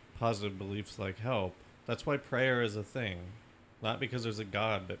 like positive beliefs like help. That's why prayer is a thing. Not because there's a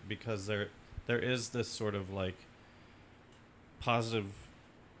God, but because there is this sort of like positive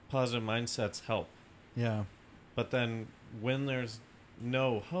mindsets help. Yeah. But then when there's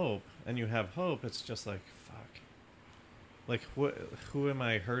no hope and you have hope, it's just like, fuck. Like, who am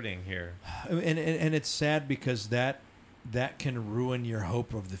I hurting here? And it's sad because that can ruin your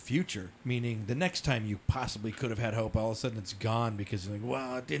hope of the future. Meaning the next time you possibly could have had hope, all of a sudden it's gone because you're like,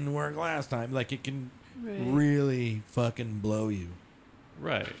 well, it didn't work last time. Like, it can really fucking blow you.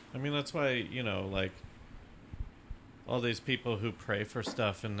 Right. I mean, that's why, like, all these people who pray for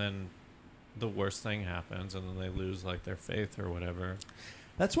stuff and then the worst thing happens and then they lose, like, their faith or whatever.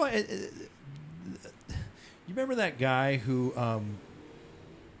 That's why You remember that guy who,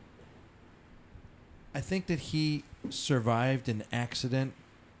 I think that he survived an accident,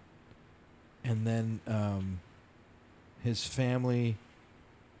 and then his family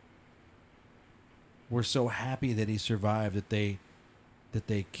were so happy that he survived that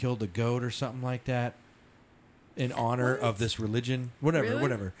they killed a goat or something like that in honor of this religion,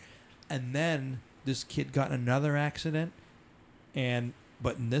 whatever. And then this kid got in another accident,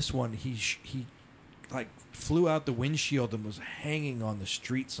 but in this one he like flew out the windshield and was hanging on the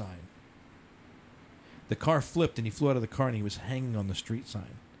street sign. The car flipped and he flew out of the car and he was hanging on the street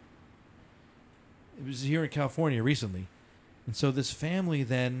sign. It was here in California recently. And so this family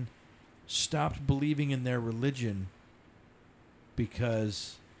then stopped believing in their religion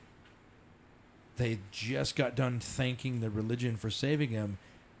because they just got done thanking the religion for saving him,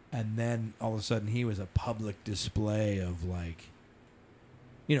 and then all of a sudden he was a public display of, like,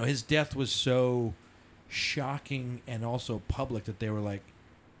 you know, his death was so shocking and also public that they were like,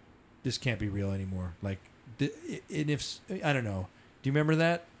 this can't be real anymore. Like, and if, I don't know. Do you remember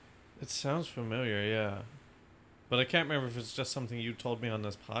that? It sounds familiar, yeah. But I can't remember if it's just something you told me on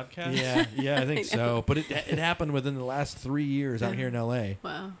this podcast. Yeah, I think so. But it happened within the last 3 years out here in L.A.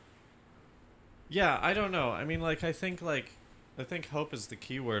 Wow. Yeah, I don't know. I mean, like, I think hope is the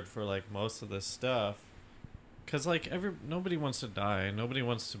key word for, like, most of this stuff. Because, like, nobody wants to die. Nobody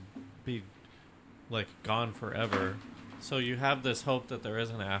wants to be, like, gone forever. So you have this hope that there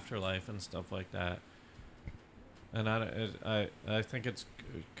is an afterlife and stuff like that. And I think it's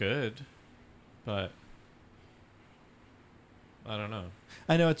good, but I don't know.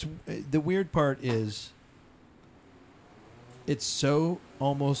 I know the weird part is it's so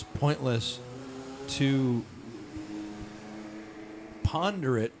almost pointless to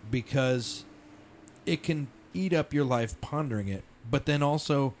ponder it because it can eat up your life pondering it, but then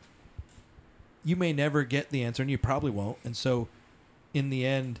also you may never get the answer and you probably won't. And so in the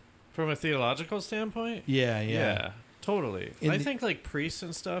end, from a theological standpoint, yeah, totally. I think like priests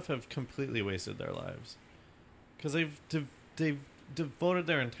and stuff have completely wasted their lives because they've devoted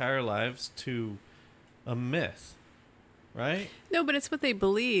their entire lives to a myth, right? No, but it's what they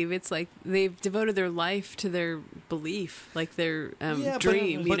believe. It's like they've devoted their life to their belief, like their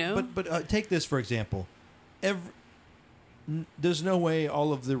dream. But take this for example. There's no way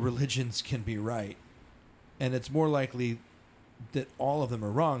all of the religions can be right, and it's more likely that all of them are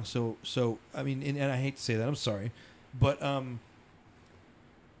wrong. So I mean, and I hate to say that, I'm sorry, but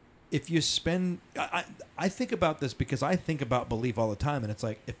if you spend, I think about this because I think about belief all the time, and it's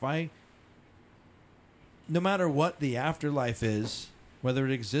like no matter what the afterlife is, whether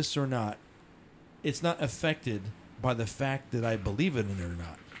it exists or not, it's not affected by the fact that I believe in it or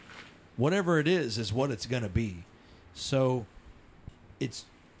not. Whatever it is what it's going to be. So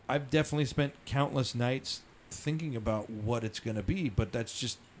I've definitely spent countless nights thinking about what it's going to be, but that's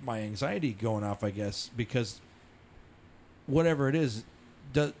just my anxiety going off, I guess, because whatever it is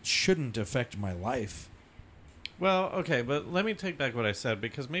shouldn't affect my life. Well, okay, but let me take back what I said,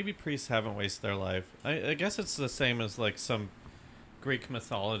 because maybe priests haven't wasted their life. I guess it's the same as like some Greek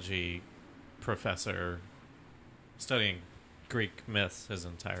mythology professor studying Greek myths his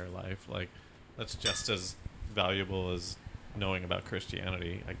entire life. Like, that's just as valuable as knowing about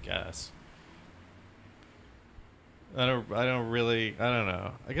Christianity, I guess. I don't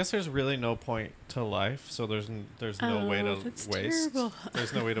know. I guess there's really no point to life, so there's no way to waste. Terrible.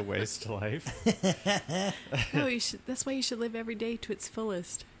 There's no way to waste life. No, that's why you should live every day to its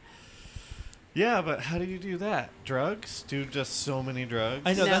fullest. Yeah, but how do you do that? Drugs? Do just so many drugs?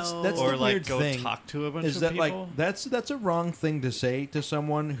 I know No. that's or the like weird go thing. talk to a bunch Is of that people? like that's a wrong thing to say to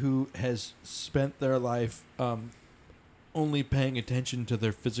someone who has spent their life only paying attention to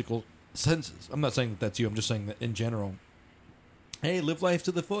their physical senses. I'm not saying that that's you. I'm just saying that in general. Hey, live life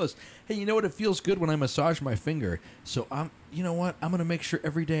to the fullest. Hey, you know what? It feels good when I massage my finger. So you know what? I'm going to make sure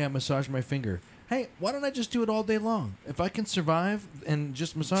every day I massage my finger. Hey, why don't I just do it all day long? If I can survive and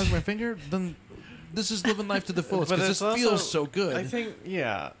just massage my finger, then this is living life to the fullest, because this feels so good. I think,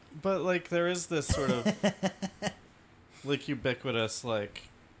 yeah. But, like, there is this sort of, like, ubiquitous, like,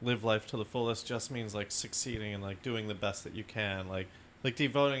 live life to the fullest just means, like, succeeding and, like, doing the best that you can. Like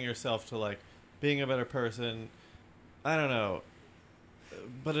devoting yourself to, like, being a better person. I don't know.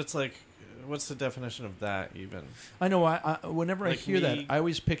 But it's like, what's the definition of that even? I know. Whenever like I hear that, I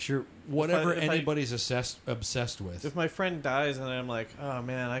always picture whatever if anybody's obsessed with. If my friend dies and I'm like, oh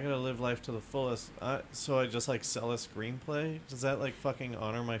man, I gotta live life to the fullest, so I just like sell a screenplay? Does that like fucking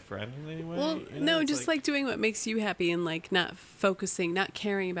honor my friend in any way? Well, you know? no, It's just like doing what makes you happy and like not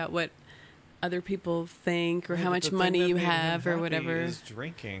caring about what other people think or Yeah, how but much the thing money that you made him have or happy whatever. is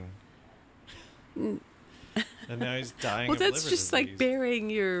drinking. And now he's dying Well, of that's liver just disease. like burying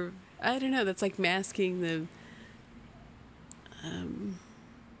your. I don't know. That's like masking the.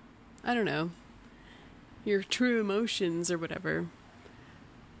 I don't know. Your true emotions or whatever.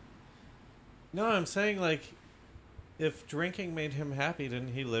 No, I'm saying, like, if drinking made him happy,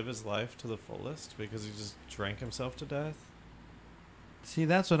 didn't he live his life to the fullest because he just drank himself to death? See,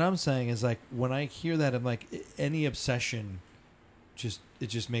 that's what I'm saying is like when I hear that, I'm like any obsession, it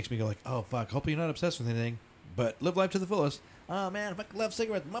just makes me go like, oh fuck. Hopefully you're not obsessed with anything, but live life to the fullest. Oh man, if I love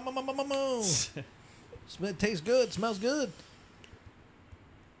cigarettes, it tastes good, smells good.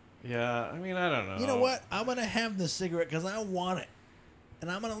 Yeah, I mean, I don't know. You know what? I'm gonna have this cigarette because I want it,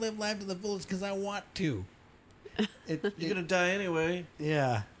 and I'm gonna live life to the fullest because I want to. You're gonna die anyway.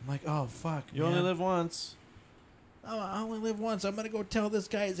 Yeah. I'm like, oh fuck. You only live once. Oh, I only live once. I'm gonna go tell this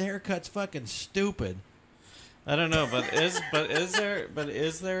guy his haircut's fucking stupid. I don't know, but is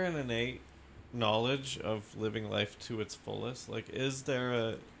there an innate knowledge of living life to its fullest? Like, is there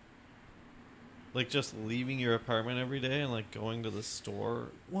a like just leaving your apartment every day and like going to the store,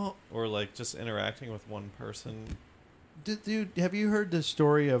 or like just interacting with one person? Dude, have you heard the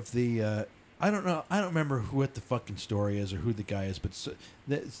story of the? I don't know. I don't remember what the fucking story is or who the guy is, but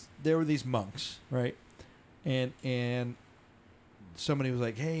there were these monks, right? And somebody was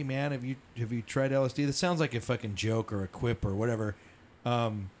like, "Hey man, have you tried LSD?" This sounds like a fucking joke or a quip or whatever,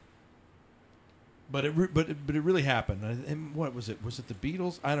 but it really happened. And what was it? Was it the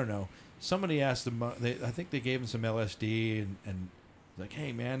Beatles? I don't know. Somebody asked them. I think they gave him some LSD and like,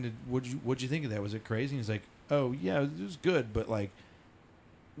 "Hey man, what'd you think of that? Was it crazy?" And he's like, "Oh yeah, it was good, but like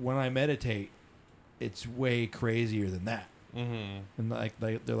when I meditate, it's way crazier than that." Mm-hmm. And like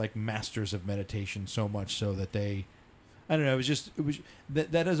they're like masters of meditation so much so that I don't know. It was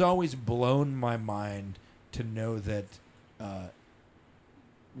that has always blown my mind to know that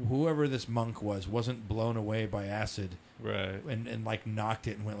whoever this monk wasn't blown away by acid, right? And like knocked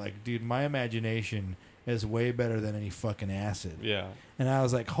it and went like, dude, my imagination is way better than any fucking acid. Yeah. And I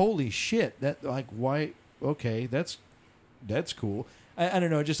was like, holy shit, that like why? Okay, that's cool. I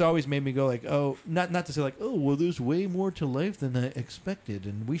don't know. It just always made me go like, oh, not to say like, oh, well, there's way more to life than I expected,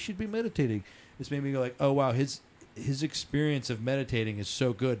 and we should be meditating. This made me go like, oh wow, his experience of meditating is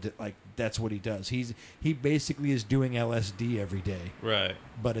so good that like that's what he does. He basically is doing LSD every day, right?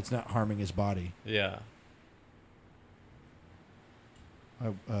 But it's not harming his body. Yeah.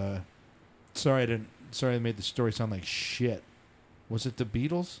 Sorry I made the story sound like shit. Was it the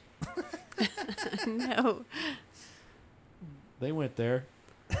Beatles? No. They went there.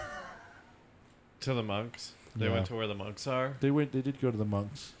 To the monks. They Yeah. went to where the monks are. They did go to the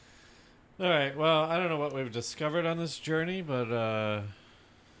monks. All right. Well, I don't know what we've discovered on this journey, but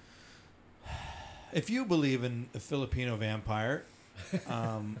if you believe in a Filipino vampire,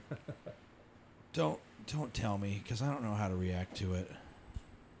 don't tell me because I don't know how to react to it.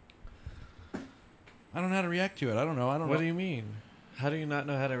 I don't know how to react to it. I don't know. What do you mean? How do you not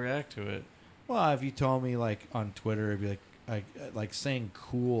know how to react to it? Well, if you told me like on Twitter, it'd be like saying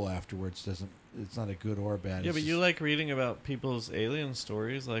cool afterwards doesn't. It's not a good or bad. Yeah, but you like reading about people's alien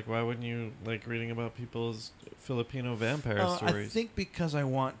stories. Like, why wouldn't you like reading about people's Filipino vampire stories? I think because I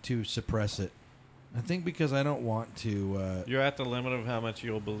want to suppress it. I think because I don't want to. You're at the limit of how much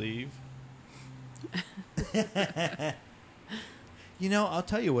you'll believe. You know, I'll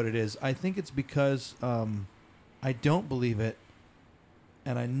tell you what it is. I think it's because I don't believe it,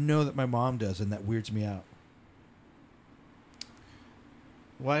 and I know that my mom does, and that weirds me out.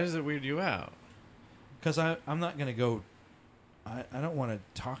 Why does it weird you out? Because I'm not going to go... I don't want to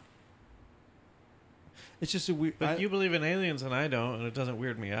talk... It's just a weird... But you believe in aliens and I don't, and it doesn't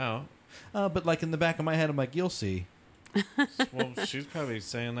weird me out. But like in the back of my head, I'm like, you'll see. Well, she's probably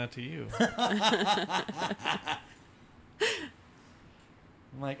saying that to you.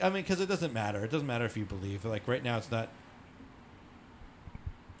 I'm like, I mean, because it doesn't matter. It doesn't matter if you believe. Like right now, it's not...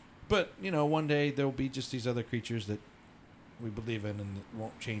 But, you know, one day there'll be just these other creatures that we believe in and it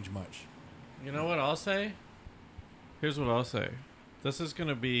won't change much. You know what I'll say? Here's what I'll say. This is going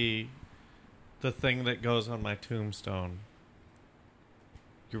to be the thing that goes on my tombstone.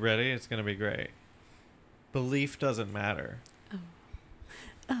 You ready? It's going to be great. Belief doesn't matter.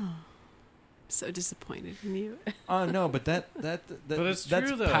 Oh. So disappointed in you. Oh no, but that but it's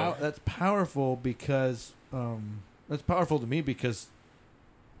true though. That's powerful because that's powerful to me because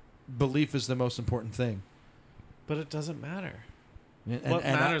belief is the most important thing. But it doesn't matter. What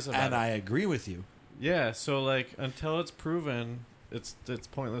matters about it? And I agree with you. Yeah, so like until it's proven, it's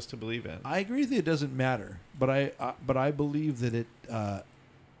pointless to believe in. I agree with you. It doesn't matter, but I believe that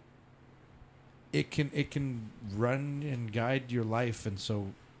it can run and guide your life, and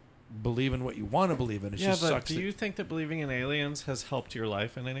so believe in what you want to believe in. It just but sucks. do you think that believing in aliens has helped your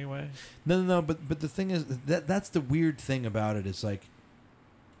life in any way? No. But the thing is that's the weird thing about it is like,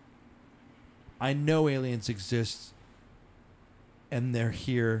 I know aliens exist, and they're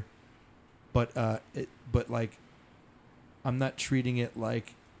here, but like, I'm not treating it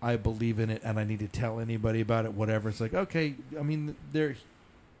like I believe in it and I need to tell anybody about it. Whatever. It's like, okay, I mean, they're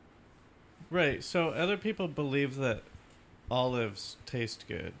right. So other people believe that olives taste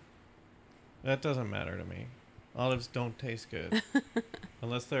good. That doesn't matter to me. Olives don't taste good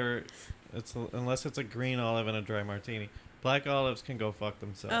unless it's a green olive and a dry martini. Black olives can go fuck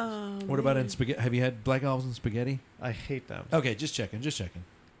themselves. Oh, What about in spaghetti? Have you had black olives in spaghetti? I hate them. Okay, just checking.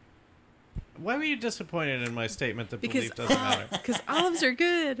 Why were you disappointed in my statement that belief doesn't matter? Because olives are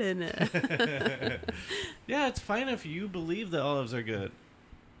good, and Yeah, it's fine if you believe that olives are good.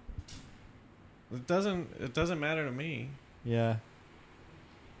 It doesn't matter to me. Yeah.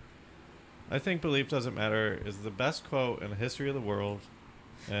 I think belief doesn't matter is the best quote in the history of the world.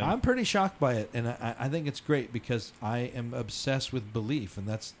 And I'm pretty shocked by it, and I think it's great because I am obsessed with belief, and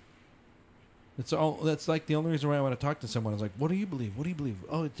that's like the only reason why I want to talk to someone is like, what do you believe? What do you believe?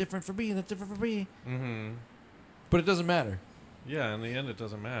 Oh, it's different for me. That's different for me. Mm-hmm. But it doesn't matter. Yeah, in the end, it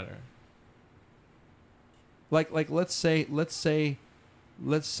doesn't matter. Like let's say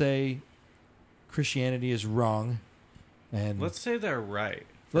Christianity is wrong, and Let's say they're right.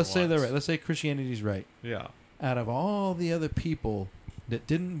 let's say they're right. Let's say Christianity is right. Yeah. Out of all the other people that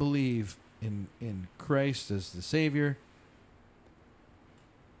didn't believe in Christ as the Savior,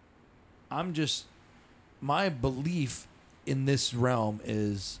 my belief in this realm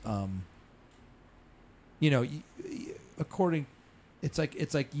is, according, it's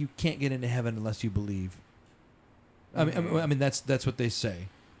like you can't get into heaven unless you believe. I mean that's what they say.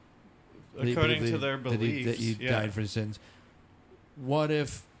 According to their that beliefs. you died for sins. What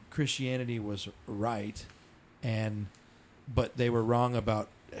if Christianity was right, but they were wrong about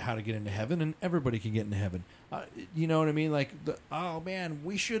how to get into heaven, and everybody can get into heaven? You know what I mean? Like, oh man,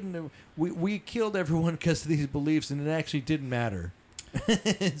 we shouldn't have. We killed everyone because of these beliefs, and it actually didn't matter.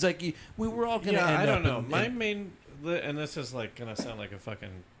 It's like we were all gonna. Yeah, end I don't up know. And this is like gonna sound like a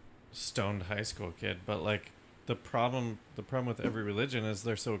fucking stoned high school kid, but like the problem with every religion is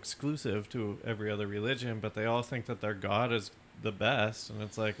they're so exclusive to every other religion, but they all think that their God is the best, and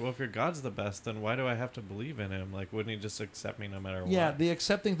it's like, well, if your God's the best, then why do I have to believe in him? Like, wouldn't he just accept me no matter what? Yeah, the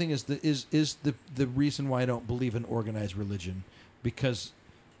accepting thing is the reason why I don't believe in organized religion, because,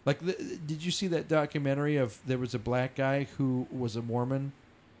 like, did you see that documentary of there was a black guy who was a Mormon,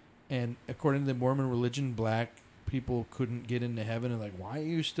 and according to the Mormon religion, black people couldn't get into heaven, and like, why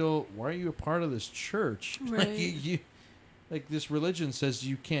are you a part of this church? Right. Like you like this religion says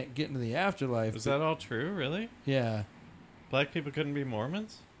you can't get into the afterlife. Is that all true? Really? Yeah. Black people couldn't be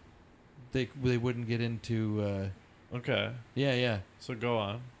Mormons? They wouldn't get into. Okay. Yeah. So go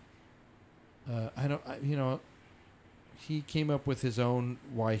on. He came up with his own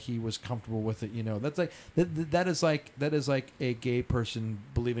why he was comfortable with it. That's like that is like a gay person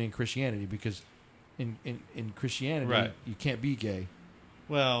believing in Christianity, because in Christianity, right, you can't be gay.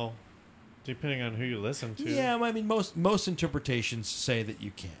 Well, depending on who you listen to. Yeah, I mean most interpretations say that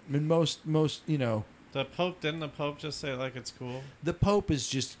you can't. I mean most Didn't the Pope just say like it's cool? The Pope is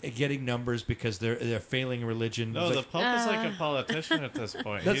just getting numbers because they're failing religion. No, the Pope is like a politician at this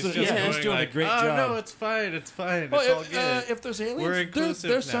point. He's just he's doing like, a great oh, job. No, it's fine. It's all good. If there's aliens, We're inclusive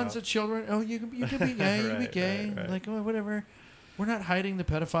they're now. sons of children. Oh, you can be gay. You can be gay. Right. Like, oh, whatever. We're not hiding the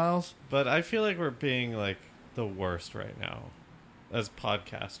pedophiles. But I feel like we're being like the worst right now as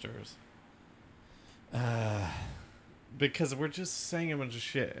podcasters. Because we're just saying a bunch of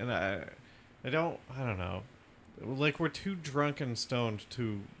shit, and I don't know. Like, we're too drunk and stoned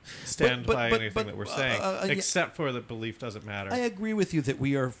to stand by anything that we're saying, except for that belief doesn't matter. I agree with you that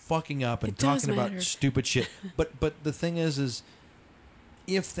we are fucking up and talking about stupid shit. But the thing is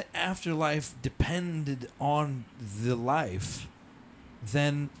if the afterlife depended on the life,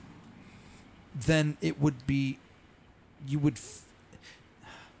 then it would be,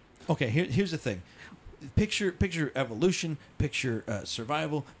 okay, here's the thing. Picture evolution, picture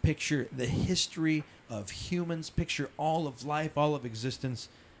survival, picture the history of humans, picture all of life, all of existence.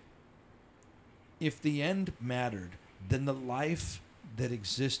 If the end mattered, then the life that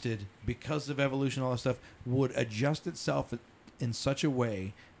existed because of evolution, all that stuff, would adjust itself in such a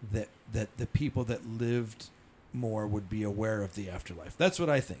way that the people that lived more would be aware of the afterlife. That's what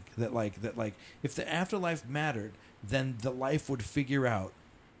I think. That if the afterlife mattered, then the life would figure out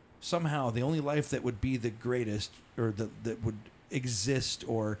somehow the only life that would be the greatest, or that would exist,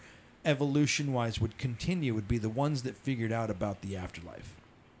 or evolution-wise would continue, would be the ones that figured out about the afterlife.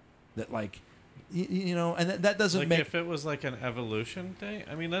 that like and that doesn't like make if it was like an evolution thing.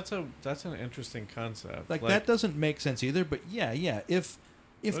 I mean, that's an interesting concept. like that doesn't make sense either. But yeah, if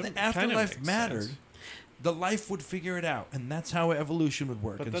Well, the it kinda afterlife makes mattered, sense. the life would figure it out, and that's how evolution would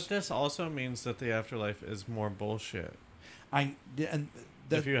work. But And this also means that the afterlife is more bullshit. That,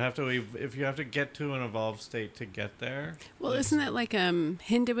 If you have to get to an evolved state to get there. Well, isn't that like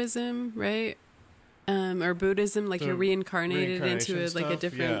Hinduism, right? Or Buddhism, like you're reincarnated into a reincarnation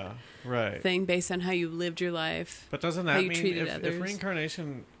different right. thing based on how you lived your life. But doesn't how that you mean treated if others.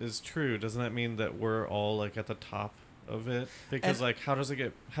 reincarnation is true, doesn't that mean that we're all like at the top of it? Because And- like how does it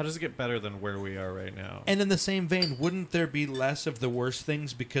get better than where we are right now? and in the same vein, wouldn't there be less of the worst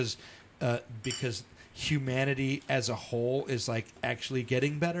things because humanity as a whole is like actually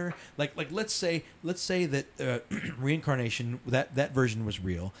getting better? Like let's say that reincarnation that version was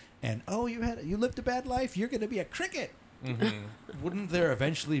real, and you lived a bad life, you're going to be a cricket. Mm-hmm. Wouldn't there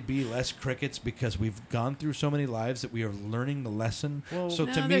eventually be less crickets because we've gone through so many lives that we are learning the lesson? Well, so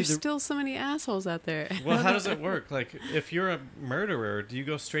No, to me, there's still so many assholes out there. Well, how does it work? Like, if you're a murderer, do you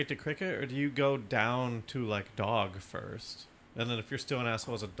go straight to cricket, or do you go down to like dog first? And then if you're still an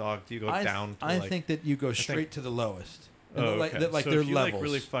asshole as a dog, do you go down to I like? think that you go straight to the lowest. Oh, okay. Like so their if you levels. like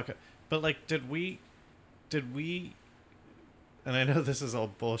really fuck it, but like, did we? And I know this is all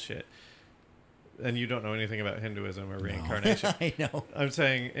bullshit, and you don't know anything about Hinduism or reincarnation. I know. I'm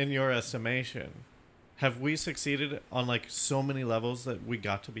saying, in your estimation, have we succeeded on like so many levels that we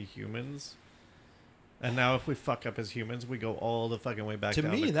got to be humans? And now, if we fuck up as humans, we go all the fucking way back. To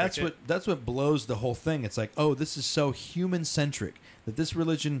down me, to that's cricket. what blows the whole thing. It's like, oh, this is so human centric that this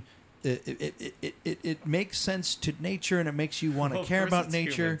religion it makes sense to nature, and it makes you want to Well, of care course about it's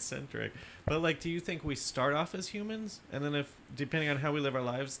nature. human-centric. But like, do you think we start off as humans, and then if depending on how we live our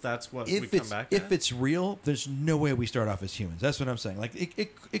lives, that's what we come back? If it's real, there's no way we start off as humans. That's what I'm saying. Like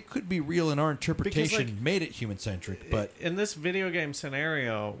it could be real, and our interpretation like, made it human centric. But in this video game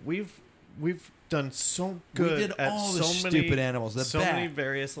scenario, we've done so good we did at all so the many stupid animals, the so bat, many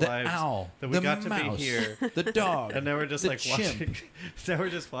various the lives owl, that we the got mouse, to be here. the dog, And now we're just the like chimp. watching. Now we're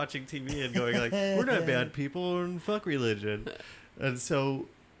just watching TV and going like, we're not bad people and fuck religion. And so,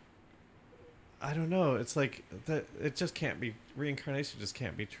 I don't know. It's like that. It just can't be reincarnation. Just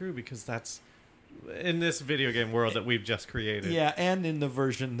can't be true because that's in this video game world that we've just created. Yeah, and in the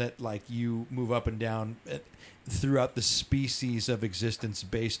version that like you move up and down throughout the species of existence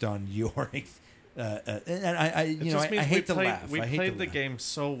based on your. And I It just means I hate to played, laugh. We I hate played to the laugh. game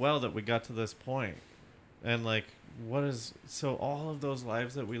so well that we got to this point, and like, what is so all of those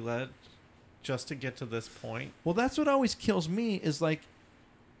lives that we led just to get to this point? Well, that's what always kills me is like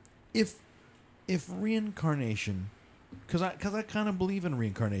if reincarnation, because I kind of believe in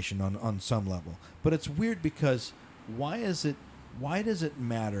reincarnation on some level, but it's weird because why does it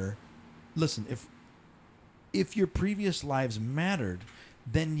matter? Listen, if your previous lives mattered,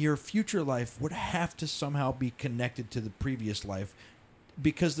 then your future life would have to somehow be connected to the previous life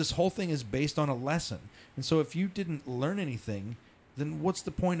because this whole thing is based on a lesson. And so if you didn't learn anything, then what's the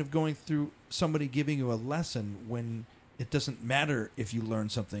point of going through somebody giving you a lesson when it doesn't matter if you learn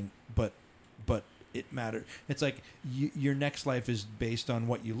something, but it matters. It's like your next life is based on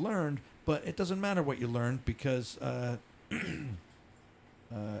what you learned, but it doesn't matter what you learned because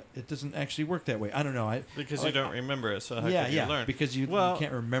it doesn't actually work that way. I don't know. Because you don't remember it, so how yeah, could you learn? because you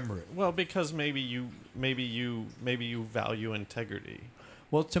can't remember it. Well, because maybe you value integrity.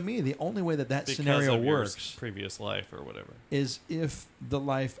 Well, to me, the only way that Because scenario of your works previous life or whatever. is if the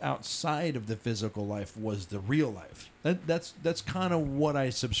life outside of the physical life was the real life. That's kind of what I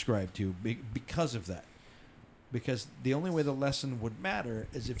subscribe to because of that. Because the only way the lesson would matter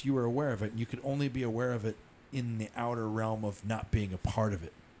is if you were aware of it, and you could only be aware of it in the outer realm of not being a part of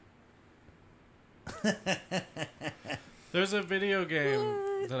it. There's a video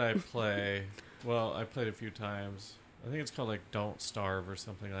game that I play. Well, I played a few times. I think it's called like Don't Starve or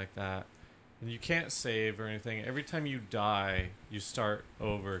something like that. And you can't save or anything. Every time you die, you start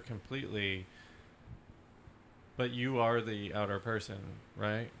over completely. But you are the outer person,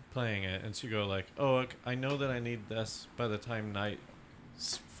 right? Playing it. And so you go like, oh, okay, I know that I need this by the time night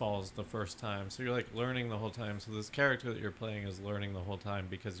falls the first time. So you're like learning the whole time. So this character that you're playing is learning the whole time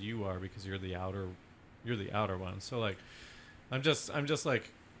because you're the outer one. So like I'm just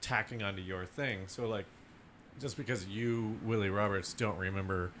like tacking onto your thing. So like just because you, Willie Roberts, don't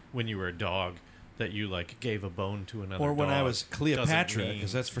remember when you were a dog that you like gave a bone to another Or when dog I was Cleopatra, doesn't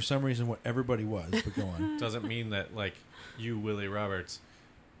because that's for some reason what everybody was. But go on. doesn't mean that like you, Willie Roberts,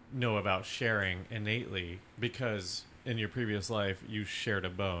 know about sharing innately because in your previous life you shared a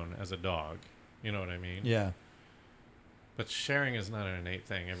bone as a dog. You know what I mean? Yeah. But sharing is not an innate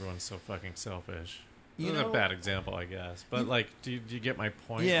thing. Everyone's so fucking selfish. You That's a know- bad example, I guess. But like, do you get my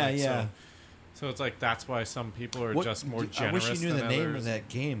point? Yeah, Like, yeah. So it's like that's why some people are What- just more I generous. wish you knew than the name others. of that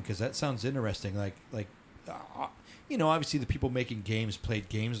game because that sounds interesting. Obviously the people making games played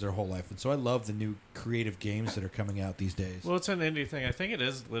games their whole life, and so I love the new creative games that are coming out these days. Well, it's an indie thing. I think it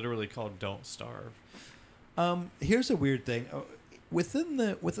is literally called "Don't Starve." Here's a weird thing within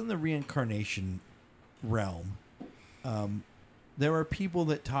the reincarnation realm. There are people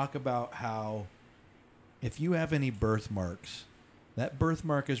that talk about how if you have any birthmarks, that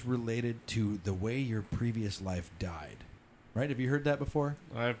birthmark is related to the way your previous life died. Right? Have you heard that before?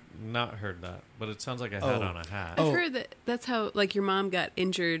 I've not heard that, but it sounds like a hat on a hat. I've heard that that's how, like, your mom got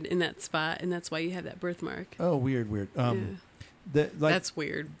injured in that spot, and that's why you have that birthmark. Oh, weird. Yeah. That's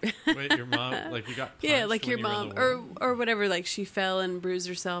weird. Wait, your mom, like you got punched Yeah, like when your you were in mom, the womb? or whatever. Like she fell and bruised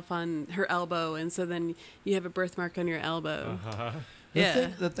herself on her elbow, and so then you have a birthmark on your elbow. Uh-huh.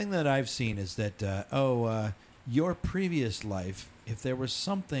 The thing that I've seen is that your previous life, if there was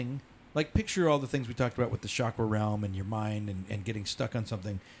something like, picture all the things we talked about with the chakra realm and your mind and getting stuck on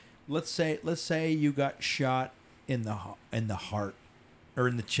something. Let's say you got shot in the heart or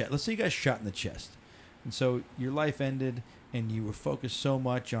in the chest. Let's say you got shot in the chest, and so your life ended, and you were focused so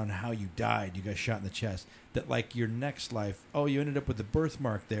much on how you died, you got shot in the chest, that like your next life, you ended up with a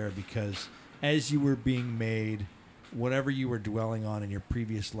birthmark there because as you were being made, whatever you were dwelling on in your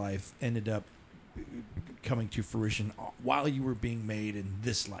previous life ended up coming to fruition while you were being made in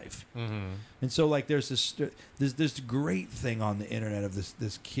this life. Mm-hmm. And so like there's this great thing on the internet of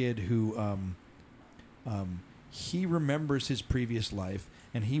this kid who he remembers his previous life,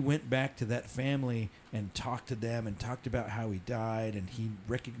 and he went back to that family and talked to them and talked about how he died, and he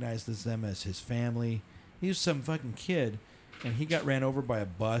recognizes them as his family. He was some fucking kid, and he got ran over by a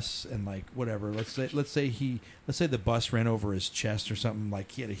bus, and like whatever. Let's say the bus ran over his chest or something.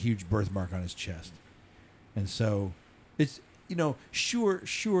 Like he had a huge birthmark on his chest, and so it's sure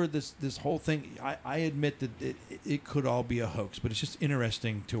this whole thing. I admit that it could all be a hoax, but it's just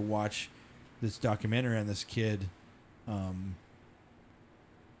interesting to watch this documentary on this kid, and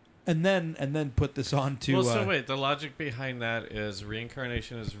then put this on to. Well, so wait, the logic behind that is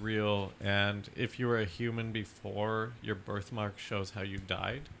reincarnation is real, and if you were a human before, your birthmark shows how you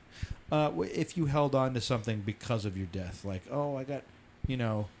died. If you held on to something because of your death, like, I got,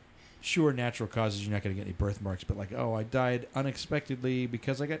 sure, natural causes, you're not going to get any birthmarks, but like, I died unexpectedly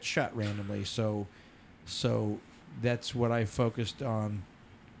because I got shot randomly, so that's what I focused on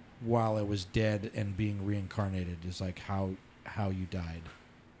while I was dead and being reincarnated, is like how you died.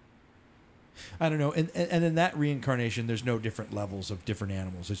 I don't know, and in that reincarnation, there's no different levels of different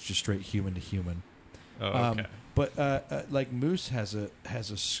animals. It's just straight human to human. Oh, okay. But like Moose has a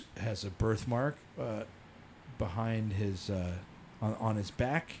birthmark behind his on his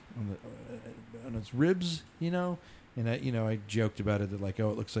back, on his ribs, and I joked about it that like, it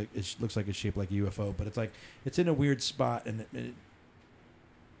looks like it's shaped like a UFO, but it's in a weird spot, and it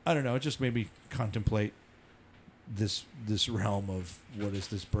I don't know, it just made me contemplate this realm of what is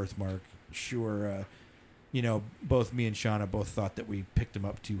this birthmark. Sure, both me and Shauna both thought that we picked him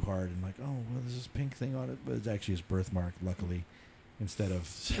up too hard and like, there's this pink thing on it, but it's actually his birthmark, luckily, instead of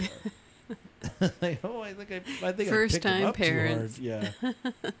like, I think First I picked time him up parents. too hard.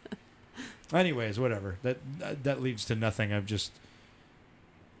 Yeah. Anyways, whatever. That leads to nothing. I've just,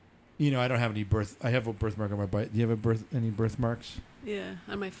 I don't have any I have a birthmark on my bite. Do you have any birthmarks? Yeah,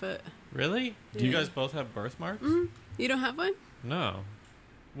 on my foot. Really? Do you Yeah. guys both have birthmarks? Mm-hmm. You don't have one? No.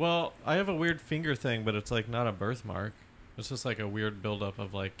 Well, I have a weird finger thing, but it's like not a birthmark. It's just like a weird buildup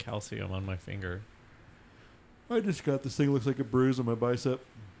of like calcium on my finger. I just got this thing. Looks like a bruise on my bicep.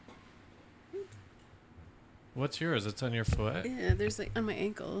 What's yours? It's on your foot? Yeah, there's like on my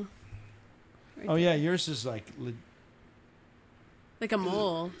ankle. Right Oh yeah, there. yours is like. Like a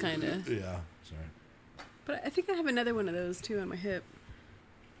mole, kind of. Yeah, sorry. But I think I have another one of those too on my hip.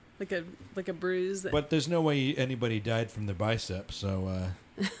 Like a bruise. But there's no way anybody died from their bicep, so.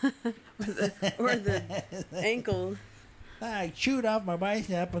 or the ankle. I chewed off my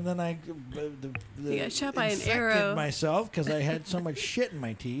bicep, and then I You got shot by an infected arrow. myself because I had so much shit in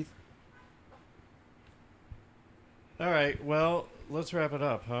my teeth. All right, well, let's wrap it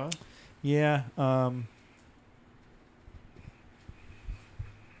up, huh? Yeah.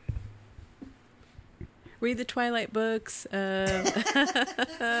 Read the Twilight books.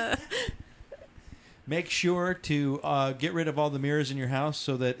 Make sure to get rid of all the mirrors in your house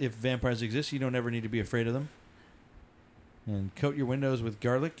so that if vampires exist, you don't ever need to be afraid of them. And coat your windows with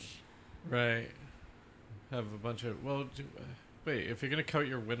garlic. Right. Have a bunch of... Well, wait, if you're going to coat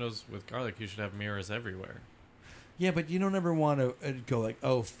your windows with garlic, you should have mirrors everywhere. Yeah, but you don't ever want to go like,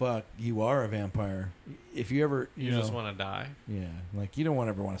 "Oh fuck, you are a vampire." If you ever, You know, just want to die. yeah, like you don't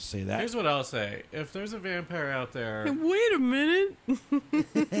ever want to say that. Here's what I'll say: if there's a vampire out there, Wait a minute.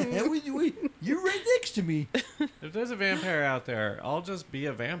 You're right next to me. if there's a vampire out there, I'll just be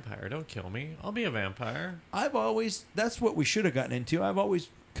a vampire. Don't kill me. I'll be a vampire. That's what we should have gotten into. I've always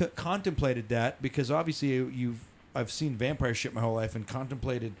contemplated that because obviously I've seen vampire shit my whole life and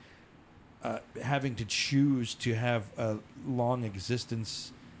contemplated having to choose to have a long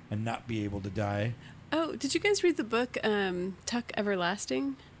existence and not be able to die. Oh, did you guys read the book Tuck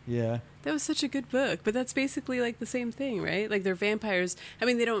Everlasting? Yeah. That was such a good book, but that's basically like the same thing, right? Like they're vampires. I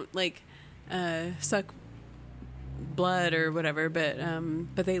mean, they don't like suck blood or whatever, but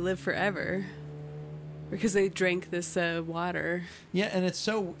they live forever because they drank this water. Yeah, and it's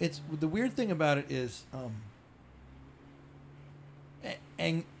the weird thing about it is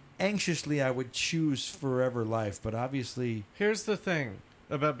anxiously I would choose forever life, but obviously Here's the thing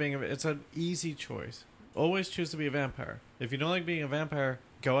about being it's an easy choice. Always choose to be a vampire. If you don't like being a vampire,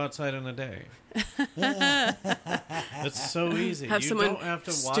 go outside in a day. It's so easy. Have you someone don't have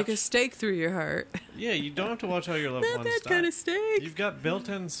to stick a stake through your heart. Yeah, you don't have to watch all your loved Not ones that die. kind of stake. You've got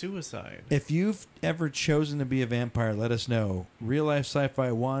built-in suicide. if you've ever chosen to be a vampire, let us know. Real Life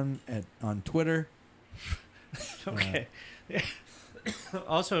Sci-Fi 1 on Twitter. Okay.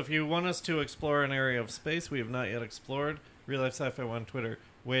 Also, if you want us to explore an area of space we have not yet explored, Real Life Sci-Fi 1 Twitter,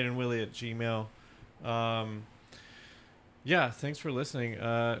 Wade and Willy at Gmail. Yeah, thanks for listening.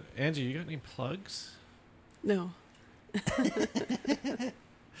 Angie, you got any plugs? No.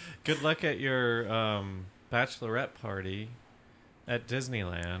 Good luck at your bachelorette party at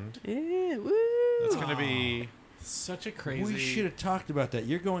Disneyland. Yeah, woo. That's going to be such a crazy... We should have talked about that.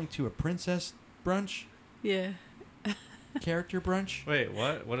 You're going to a princess brunch? Yeah. Character brunch? Wait,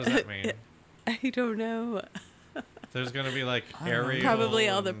 what? What does that mean? I don't know. There's going to be like I don't know. Ariel Probably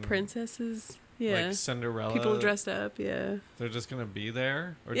all the and, princesses. Yeah. like Cinderella. People dressed up, yeah. They're just going to be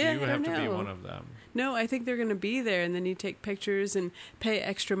there? Or Yeah, do you I have don't to be know. one of them? No, I think they're going to be there, and then you take pictures and pay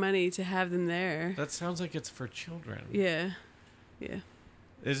extra money to have them there. That sounds like it's for children. Yeah. Yeah.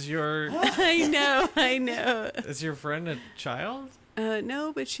 Is your I know. is your friend a child?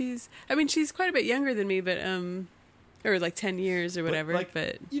 No, but she's quite a bit younger than me, but, or like 10 years or whatever,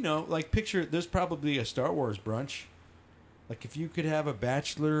 but. You know, like picture, there's probably a Star Wars brunch. Like if you could have a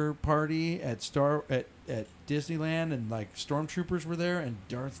bachelor party at Disneyland and like stormtroopers were there and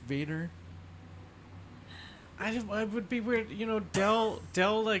Darth Vader. I would be weird. You know, Dell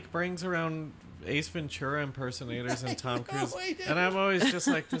like brings around Ace Ventura impersonators and Tom Cruise, and I'm always just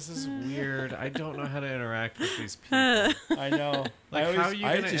like, this is weird. I don't know how to interact with these people. I know. Like, how are you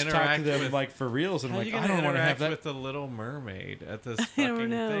going to just interact talk to them with, like for reals, and how I'm are like, you I going to don't want to have interact that. with the Little Mermaid at this I don't fucking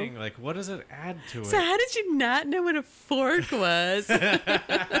know. thing? Like, what does it add to So it? how did you not know what a fork was?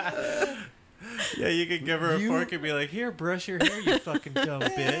 Yeah, you could give her a fork and be like, here, brush your hair, you fucking dumb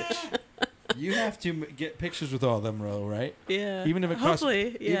bitch. You have to get pictures with all of them, though, right? Yeah. Even if it costs,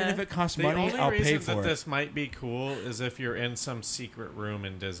 Hopefully, yeah. even if it costs The money, only I'll pay reason for that it. this might be cool is if you're in some secret room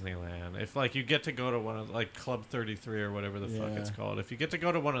in Disneyland. If like you get to go to one of like Club 33 or whatever the fuck Yeah. it's called. If you get to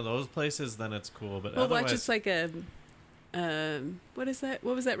go to one of those places, then it's cool. But Well, otherwise, watch, it's like a, what is that?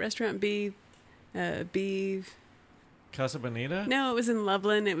 What was that restaurant? B. Casa Bonita. No, it was in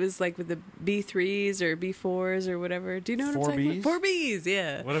Loveland. It was like with the B3s or B4s or whatever. Do you know what I'm talking 4Bs? about? 4Bs,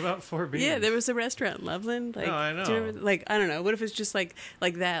 yeah. What about 4B? Yeah, there was a restaurant in Loveland. Like, No, I know. Do you remember, like, I don't know. What if it's just like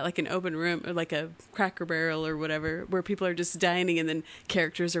that, like an open room or like a Cracker Barrel or whatever, where people are just dining and then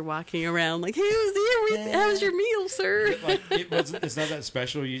characters are walking around like, "Hey, who's there? How's your meal, sir?" Like it's not that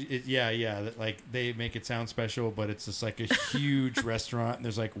special. Yeah. Like they make it sound special, but it's just like a huge restaurant, and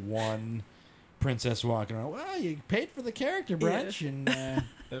there's like one princess walking around. Well, you paid for the character brunch, and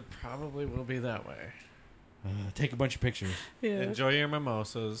It probably will be that way. take a bunch of pictures, Yeah. Enjoy your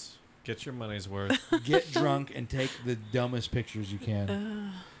mimosas. Get your money's worth. get drunk, and take the dumbest pictures you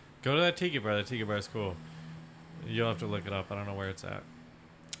can. Go to that tiki bar. That tiki bar is cool. You'll have to look it up. I don't know where it's at.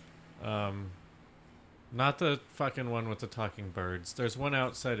 Not the fucking one with the talking birds. There's one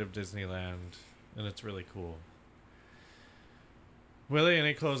outside of Disneyland, and it's really cool. Willie,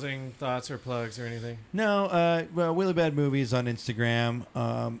 any closing thoughts or plugs or anything? No, well, Willy Bad Movies on Instagram,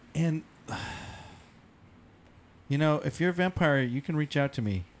 and you know, if you're a vampire, you can reach out to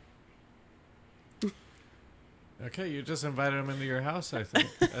me. Okay, you just invited them into your house, I think.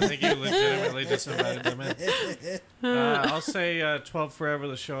 I think you legitimately just invited them in. I'll say 12 Forever,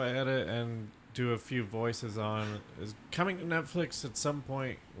 the show I edit and do a few voices on, is coming to Netflix at some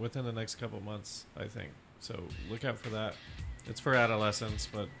point within the next couple months, I think. So look out for that. It's for adolescents,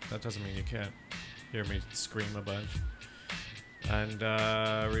 but that doesn't mean you can't hear me scream a bunch. And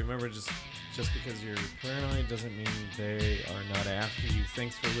remember, just because you're paranoid doesn't mean they are not after you.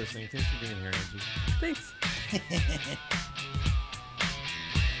 Thanks for listening. Thanks for being here, Angie. Thanks.